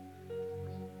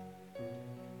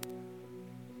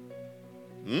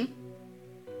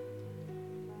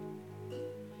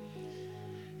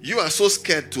 You are so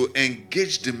scared to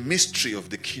engage the mystery of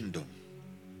the kingdom.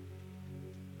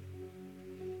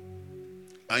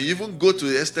 And you even go to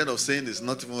the extent of saying it's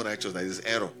not even righteous, that it's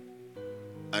error.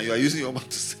 And you are using your mouth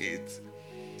to say it.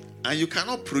 And you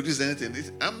cannot produce anything.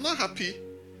 I'm not happy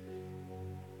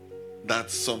that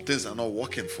some things are not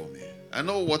working for me. I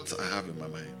know what I have in my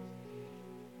mind.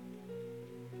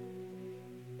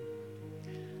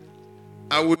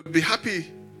 I would be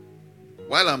happy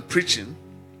while I'm preaching,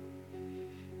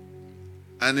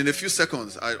 and in a few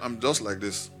seconds, I'm just like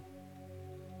this.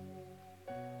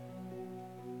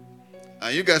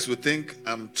 And you guys would think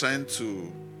I'm trying to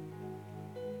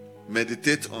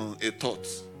meditate on a thought.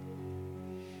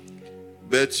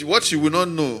 But what you will not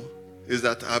know is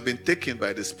that I've been taken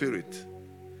by the Spirit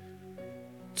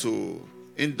to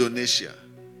Indonesia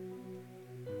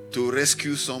to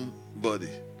rescue somebody.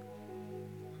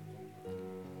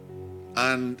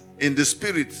 And in the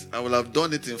Spirit, I will have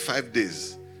done it in 5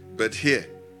 days. But here,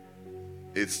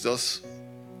 it's just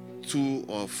 2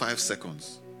 or 5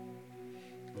 seconds.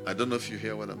 I don't know if you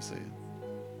hear what I'm saying.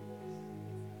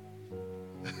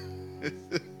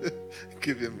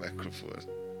 Give him a microphone.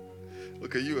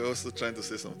 Okay, you were also trying to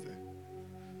say something.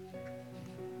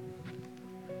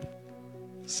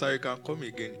 Sorry, can come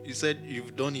again. You said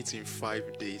you've done it in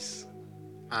 5 days.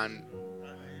 And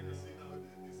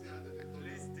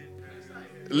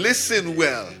listen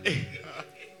well.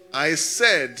 I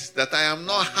said that I am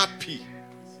not happy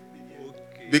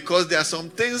because there are some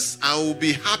things I will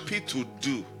be happy to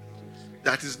do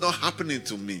that is not happening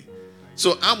to me.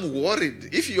 So I'm worried.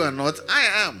 If you are not,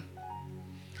 I am.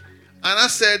 And I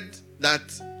said that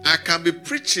I can be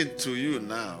preaching to you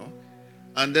now,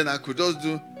 and then I could just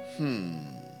do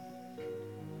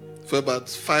for about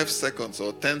 5 seconds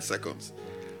or 10 seconds.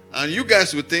 And you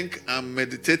guys would think I'm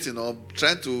meditating or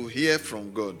trying to hear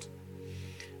from God.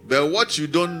 But what you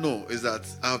don't know is that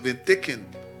I've been taken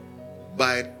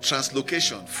by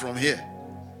translocation from here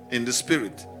in the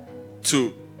Spirit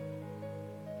to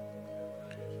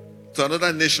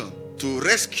another nation to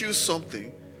rescue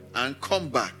something and come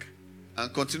back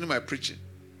and continue my preaching.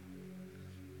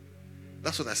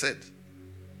 That's what I said.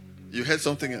 You heard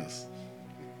something else.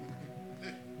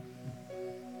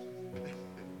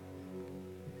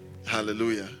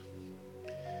 Hallelujah.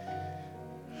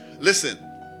 Listen.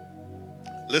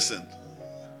 Listen.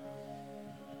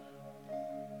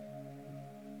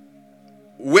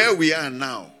 Where we are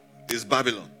now is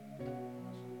Babylon.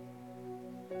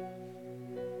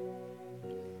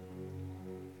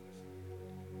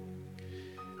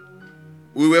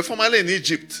 We were formerly in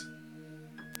Egypt.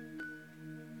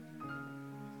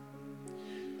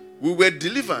 We were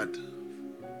delivered.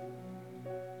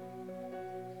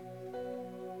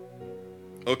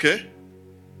 Okay?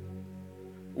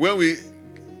 When we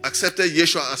accepted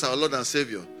Yeshua as our Lord and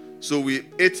Savior, so we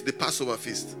ate the Passover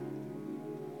feast.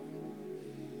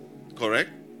 Correct?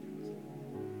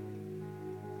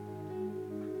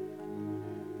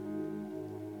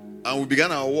 And we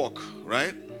began our walk,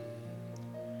 right?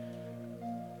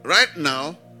 Right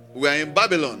now, we are in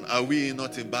Babylon. Are we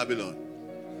not in Babylon?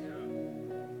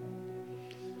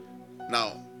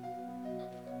 Now,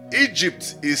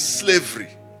 Egypt is slavery.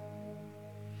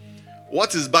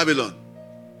 What is Babylon?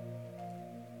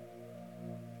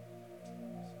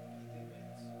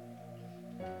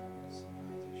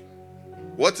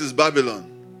 What is Babylon?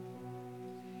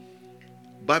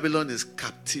 Babylon is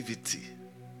captivity.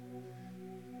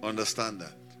 Understand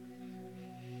that.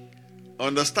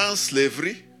 Understand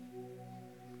slavery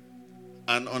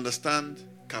and understand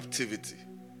captivity.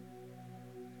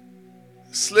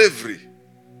 Slavery.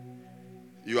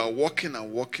 You are walking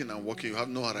and walking and walking. You have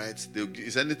no rights.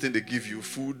 Is anything they give you?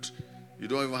 Food. You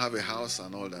don't even have a house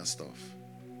and all that stuff.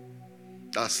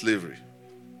 That's slavery.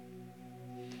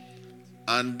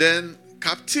 And then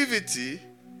captivity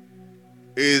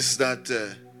is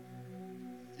that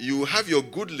you have your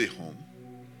goodly home.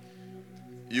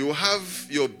 You have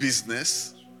your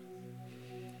business.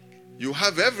 You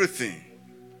have everything.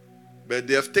 But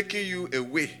they have taken you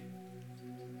away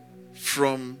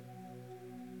from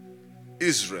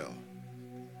Israel.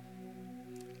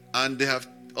 And they have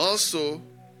also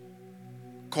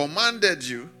commanded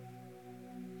you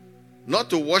not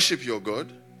to worship your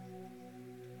God.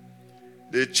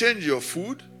 They change your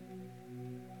food,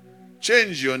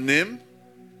 change your name.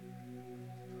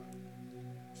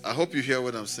 I hope you hear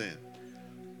what I'm saying.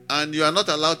 And you are not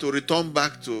allowed to return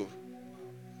back to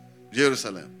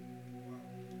Jerusalem.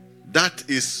 That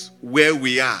is where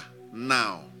we are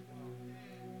now.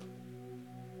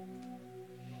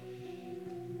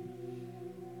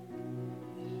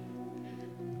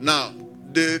 Now,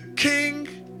 the king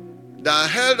that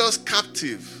held us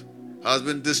captive has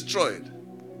been destroyed.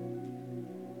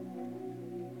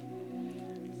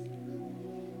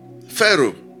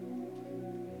 Pharaoh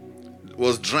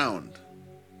was drowned.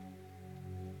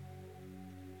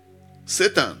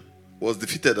 Satan was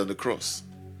defeated on the cross.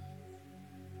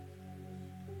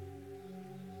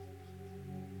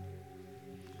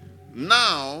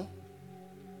 Now,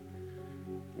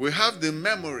 we have the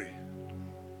memory.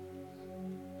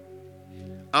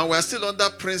 And we are still under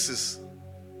princes.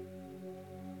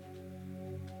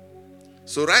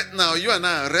 So right now, you and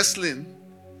I are wrestling,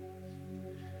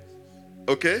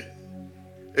 okay,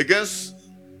 against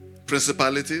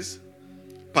principalities,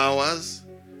 powers,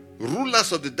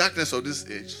 rulers of the darkness of this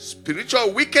age,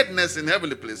 spiritual wickedness in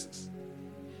heavenly places.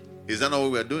 Is that not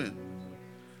what we are doing?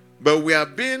 But we are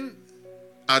being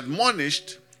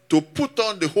admonished to put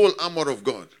on the whole armor of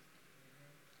God.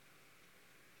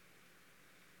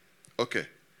 Okay.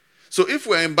 So if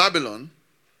we are in Babylon,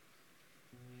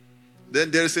 then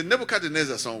there is a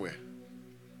Nebuchadnezzar somewhere.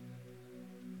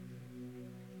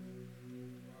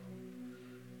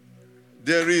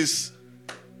 There is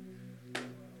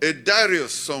a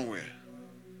Darius somewhere.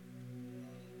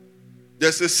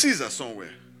 There's a Caesar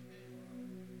somewhere.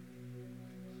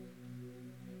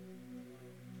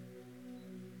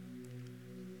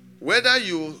 Whether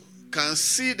you can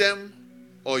see them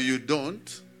or you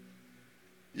don't,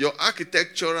 your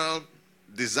architectural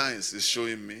designs is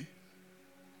showing me.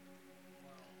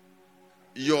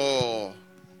 Your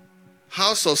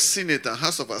House of Senate and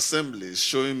House of Assembly is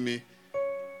showing me.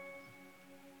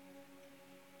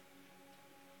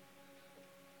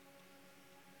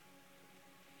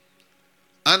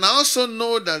 And I also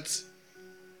know that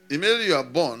immediately you are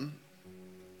born,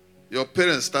 your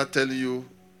parents start telling you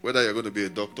whether you're going to be a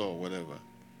doctor or whatever.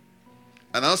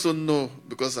 And I also know,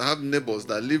 because I have neighbors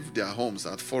that leave their homes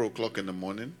at 4 o'clock in the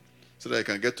morning so that they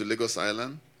can get to Lagos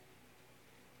Island.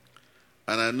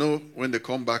 And I know when they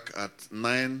come back at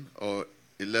 9 or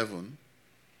 11,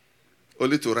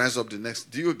 only to rise up the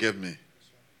next. Do you get me?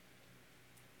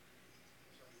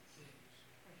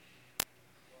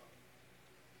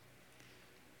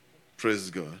 Praise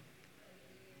God.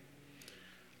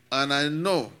 And I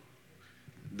know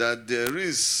that there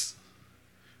is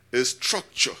a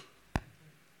structure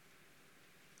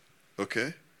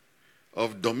okay,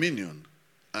 of dominion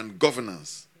and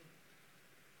governance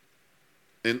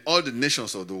in all the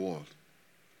nations of the world.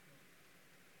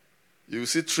 You will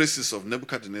see traces of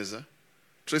Nebuchadnezzar,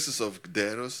 traces of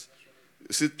Darius,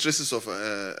 you see traces of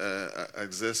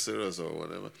Xerxes or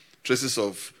whatever, traces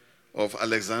of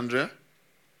Alexandria,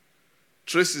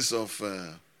 traces of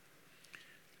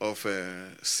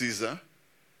Caesar.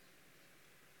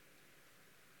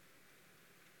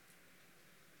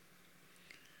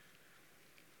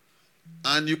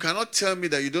 And you cannot tell me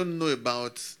that you don't know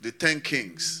about the 10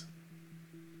 kings.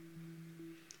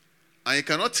 And you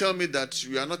cannot tell me that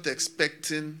you are not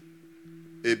expecting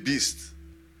a beast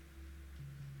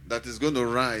that is going to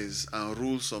rise and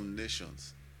rule some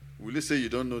nations. Will you say you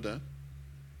don't know that?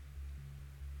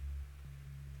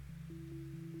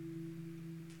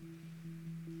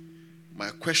 My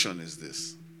question is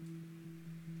this: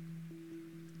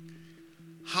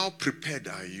 how prepared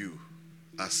are you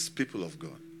as people of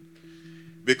God?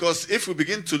 Because if we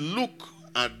begin to look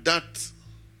at that,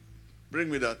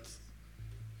 bring me that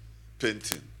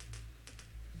painting.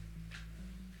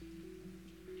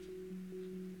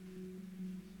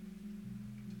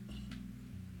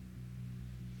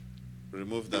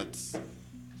 Remove that.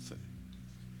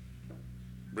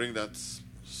 Bring that.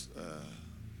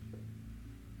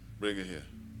 Bring it here.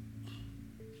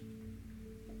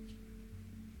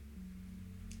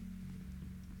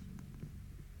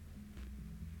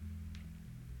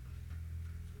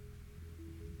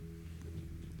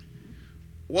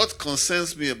 What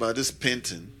concerns me about this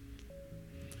painting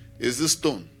is this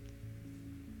stone.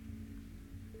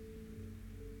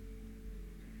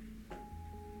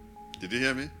 Did you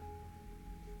hear me?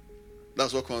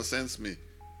 That's what concerns me.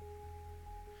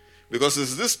 Because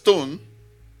it's this stone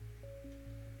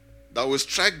that will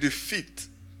strike the feet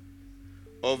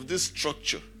of this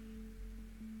structure.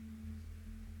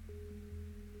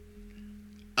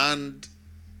 And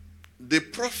the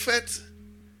prophet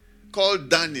called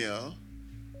Daniel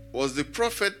was the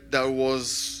prophet that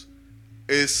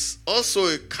is also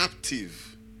a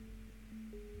captive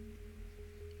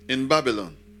in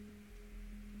Babylon.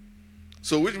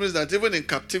 So which means that even in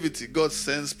captivity, God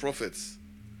sends prophets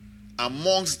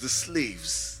amongst the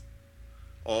slaves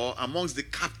or amongst the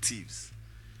captives.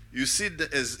 You see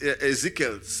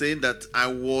Ezekiel saying that I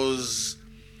was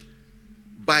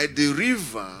by the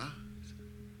river.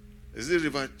 Is it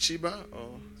River Chiba?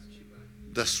 Or?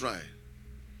 That's right.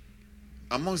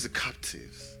 Amongst the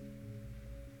captives.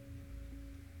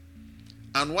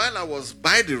 And while I was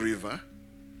by the river,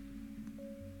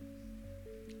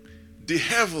 the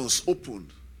heavens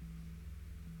opened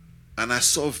and I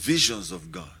saw visions of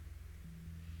God.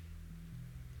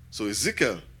 So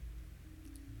Ezekiel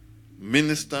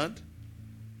ministered.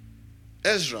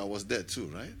 Ezra was there too,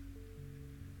 right?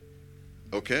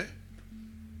 Okay.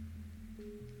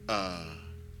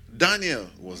 Daniel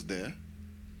was there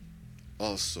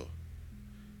also.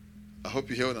 I hope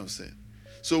you hear what I'm saying.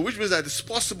 So which means that it's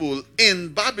possible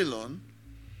in Babylon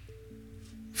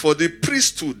for the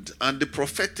priesthood and the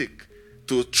prophetic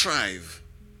to thrive.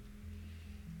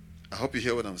 I hope you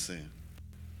hear what I'm saying.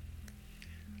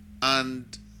 And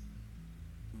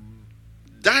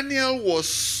Daniel was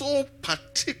so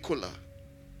particular,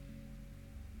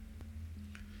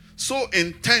 so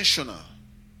intentional,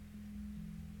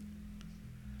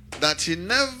 that he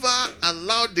never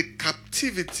allowed the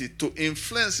captivity to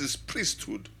influence his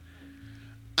priesthood.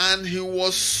 And he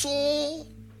was so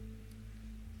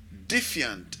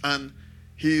defiant and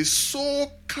he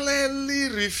so clearly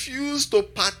refused to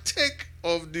partake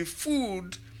of the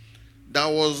food that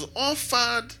was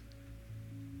offered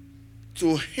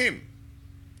to him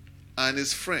and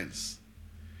his friends,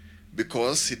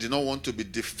 because he did not want to be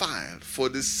defiled for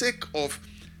the sake of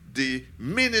the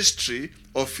ministry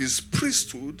of his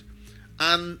priesthood.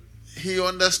 And he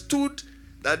understood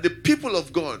that the people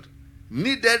of God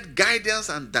needed guidance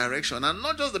and direction, and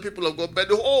not just the people of God, but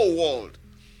the whole world.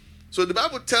 So the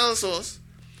Bible tells us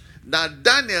that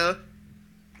Daniel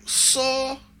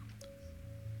saw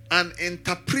and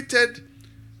interpreted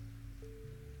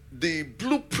the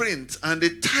blueprint and the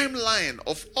timeline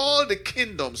of all the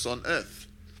kingdoms on earth,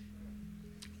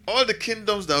 all the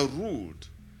kingdoms that ruled,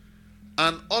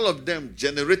 and all of them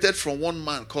generated from one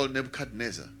man called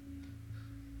Nebuchadnezzar.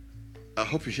 I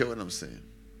hope you hear what I'm saying.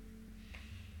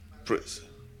 Praise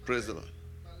the Lord.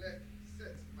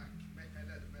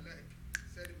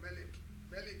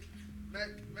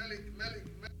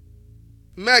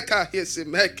 Mecca, he said,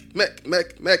 Mek.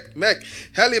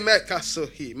 Heli Mecca, so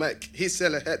he Mek. He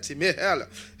said, Heti, me hella.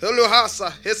 Helu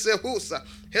Hasa, he said, Husa.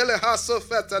 Hele Haso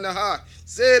Fetanaha.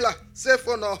 Zela,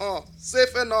 Sefonoha,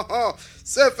 Sefenoha,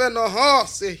 Sefenoha,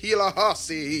 se Hila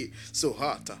Hasi, so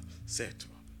Hata, Seto.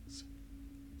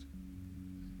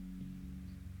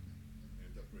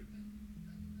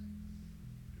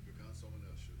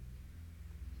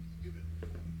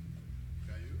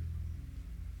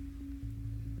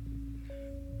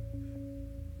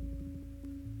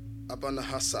 Abana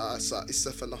hasa asa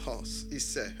isefana hos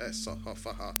ise hesa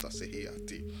hafahata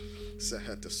sehiati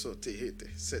sehete sote hete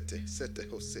sete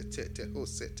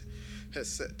hosete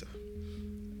hesete.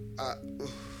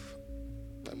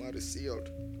 My mouth is sealed.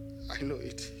 I know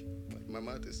it. My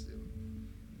mouth is sealed.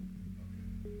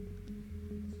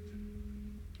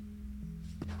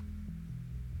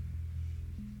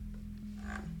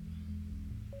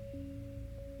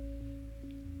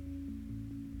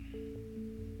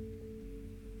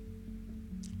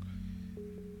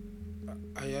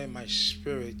 I hear in my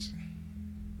spirit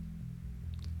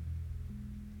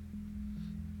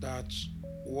that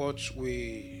what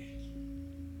we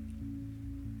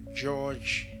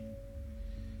judge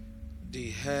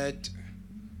the head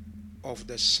of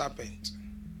the serpent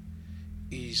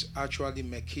is actually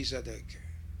Melchizedek.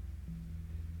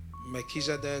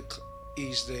 Melchizedek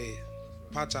is the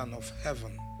pattern of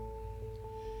heaven.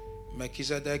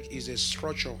 Melchizedek is a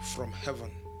structure from heaven.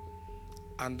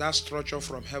 And that structure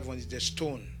from heaven is the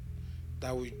stone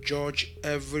that will judge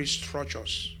every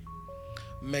structures.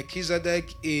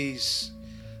 Melchizedek is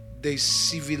the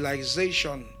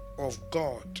civilization of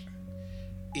God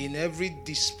in every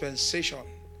dispensation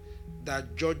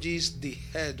that judges the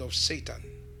head of Satan.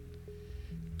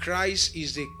 Christ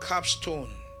is the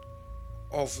capstone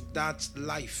of that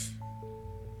life.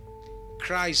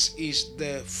 Christ is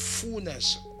the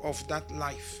fullness of that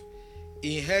life.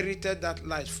 Inherited that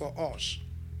life for us.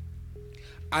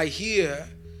 I hear,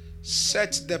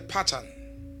 set the pattern.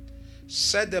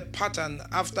 Set the pattern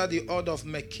after the order of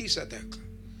Melchizedek.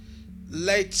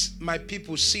 Let my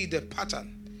people see the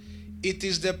pattern. It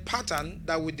is the pattern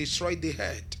that will destroy the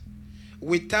head.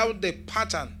 Without the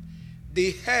pattern,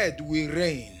 the head will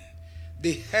reign.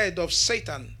 The head of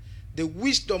Satan, the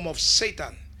wisdom of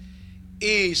Satan,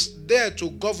 is there to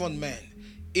govern men,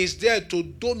 is there to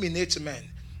dominate men,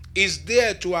 is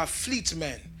there to afflict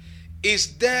men,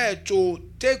 is there to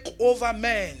take over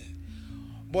men.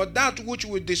 But that which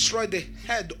will destroy the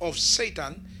head of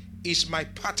Satan is my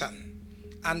pattern.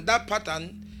 And that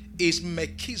pattern is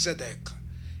Melchizedek.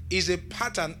 Is a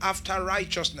pattern after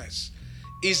righteousness.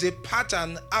 Is a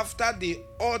pattern after the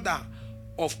order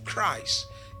of Christ.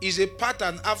 Is a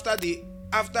pattern after the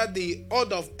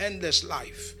order of endless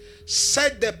life.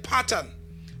 Set the pattern.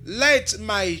 Let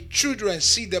my children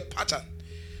see the pattern.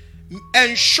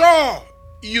 Ensure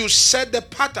you set the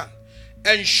pattern.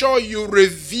 Ensure you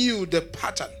review the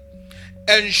pattern.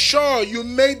 Ensure you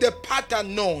make the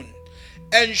pattern known.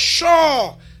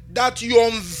 Ensure that you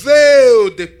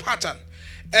unveil the pattern.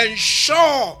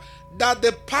 Ensure that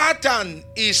the pattern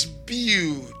is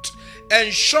built.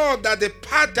 Ensure that the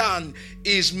pattern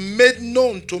is made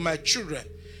known to my children.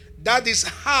 That is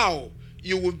how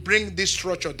you will bring this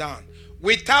structure down.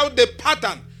 Without the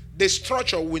pattern, the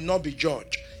structure will not be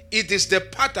judged. It is the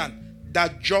pattern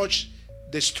that judges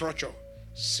the structure.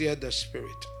 Saith the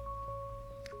Spirit.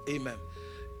 Amen.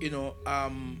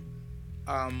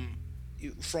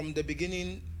 From the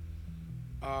beginning,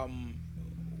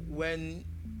 when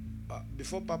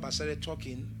before Papa started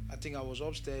talking, I think I was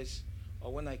upstairs,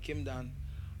 or when I came down,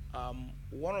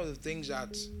 one of the things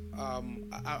that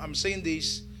I'm saying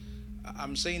this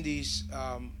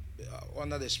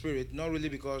under the Spirit, not really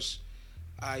because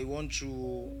I want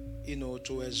to,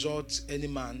 to exhort any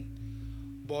man,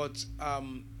 but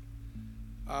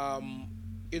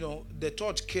the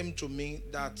thought came to me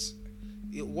that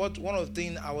one of the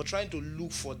things I was trying to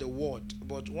look for the word,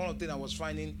 but one of the things I was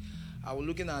finding, I was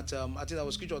looking at, I think there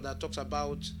was scripture that talks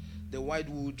about the white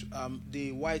wood,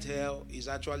 the white hair is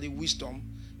actually wisdom,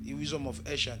 the wisdom of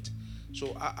ancient.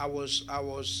 So I was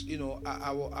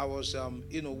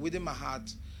within my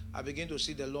heart, I began to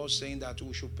see the Lord saying that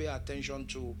we should pay attention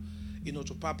to,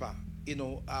 to Papa.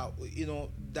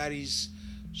 There is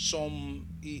some,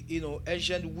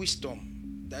 ancient wisdom.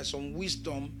 There's some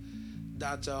wisdom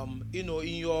that, in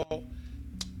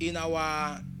our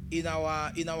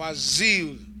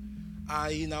zeal,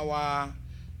 in our,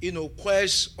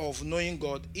 quest of knowing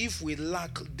God, if we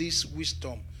lack this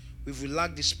wisdom, if we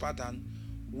lack this pattern,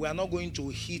 we are not going to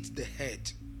hit the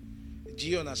head. Do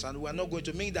you understand? We are not going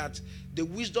to mean that the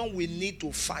wisdom we need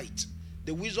to fight,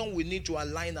 the wisdom we need to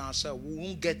align ourselves, we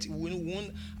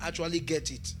won't actually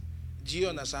get it. Do you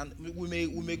understand? We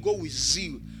may go with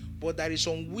zeal, but there is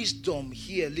some wisdom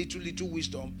here, little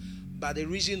wisdom, by the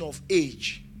reason of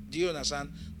age. Do you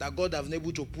understand? That God have been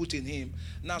able to put in him.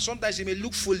 Now, sometimes it may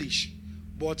look foolish,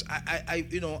 but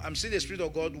I'm seeing the Spirit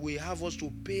of God will have us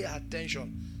to pay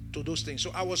attention to those things.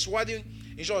 So I was wondering,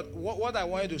 in short, what I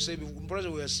wanted to say,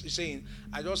 Brother was saying,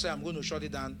 I just say I'm going to shut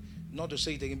it down, not to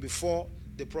say it again, before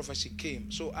the prophecy came.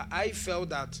 So I felt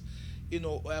that,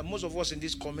 most of us in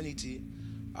this community,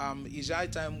 it's high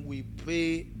time we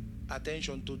pay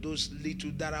attention to those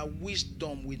little, that are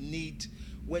wisdom we need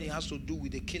when it has to do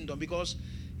with the kingdom. Because,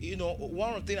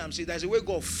 one of the things I'm saying, there's a way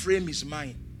God frame his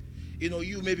mind.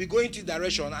 You may be going to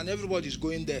direction and everybody's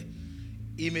going there.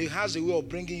 He may has a way of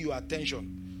bringing your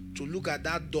attention to look at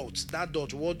that dot. That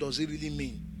dot, what does it really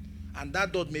mean? And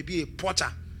that dot may be a potter.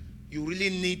 You really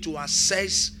need to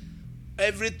assess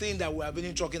everything that we have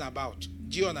been talking about.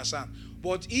 Do you understand?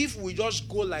 But if we just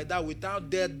go like that without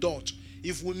that dot,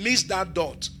 if we miss that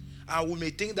dot, and we may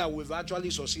think that we've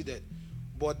actually succeeded,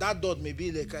 but that dot may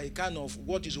be like a kind of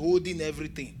what is holding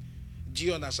everything. Do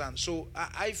you understand? So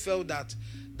I felt that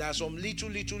there's some little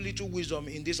wisdom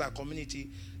in this our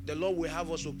community. The Lord will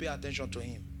have us to pay attention to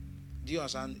him. Do you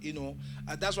understand?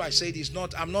 That's why I say this.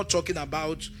 I'm not talking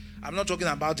about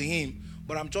him,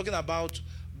 but I'm talking about.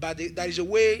 But there is a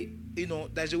way.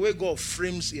 There's a way God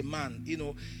frames a man.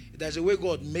 There's a way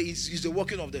God makes. It's the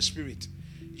working of the Spirit.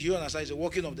 Do you understand? It's the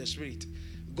working of the Spirit.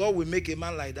 God will make a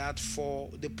man like that for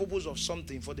the purpose of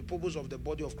something, for the purpose of the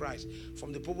body of Christ,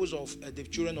 from the purpose of the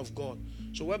children of God.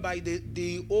 So whereby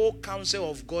the whole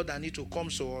counsel of God that need to come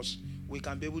to us, we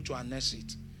can be able to harness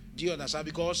it. Do you understand?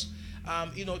 Because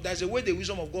there's a way the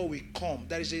wisdom of God will come.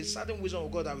 There is a certain wisdom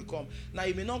of God that will come. Now,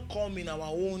 it may not come in our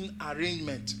own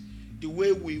arrangement, the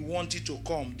way we want it to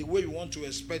come, the way we want to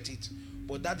expect it.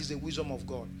 But that is the wisdom of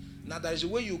God. Now, there is a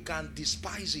way you can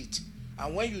despise it.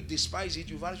 And when you despise it,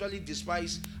 you've actually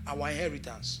despised our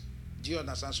inheritance. Do you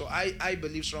understand? So I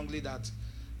believe strongly that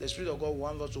the Spirit of God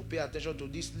wants us to pay attention to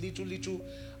this little,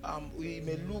 we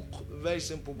may look very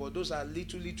simple, but those are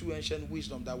little ancient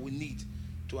wisdom that we need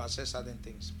to assess certain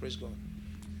things. Praise God.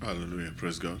 Hallelujah.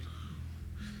 Praise God.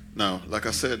 Now, like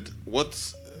I said,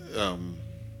 what I'm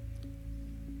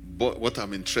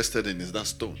interested in is that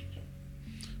stone.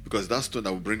 Because that stone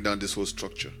that will bring down this whole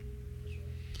structure.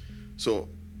 So,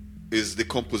 is the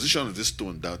composition of this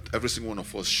stone that every single one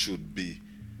of us should be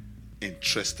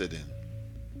interested in.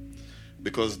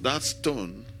 Because that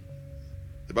stone,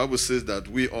 the Bible says that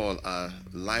we all are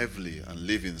lively and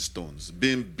living stones,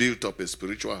 being built up a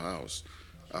spiritual house.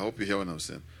 I hope you hear what I'm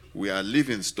saying. We are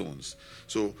living stones.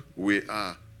 So we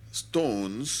are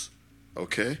stones,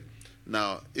 okay?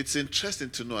 Now, it's interesting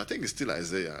to know, I think it's still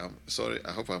Isaiah, I'm sorry,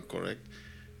 I hope I'm correct,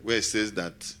 where it says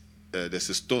that there's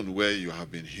a stone where you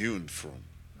have been hewn from.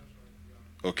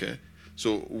 Okay,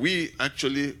 so we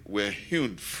actually were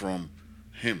hewn from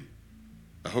him.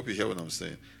 I hope you hear what I'm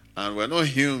saying. And we're not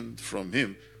hewn from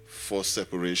him for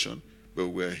separation, but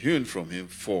we're hewn from him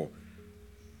for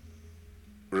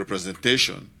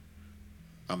representation,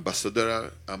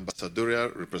 ambassadorial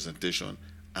representation,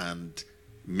 and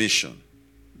mission.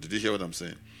 Did you hear what I'm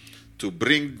saying? To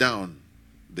bring down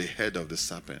the head of the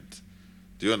serpent.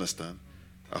 Do you understand?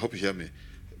 I hope you hear me.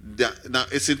 Now,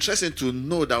 it's interesting to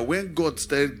know that when God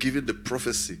started giving the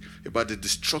prophecy about the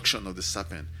destruction of the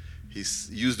serpent, he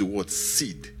used the word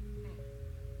seed.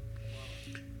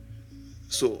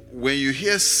 So, when you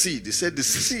hear seed, he said the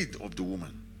seed of the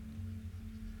woman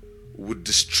would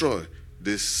destroy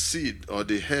the seed or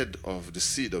the head of the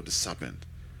seed of the serpent.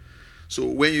 So,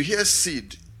 when you hear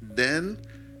seed, then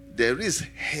there is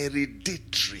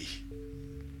hereditary,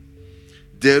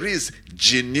 there is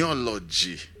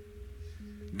genealogy,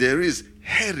 there is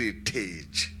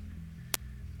heritage.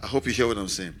 I hope you hear what I'm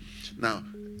saying. Now,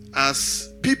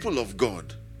 as people of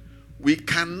God, we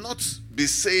cannot be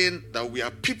saying that we are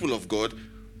people of God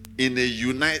in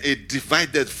a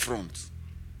divided front.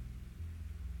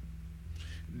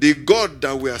 The God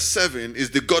that we are serving is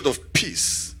the God of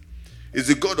peace, is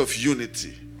the God of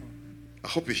unity. I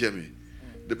hope you hear me.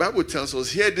 The Bible tells us,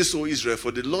 hear this, O Israel,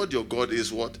 for the Lord your God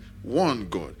is what? One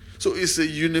God. So it's a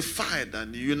unified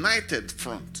and united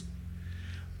front.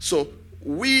 So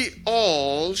we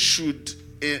all should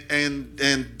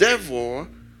endeavor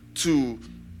to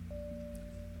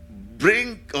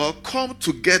bring or come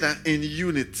together in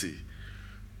unity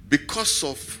because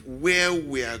of where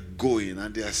we are going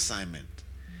and the assignment.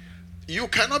 You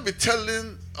cannot be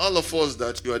telling all of us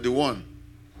that you are the one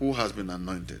who has been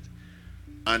anointed.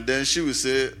 And then she will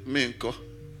say, Minko,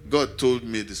 God told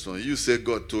me this one. You say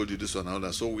God told you this one and all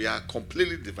that. So we are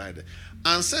completely divided.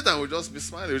 And Satan will just be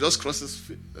smiling. He will just cross his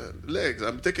legs.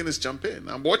 I'm taking his champagne.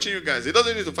 I'm watching you guys. He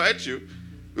doesn't need to fight you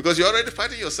because you're already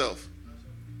fighting yourself.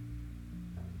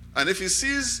 And if he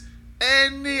sees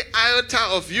any iota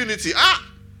of unity,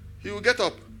 he will get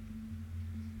up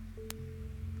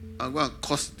and go and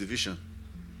cause division.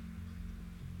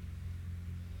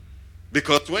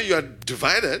 Because when you are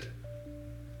divided,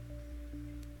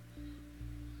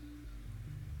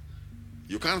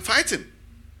 you can't fight him.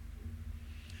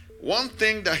 One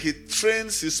thing that he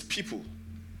trains his people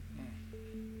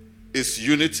is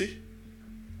unity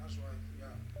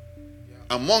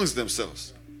amongst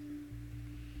themselves.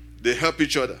 They help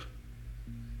each other.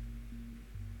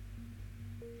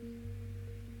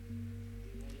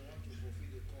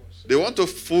 They want to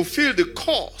fulfill the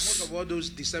cause. Most of all those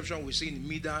deception we see in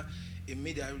media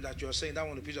that you're saying, that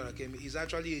one, the picture that came, is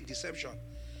actually a deception.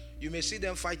 You may see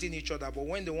them fighting each other, but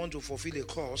when they want to fulfill a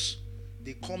cause,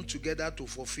 they come together to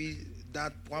fulfill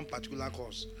that one particular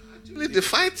cause. Actually, the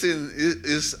fighting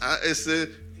is a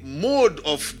mode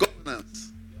of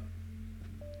governance.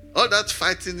 All that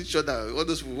fighting each other, all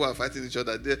those people who are fighting each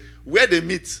other, where they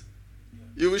meet,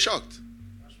 you'll be shocked.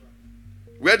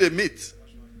 Where they meet.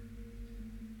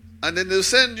 And then they'll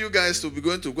send you guys to be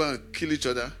going to go and kill each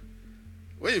other.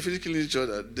 When you finish killing each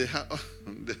other, they have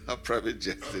private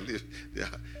jets. They live.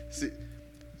 See,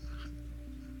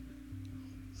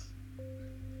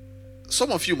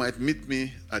 some of you might meet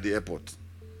me at the airport.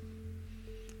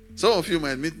 Some of you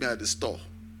might meet me at the store.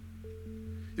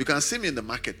 You can see me in the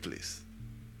marketplace.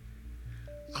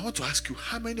 I want to ask you,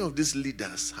 how many of these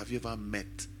leaders have you ever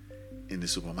met in the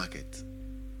supermarket?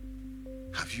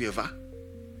 Have you ever?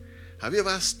 Have you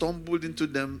ever stumbled into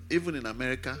them, even in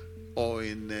America or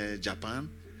in Japan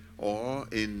or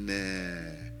in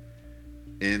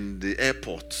the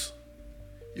airport?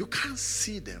 You can't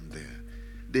see them there.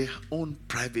 They own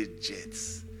private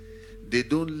jets. They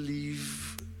don't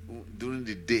leave during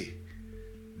the day.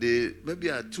 They maybe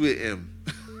at 2 a.m.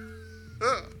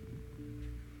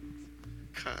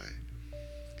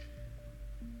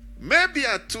 Maybe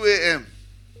at 2 a.m.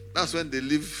 That's when they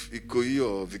leave Ikoyi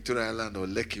or Victoria Island or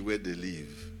Lekki, where they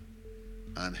live,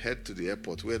 and head to the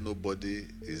airport where nobody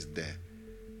is there.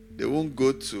 They won't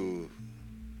go to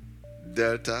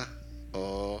Delta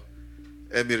or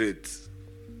Emirates.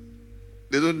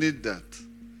 They don't need that.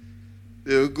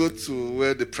 They will go to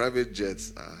where the private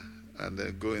jets are and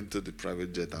then go into the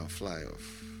private jet and fly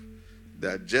off.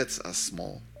 Their jets are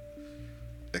small,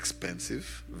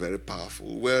 expensive, very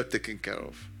powerful, well taken care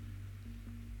of.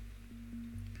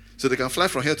 So they can fly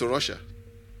from here to Russia.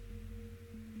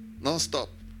 Non-stop.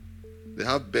 They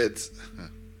have beds.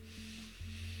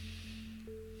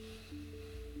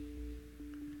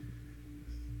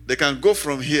 They can go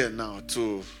from here now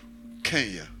to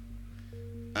Kenya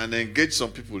and engage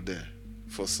some people there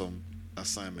for some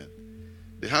assignment.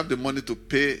 They have the money to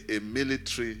pay a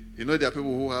military. You know, there are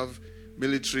people who have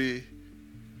military,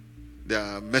 they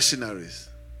are mercenaries.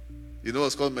 You know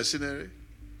what's called mercenary?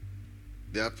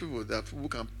 There are people who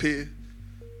can pay.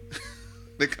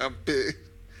 They can pay.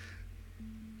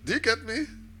 Do you get me?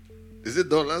 Is it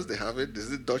dollars they have it?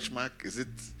 Is it Dutch mark? Is it?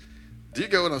 Do you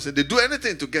get what I'm saying? They do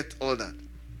anything to get all that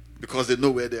because they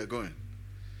know where they are going.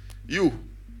 You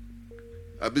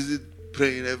are busy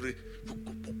praying every.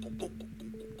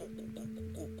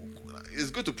 It's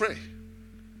good to pray,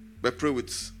 but pray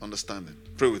with understanding.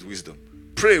 Pray with wisdom.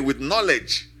 Pray with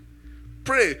knowledge.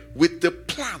 Pray with the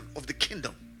plan of the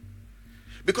kingdom.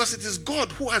 Because it is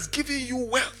God who has given you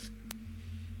wealth.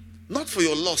 Not for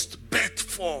your lust, but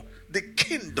for the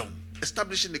kingdom.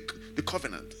 Establishing the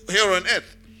covenant here on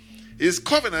earth. His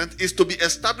covenant is to be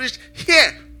established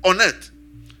here on earth,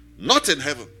 not in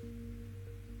heaven.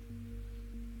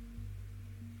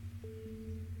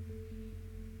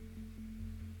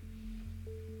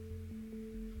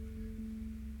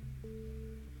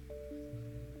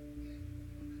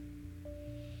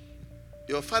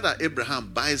 Your father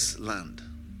Abraham buys land.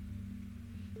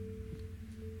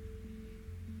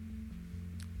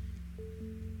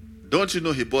 Don't you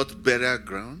know he bought burial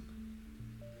ground?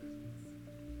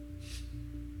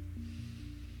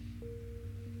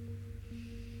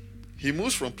 He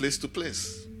moves from place to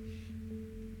place.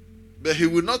 But he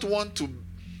would not want to.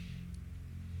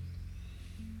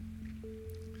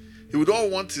 He would not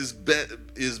want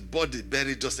his body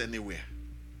buried just anywhere.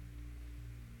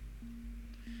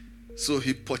 So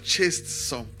he purchased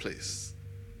some place.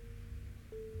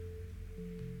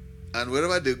 And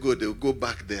wherever they will go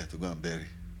back there to go and bury.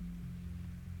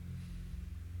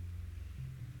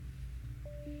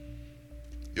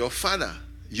 Your father,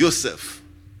 Joseph,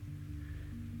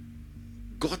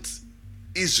 got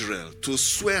Israel to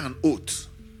swear an oath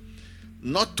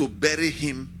not to bury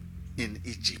him in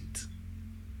Egypt.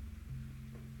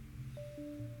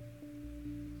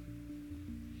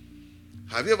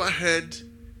 Have you ever heard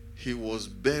he was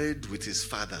buried with his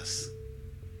fathers?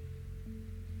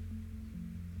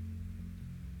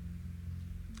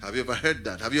 Have you ever heard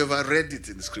that? Have you ever read it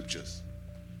in the scriptures?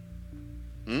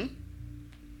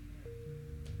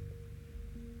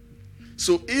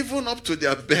 So even up to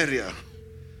their burial,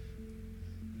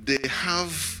 they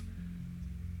have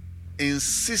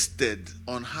insisted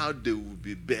on how they will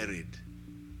be buried.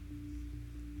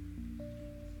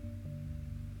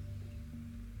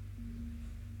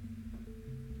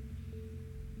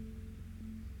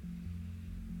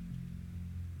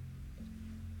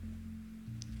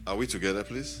 Are we together,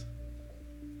 please?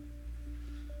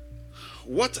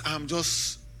 What I'm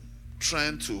just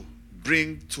trying to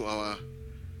bring to our,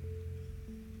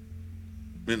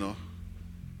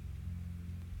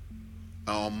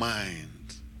 our mind.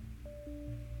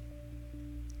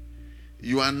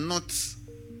 You are not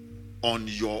on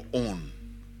your own.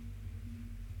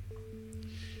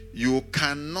 You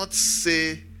cannot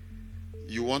say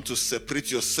you want to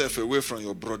separate yourself away from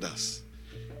your brothers.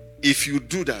 If you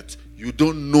do that, you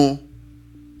don't know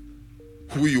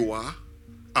who you are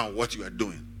and what you are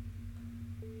doing.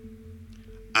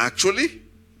 Actually,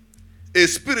 a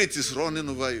spirit is running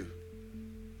over you.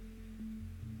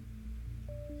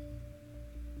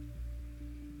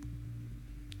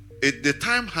 The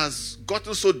time has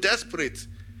gotten so desperate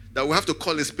that we have to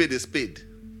call a spade a spade.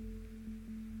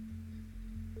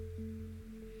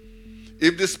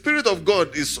 If the Spirit of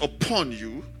God is upon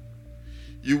you,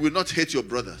 you will not hate your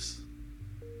brothers.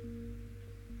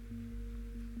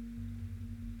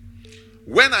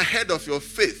 When I heard of your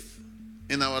faith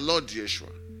in our Lord Yeshua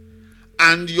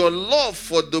and your love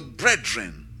for the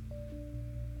brethren,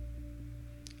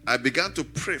 I began to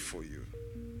pray for you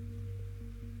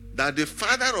that the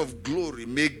Father of glory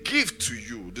may give to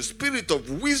you the spirit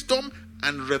of wisdom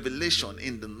and revelation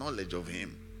in the knowledge of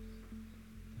Him.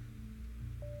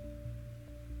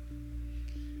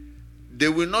 They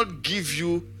will not give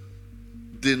you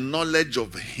the knowledge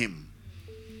of Him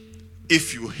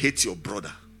if you hate your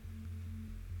brother.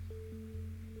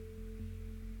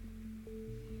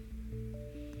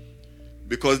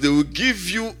 Because they will give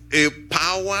you a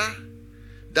power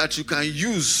that you can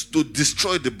use to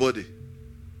destroy the body.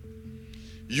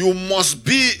 You must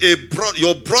be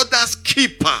your brother's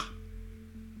keeper.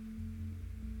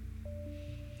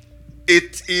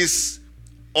 It is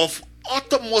of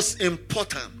utmost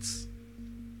importance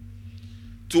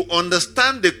to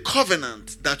understand the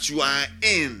covenant that you are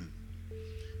in.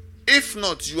 If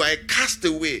not, you are a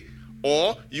castaway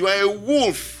or you are a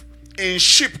wolf in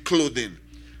sheep clothing.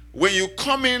 When you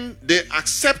come in, they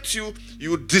accept you,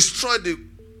 you destroy the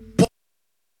body,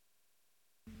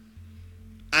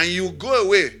 and you go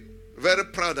away very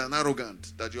proud and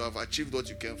arrogant that you have achieved what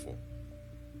you came for.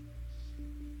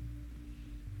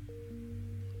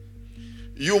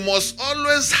 You must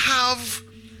always have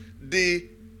the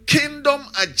kingdom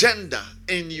agenda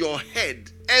in your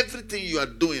head. Everything you are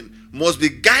doing must be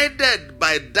guided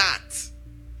by that.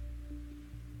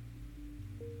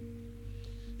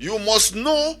 You must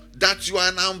know that you are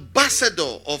an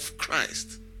ambassador of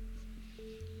Christ.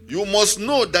 You must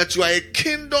know that you are a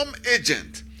kingdom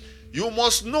agent. You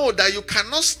must know that you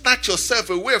cannot snatch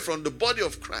yourself away from the body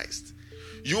of Christ.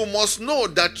 You must know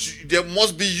that there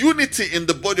must be unity in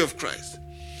the body of Christ.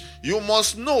 You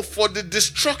must know for the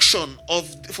destruction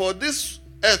for this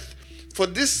earth, for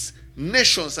these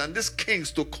nations and these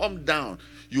kings to come down,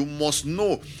 you must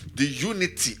know the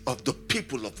unity of the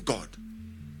people of God.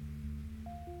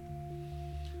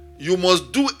 You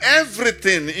must do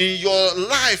everything in your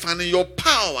life and in your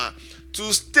power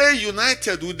to stay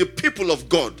united with the people of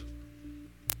God.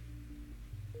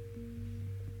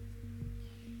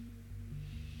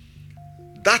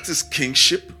 That is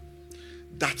kingship.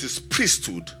 That is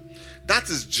priesthood. That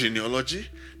is genealogy.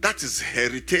 That is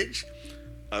heritage.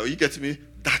 You get me?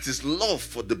 That is love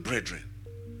for the brethren.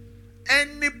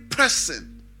 Any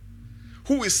person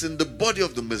who is in the body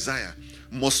of the Messiah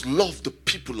must love the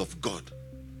people of God.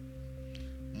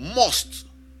 Must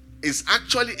is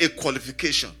actually a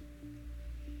qualification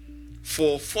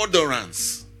for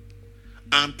furtherance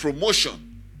and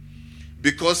promotion.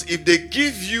 Because if they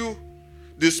give you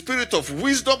the spirit of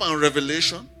wisdom and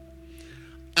revelation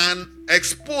and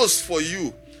expose for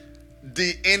you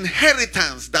the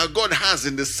inheritance that God has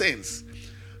in the saints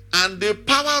and the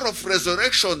power of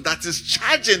resurrection that is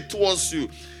charging towards you,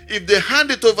 if they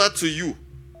hand it over to you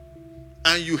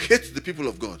and you hate the people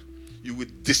of God, you will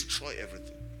destroy everything.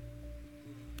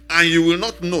 And you will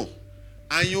not know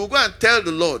And you will go and tell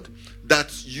the Lord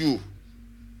that you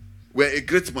were a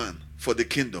great man for the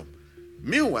kingdom.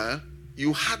 Meanwhile,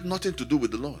 you had nothing to do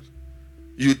with the Lord.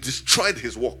 You destroyed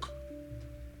his work.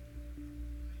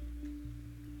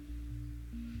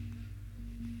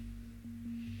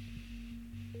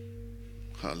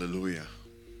 Hallelujah.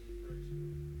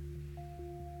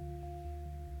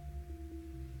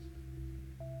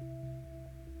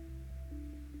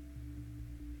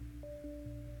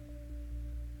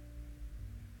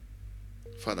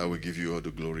 Father, we give you all the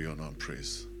glory, honor, and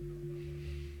praise.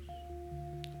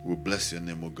 We bless your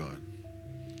name, O God.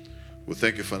 We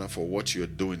thank you, Father, for what you are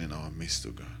doing in our midst,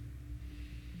 O God.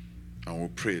 And we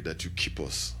pray that you keep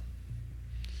us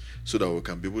so that we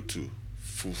can be able to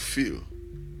fulfill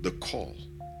the call.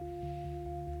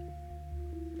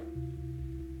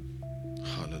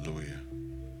 Hallelujah.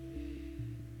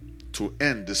 To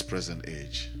end this present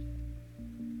age.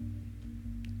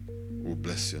 We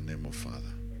bless your name, O Father.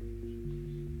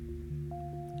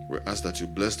 We ask that you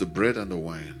bless the bread and the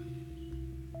wine.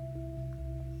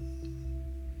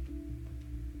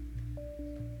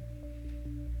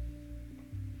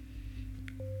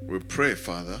 We pray,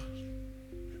 Father,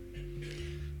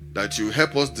 that you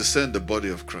help us discern the body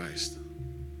of Christ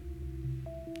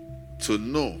to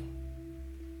know,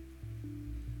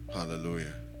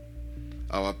 hallelujah,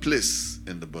 our place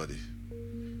in the body.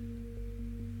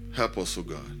 Help us, O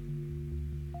God.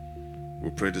 We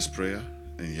pray this prayer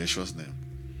in Yeshua's name.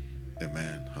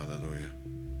 Amen. Hallelujah.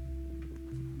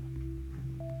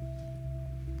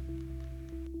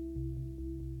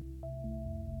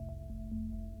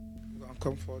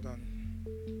 Come forward and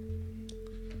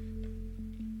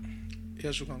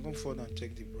yes, you can come forward and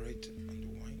take the bread and the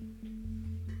wine.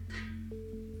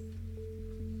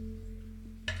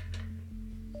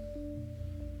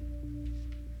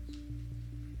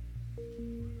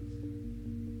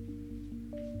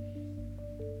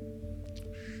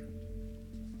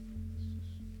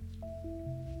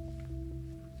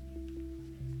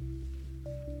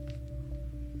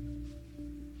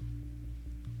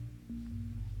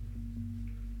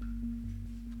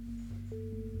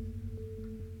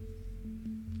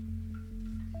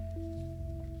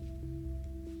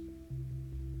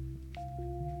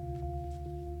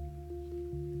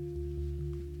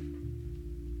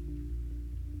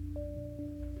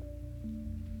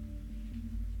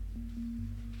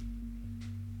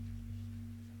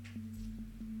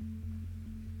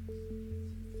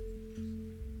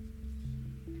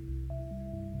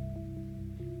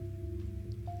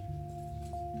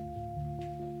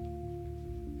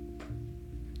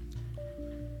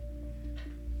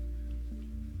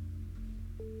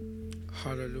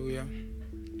 Hallelujah.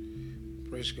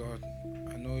 Praise God.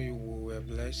 I know you were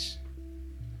blessed.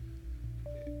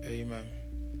 Amen.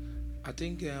 I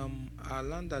think I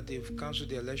learned that they've cancelled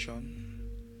the election.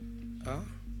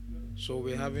 So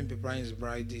we're having Peprine's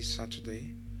Bride this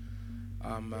Saturday.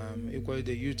 Equally,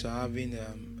 the youth are having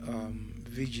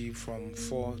VG from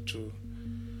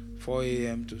 4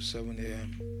 a.m. to 7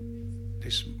 a.m.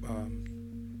 This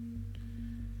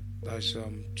that's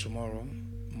tomorrow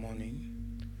morning.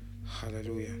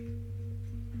 Hallelujah.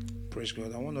 Praise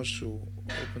God. I want us to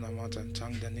open our mouth and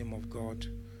thank the name of God.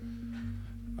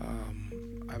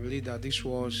 I believe that this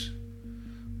was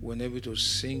we're able to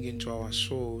sing into our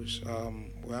souls.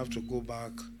 We have to go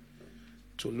back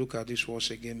to look at these words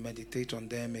again, meditate on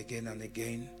them again and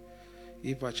again.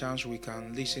 If by chance we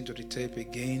can listen to the tape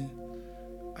again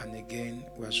and again,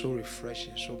 we are so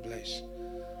refreshing, so blessed.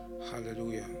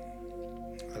 Hallelujah.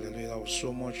 Hallelujah. There was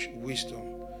so much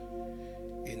wisdom,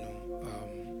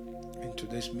 into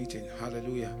this meeting.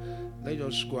 Hallelujah. Let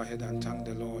us go ahead and thank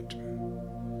the Lord.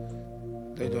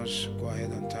 Let us go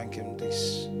ahead and thank him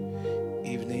this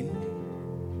evening.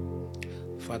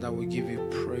 Father, we give you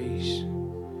praise.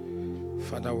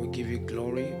 Father, we give you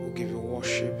glory. We give you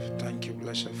worship. Thank you,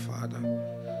 blessed Father.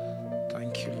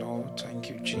 Thank you, Lord. Thank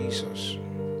you, Jesus.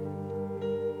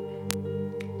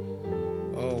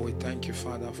 Oh, we thank you,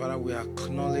 Father. Father, we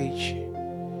acknowledge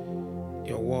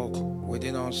your work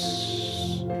within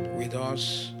us, with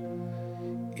us,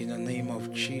 in the name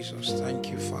of Jesus. Thank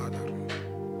you, Father.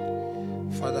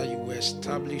 Father, you will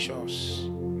establish us.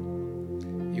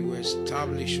 You will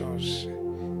establish us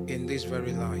in this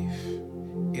very life,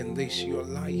 in this your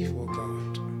life, oh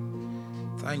God.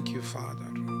 Thank you, Father.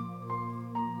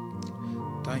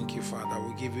 Thank you, Father.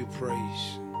 We give you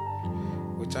praise.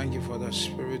 We thank you for the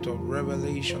spirit of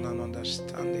revelation and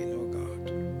understanding, oh God.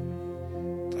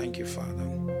 Thank you, Father.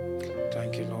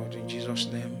 Thank you, Lord. In Jesus'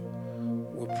 name,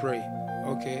 we pray.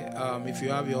 Okay, if you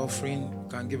have your offering, you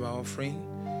can give our offering.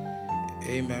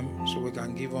 Amen. So we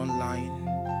can give online.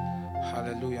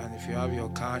 Hallelujah. And if you have your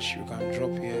cash, you can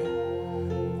drop here.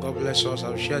 God bless us.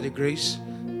 I'll share the grace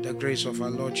of our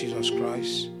Lord Jesus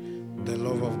Christ, the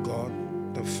love of God,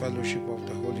 the fellowship of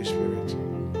the Holy Spirit.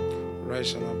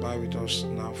 Rest and abide with us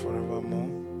now forevermore.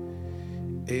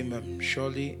 Amen.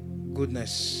 Surely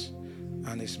goodness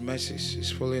and His mercies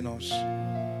is following us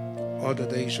all the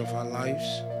days of our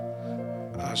lives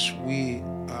as we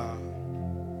are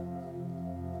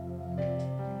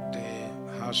the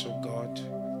house of God.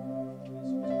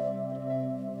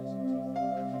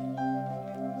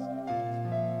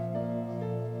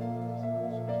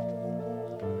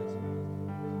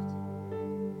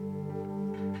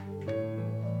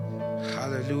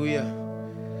 Hallelujah.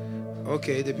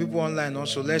 Okay, the people online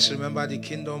also, let's remember the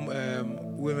kingdom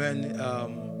women,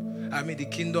 the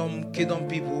kingdom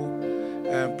people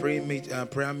prayer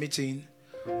meeting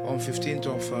on 15th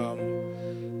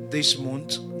of this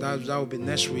month. That will be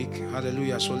next week.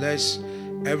 Hallelujah. So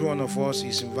every one of us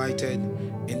is invited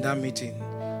in that meeting.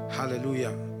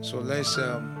 Hallelujah. So let's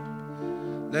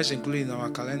include in our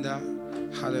calendar.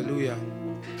 Hallelujah.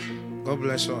 God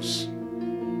bless us.